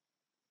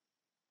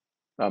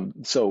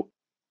 So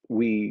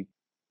we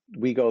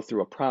go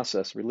through a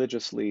process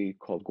religiously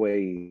called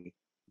gui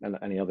and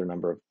any other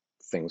number of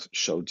things,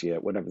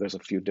 shodjie, whatever. There's a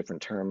few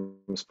different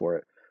terms for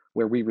it,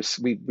 where we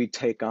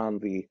take on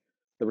the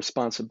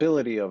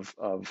responsibility of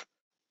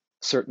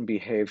certain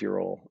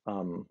behavioral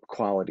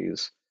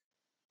qualities.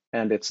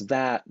 And it's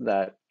that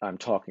I'm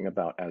talking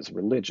about as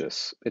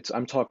religious.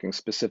 I'm talking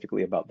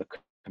specifically about the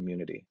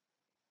community.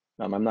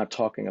 I'm not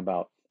talking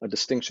about a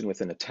distinction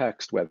within a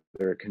text, whether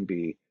it can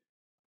be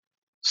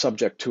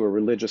subject to a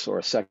religious or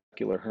a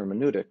secular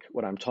hermeneutic.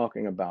 What I'm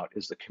talking about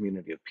is the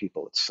community of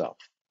people itself.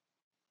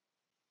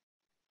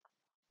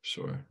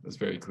 Sure, that's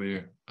very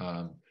clear.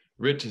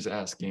 Rich is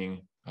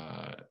asking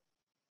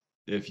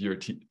if you're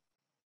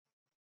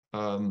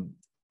how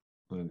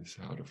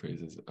to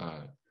phrase this.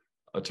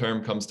 A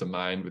term comes to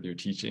mind with your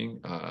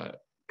teaching,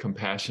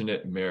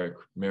 compassionate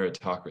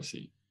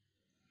meritocracy.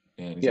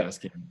 And he's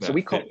asking if that so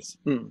we fits.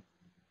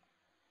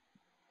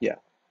 Yeah.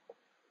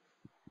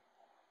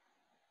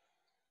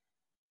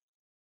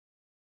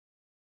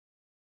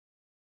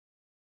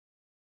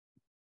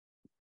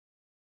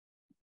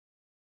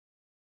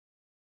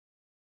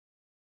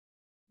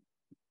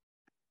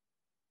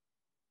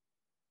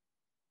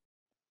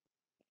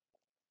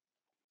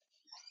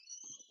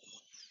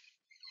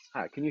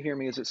 Hi, can you hear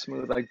me? Is it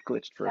smooth? I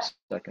glitched for a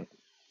second.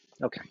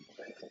 Okay.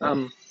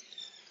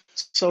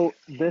 So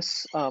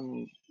this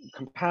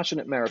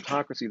compassionate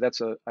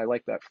meritocracy, I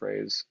like that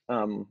phrase.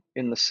 And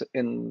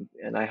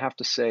I have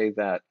to say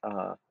that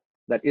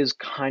that is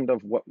kind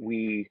of what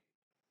we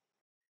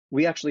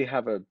actually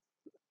have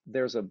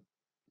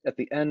at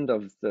the end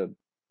of the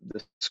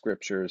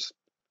scriptures,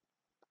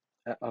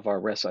 of our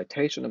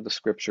recitation of the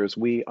scriptures,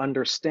 we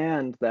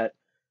understand that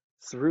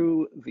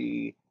through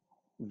the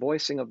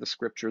voicing of the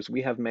scriptures,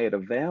 we have made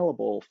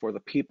available for the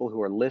people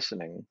who are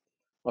listening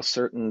a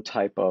certain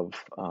type of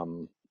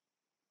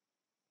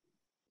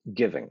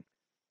giving,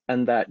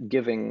 and that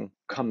giving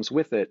comes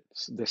with it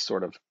this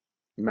sort of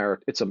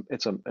merit. It's a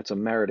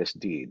meritorious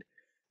deed,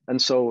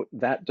 and so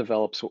that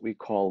develops what we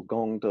call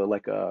gongde,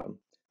 like a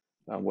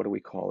what do we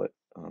call it?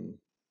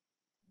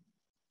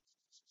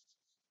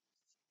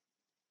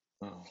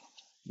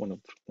 One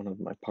of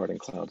my parting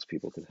clouds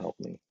people could help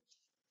me.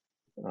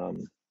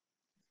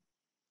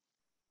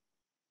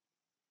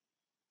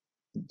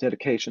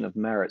 Dedication of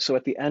merit. So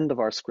at the end of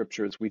our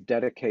scriptures, we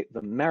dedicate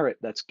the merit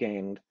that's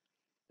gained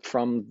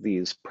from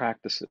these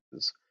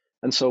practices.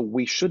 And so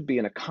we should be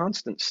in a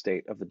constant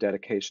state of the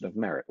dedication of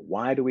merit.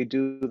 Why do we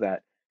do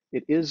that?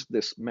 It is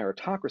this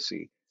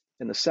meritocracy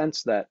in the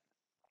sense that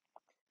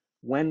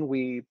when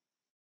we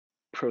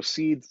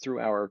proceed through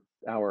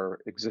our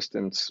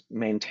existence,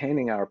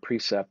 maintaining our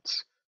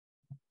precepts,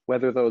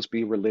 whether those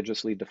be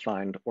religiously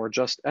defined or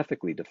just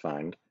ethically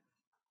defined,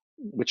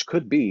 which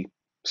could be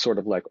sort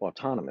of like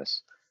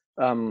autonomous,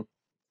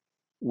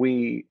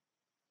 we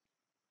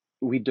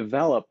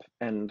develop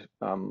and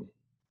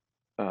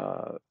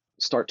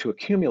start to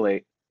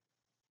accumulate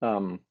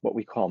what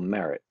we call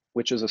merit,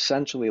 which is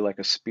essentially like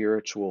a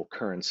spiritual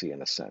currency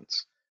in a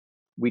sense.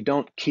 We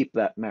don't keep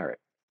that merit,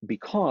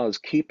 because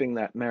keeping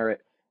that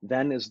merit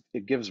then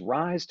it gives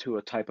rise to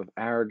a type of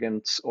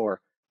arrogance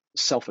or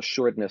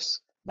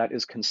self-assuredness that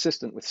is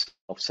consistent with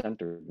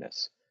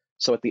self-centeredness.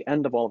 So at the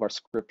end of all of our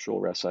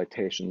scriptural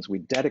recitations, we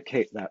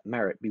dedicate that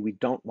merit. We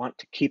don't want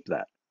to keep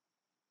that.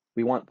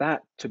 We want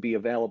that to be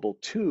available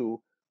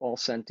to all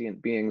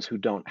sentient beings who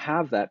don't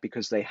have that,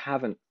 because they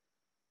haven't,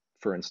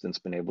 for instance,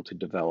 been able to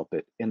develop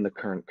it in the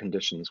current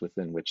conditions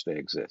within which they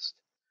exist.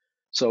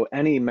 So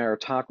any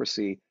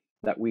meritocracy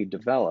that we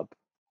develop,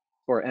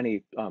 or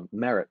any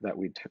merit that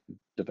we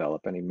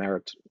develop, any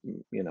merit,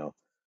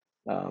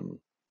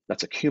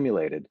 that's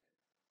accumulated,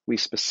 we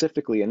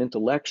specifically and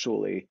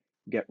intellectually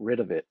get rid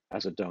of it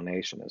as a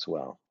donation as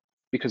well.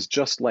 Because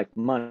just like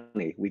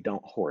money, we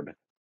don't hoard.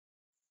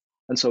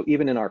 And so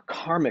even in our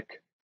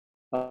karmic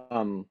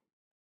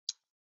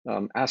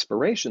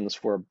aspirations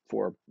for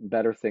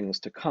better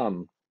things to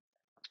come,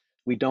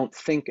 we don't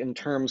think in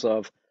terms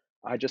of,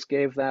 I just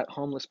gave that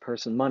homeless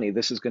person money,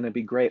 this is going to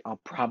be great,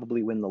 I'll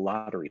probably win the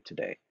lottery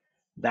today.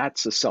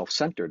 That's a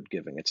self-centered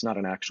giving. It's not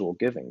an actual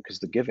giving, because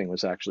the giving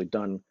was actually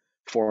done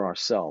for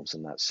ourselves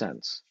in that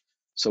sense.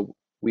 So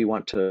we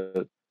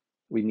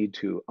need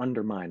to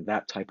undermine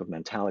that type of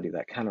mentality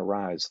that can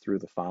arise through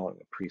the following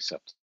of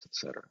precepts,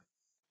 etc.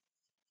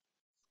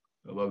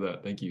 I love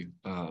that. Thank you.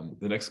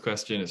 The next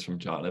question is from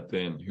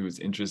Jonathan, who is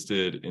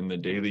interested in the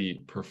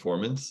daily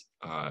performance,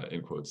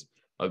 in quotes,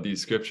 of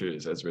these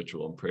scriptures as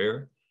ritual and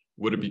prayer.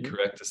 Would it be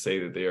correct to say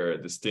that they are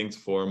a distinct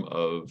form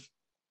of,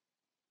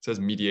 it says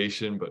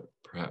mediation, but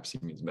perhaps he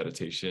means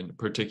meditation,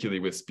 particularly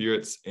with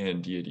spirits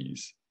and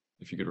deities?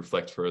 If you could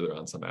reflect further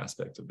on some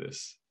aspect of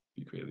this,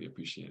 be greatly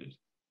appreciated.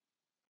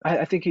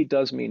 I think he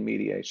does mean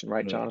mediation,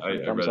 right,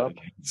 Jonathan? Thumbs up.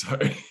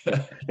 Sorry.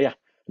 Yeah.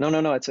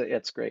 No.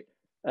 It's great,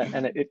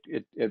 and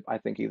I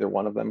think either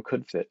one of them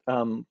could fit.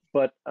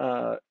 But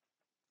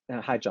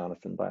hi,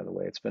 Jonathan. By the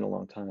way, it's been a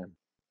long time.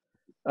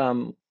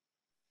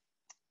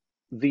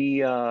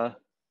 The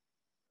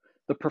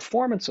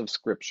performance of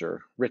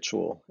scripture,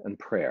 ritual, and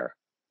prayer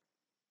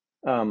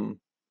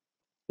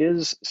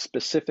is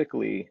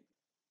specifically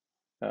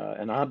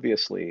and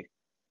obviously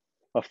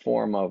a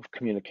form of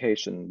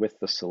communication with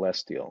the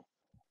celestial.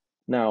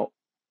 Now,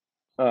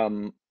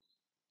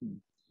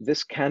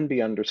 this can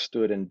be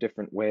understood in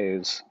different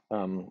ways,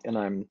 and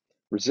I'm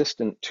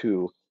resistant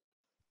to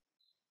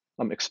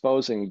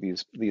exposing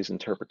these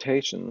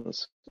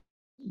interpretations.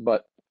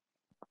 But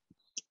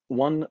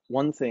one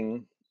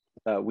thing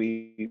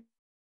we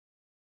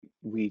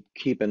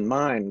keep in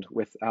mind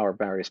with our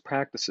various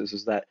practices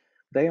is that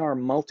they are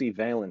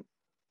multivalent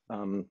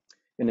in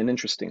an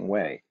interesting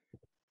way,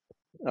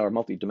 or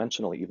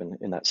multidimensional even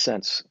in that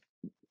sense.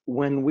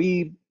 When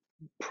we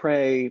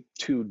pray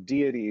to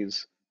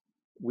deities,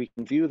 we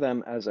can view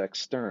them as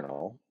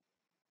external,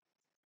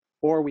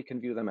 or we can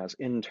view them as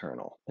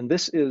internal. And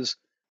this is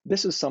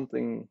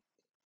something,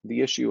 the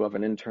issue of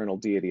an internal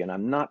deity, and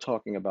I'm not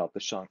talking about the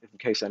Shang, in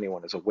case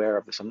anyone is aware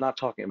of this, I'm not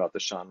talking about the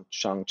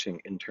Shangqing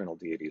internal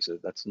deities.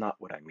 That's not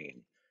what I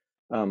mean.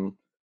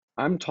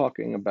 I'm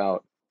talking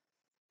about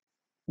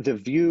the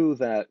view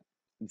that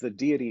the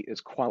deity is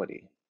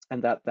quality,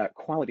 and that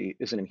quality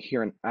is an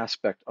inherent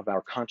aspect of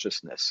our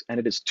consciousness, and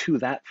it is to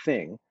that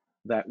thing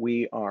that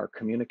we are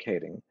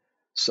communicating,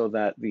 so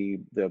that the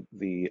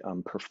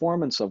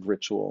performance of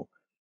ritual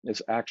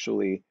is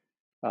actually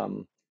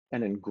an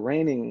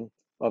ingraining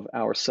of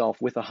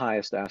ourself with the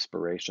highest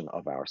aspiration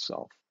of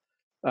ourself.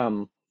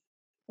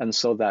 And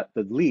so that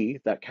the Li,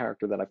 that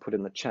character that I put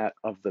in the chat,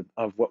 of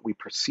what we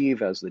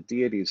perceive as the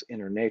deity's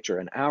inner nature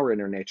and our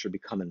inner nature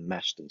become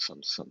enmeshed in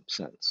some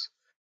sense.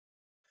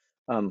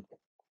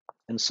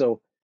 And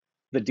so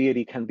the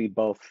deity can be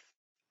both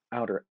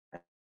outer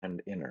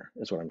and inner,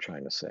 is what I'm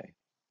trying to say.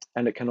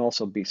 And it can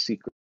also be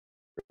secret,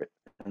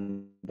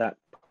 and that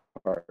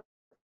part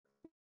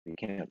we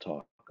can't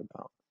talk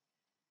about.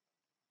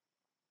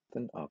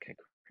 Then, okay, great.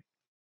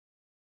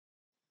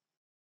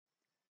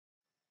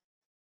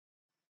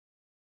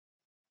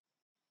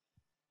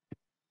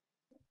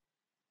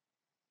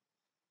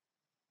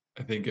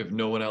 I think if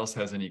no one else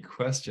has any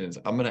questions,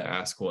 I'm going to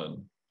ask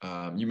one.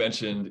 You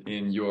mentioned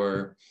in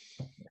your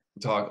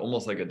talk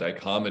almost like a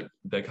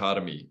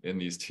dichotomy in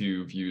these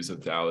two views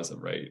of Taoism,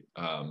 right?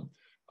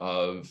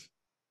 Of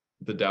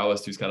the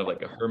Taoist who's kind of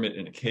like a hermit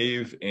in a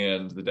cave,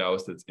 and the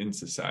Taoist that's in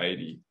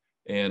society.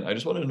 And I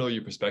just want to know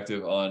your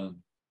perspective on,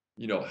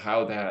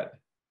 how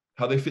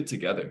they fit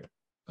together.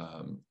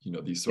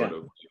 These sort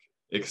of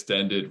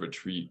extended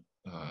retreat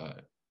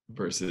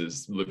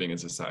versus living in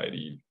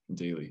society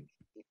daily.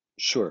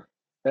 Sure.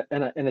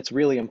 And it's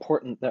really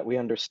important that we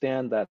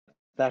understand that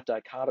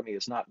dichotomy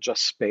is not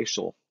just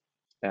spatial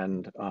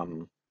and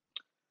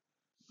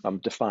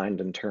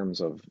defined in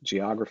terms of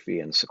geography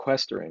and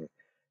sequestering.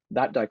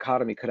 that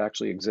dichotomy could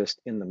actually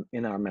exist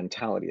in our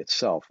mentality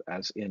itself,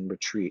 as in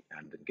retreat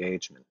and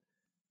engagement.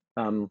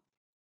 And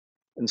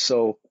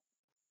so,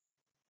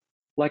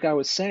 like I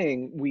was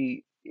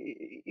saying,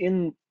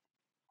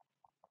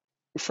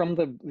 from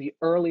the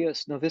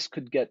earliest, now this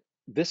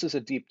is a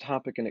deep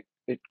topic, and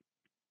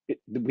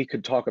we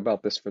could talk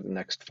about this for the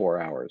next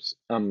 4 hours,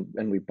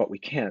 but we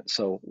can't,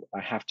 so I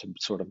have to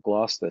sort of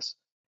gloss this.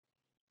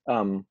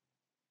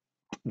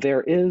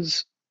 There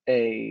is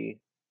a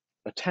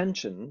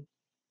tension,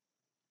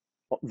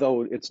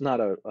 though it's not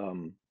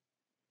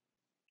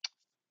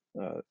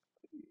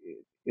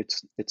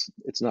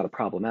it's not a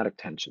problematic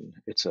tension.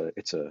 It's a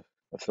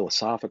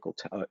philosophical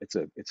it's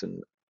a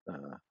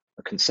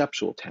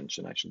conceptual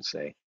tension, I should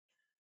say,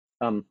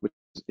 which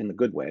is in the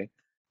good way.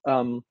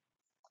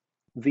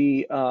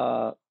 The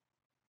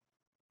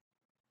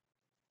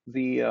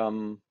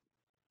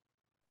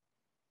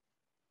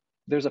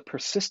there's a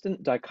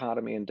persistent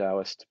dichotomy in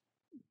Taoist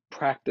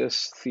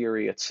practice,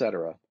 theory,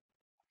 etc.,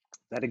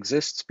 that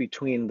exists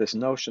between this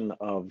notion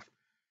of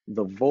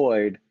the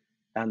void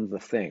and the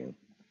thing,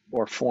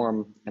 or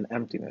form and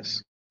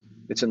emptiness.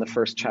 It's in the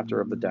first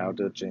chapter of the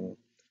Beidou Jing.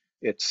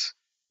 It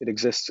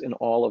exists in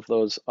all of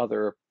those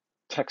other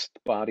text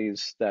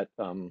bodies that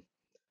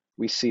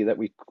we see, that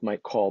we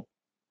might call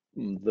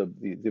the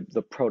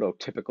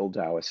prototypical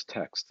Taoist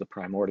text, the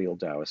primordial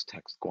Taoist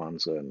text,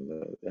 Guanzi and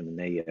the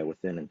Neiye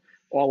within, and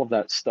all of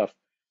that stuff.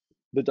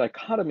 The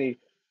dichotomy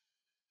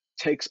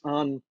takes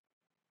on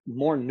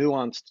more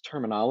nuanced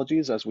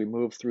terminologies as we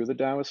move through the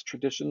Taoist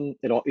tradition.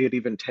 It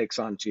even takes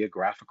on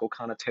geographical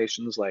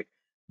connotations like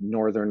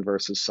northern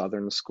versus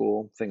southern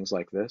school, things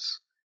like this,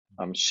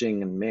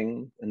 Xing and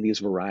Ming, and these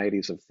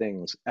varieties of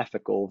things,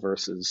 ethical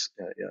versus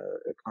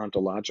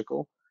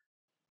ontological.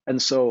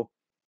 And so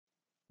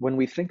when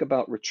we think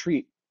about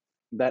retreat,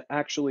 that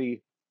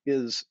actually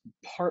is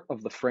part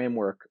of the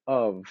framework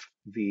of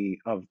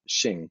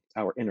Xing,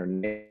 our inner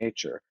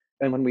nature.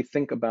 And when we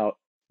think about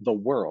the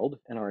world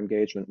and our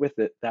engagement with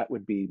it, that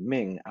would be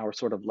Ming, our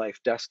sort of life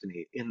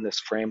destiny in this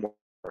framework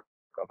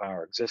of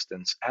our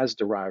existence as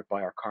derived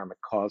by our karmic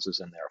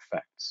causes and their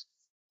effects.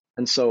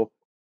 And so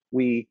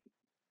we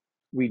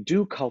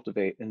do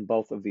cultivate in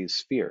both of these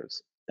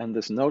spheres. And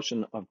this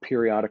notion of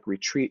periodic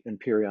retreat and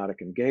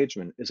periodic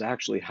engagement is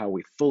actually how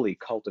we fully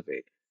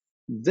cultivate.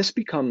 This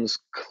becomes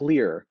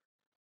clear,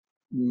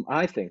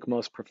 I think,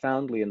 most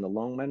profoundly in the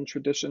Longmen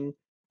tradition.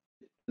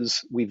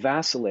 Is we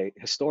vacillate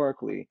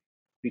historically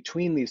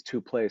between these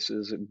two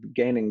places,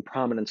 gaining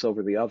prominence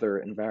over the other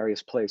in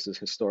various places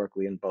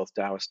historically in both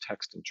Taoist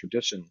text and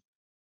tradition.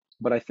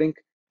 But I think,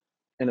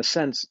 in a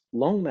sense,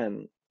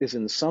 Longmen is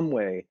in some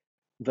way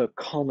the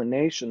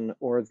culmination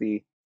or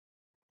the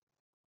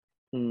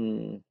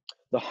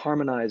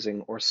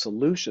harmonizing or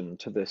solution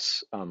to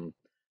this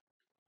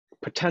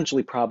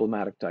potentially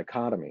problematic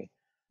dichotomy.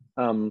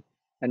 And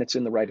it's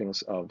in the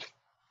writings of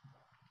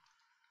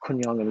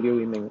Kunyang and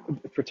Liu Yiming,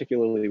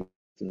 particularly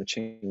in the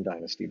Qing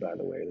dynasty, by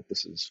the way, that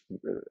this is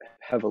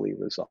heavily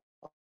resolved.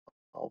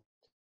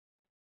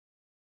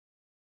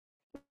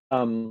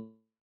 And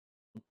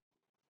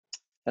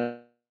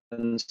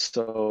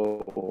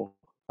so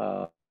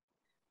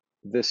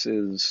this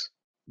is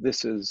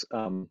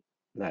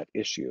that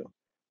issue,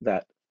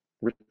 that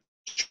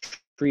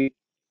retreat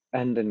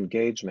and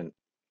engagement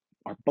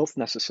are both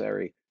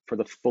necessary for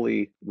the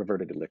fully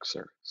reverted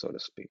elixir, so to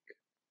speak.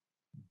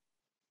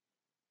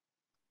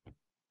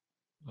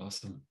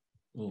 Awesome.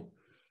 Well,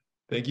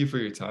 thank you for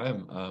your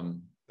time.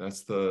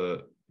 That's I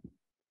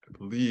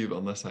believe,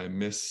 unless I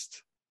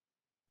missed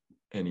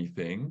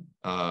anything,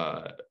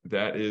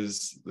 that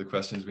is the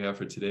questions we have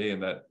for today,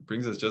 and that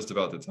brings us just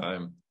about the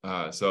time.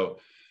 So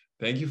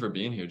thank you for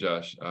being here,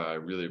 Josh. I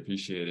really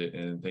appreciate it.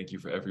 And thank you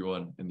for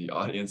everyone in the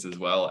audience as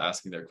well,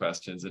 asking their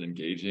questions and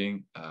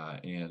engaging.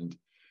 And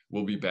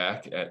we'll be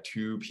back at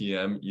 2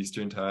 p.m.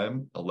 Eastern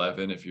time,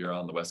 11 if you're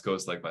on the West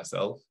Coast like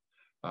myself.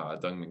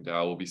 Deng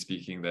Dao will be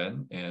speaking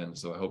then. And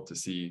so I hope to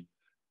see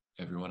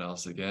everyone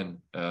else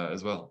again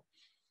as well.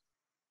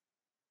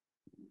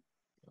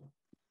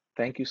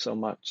 Thank you so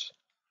much.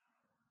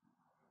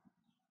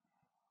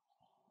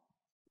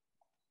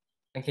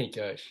 Thank you,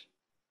 Josh.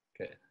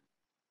 Good.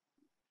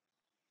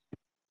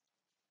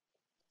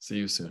 See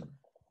you soon.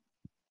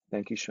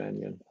 Thank you,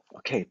 Xuanyun.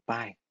 Okay,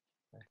 bye.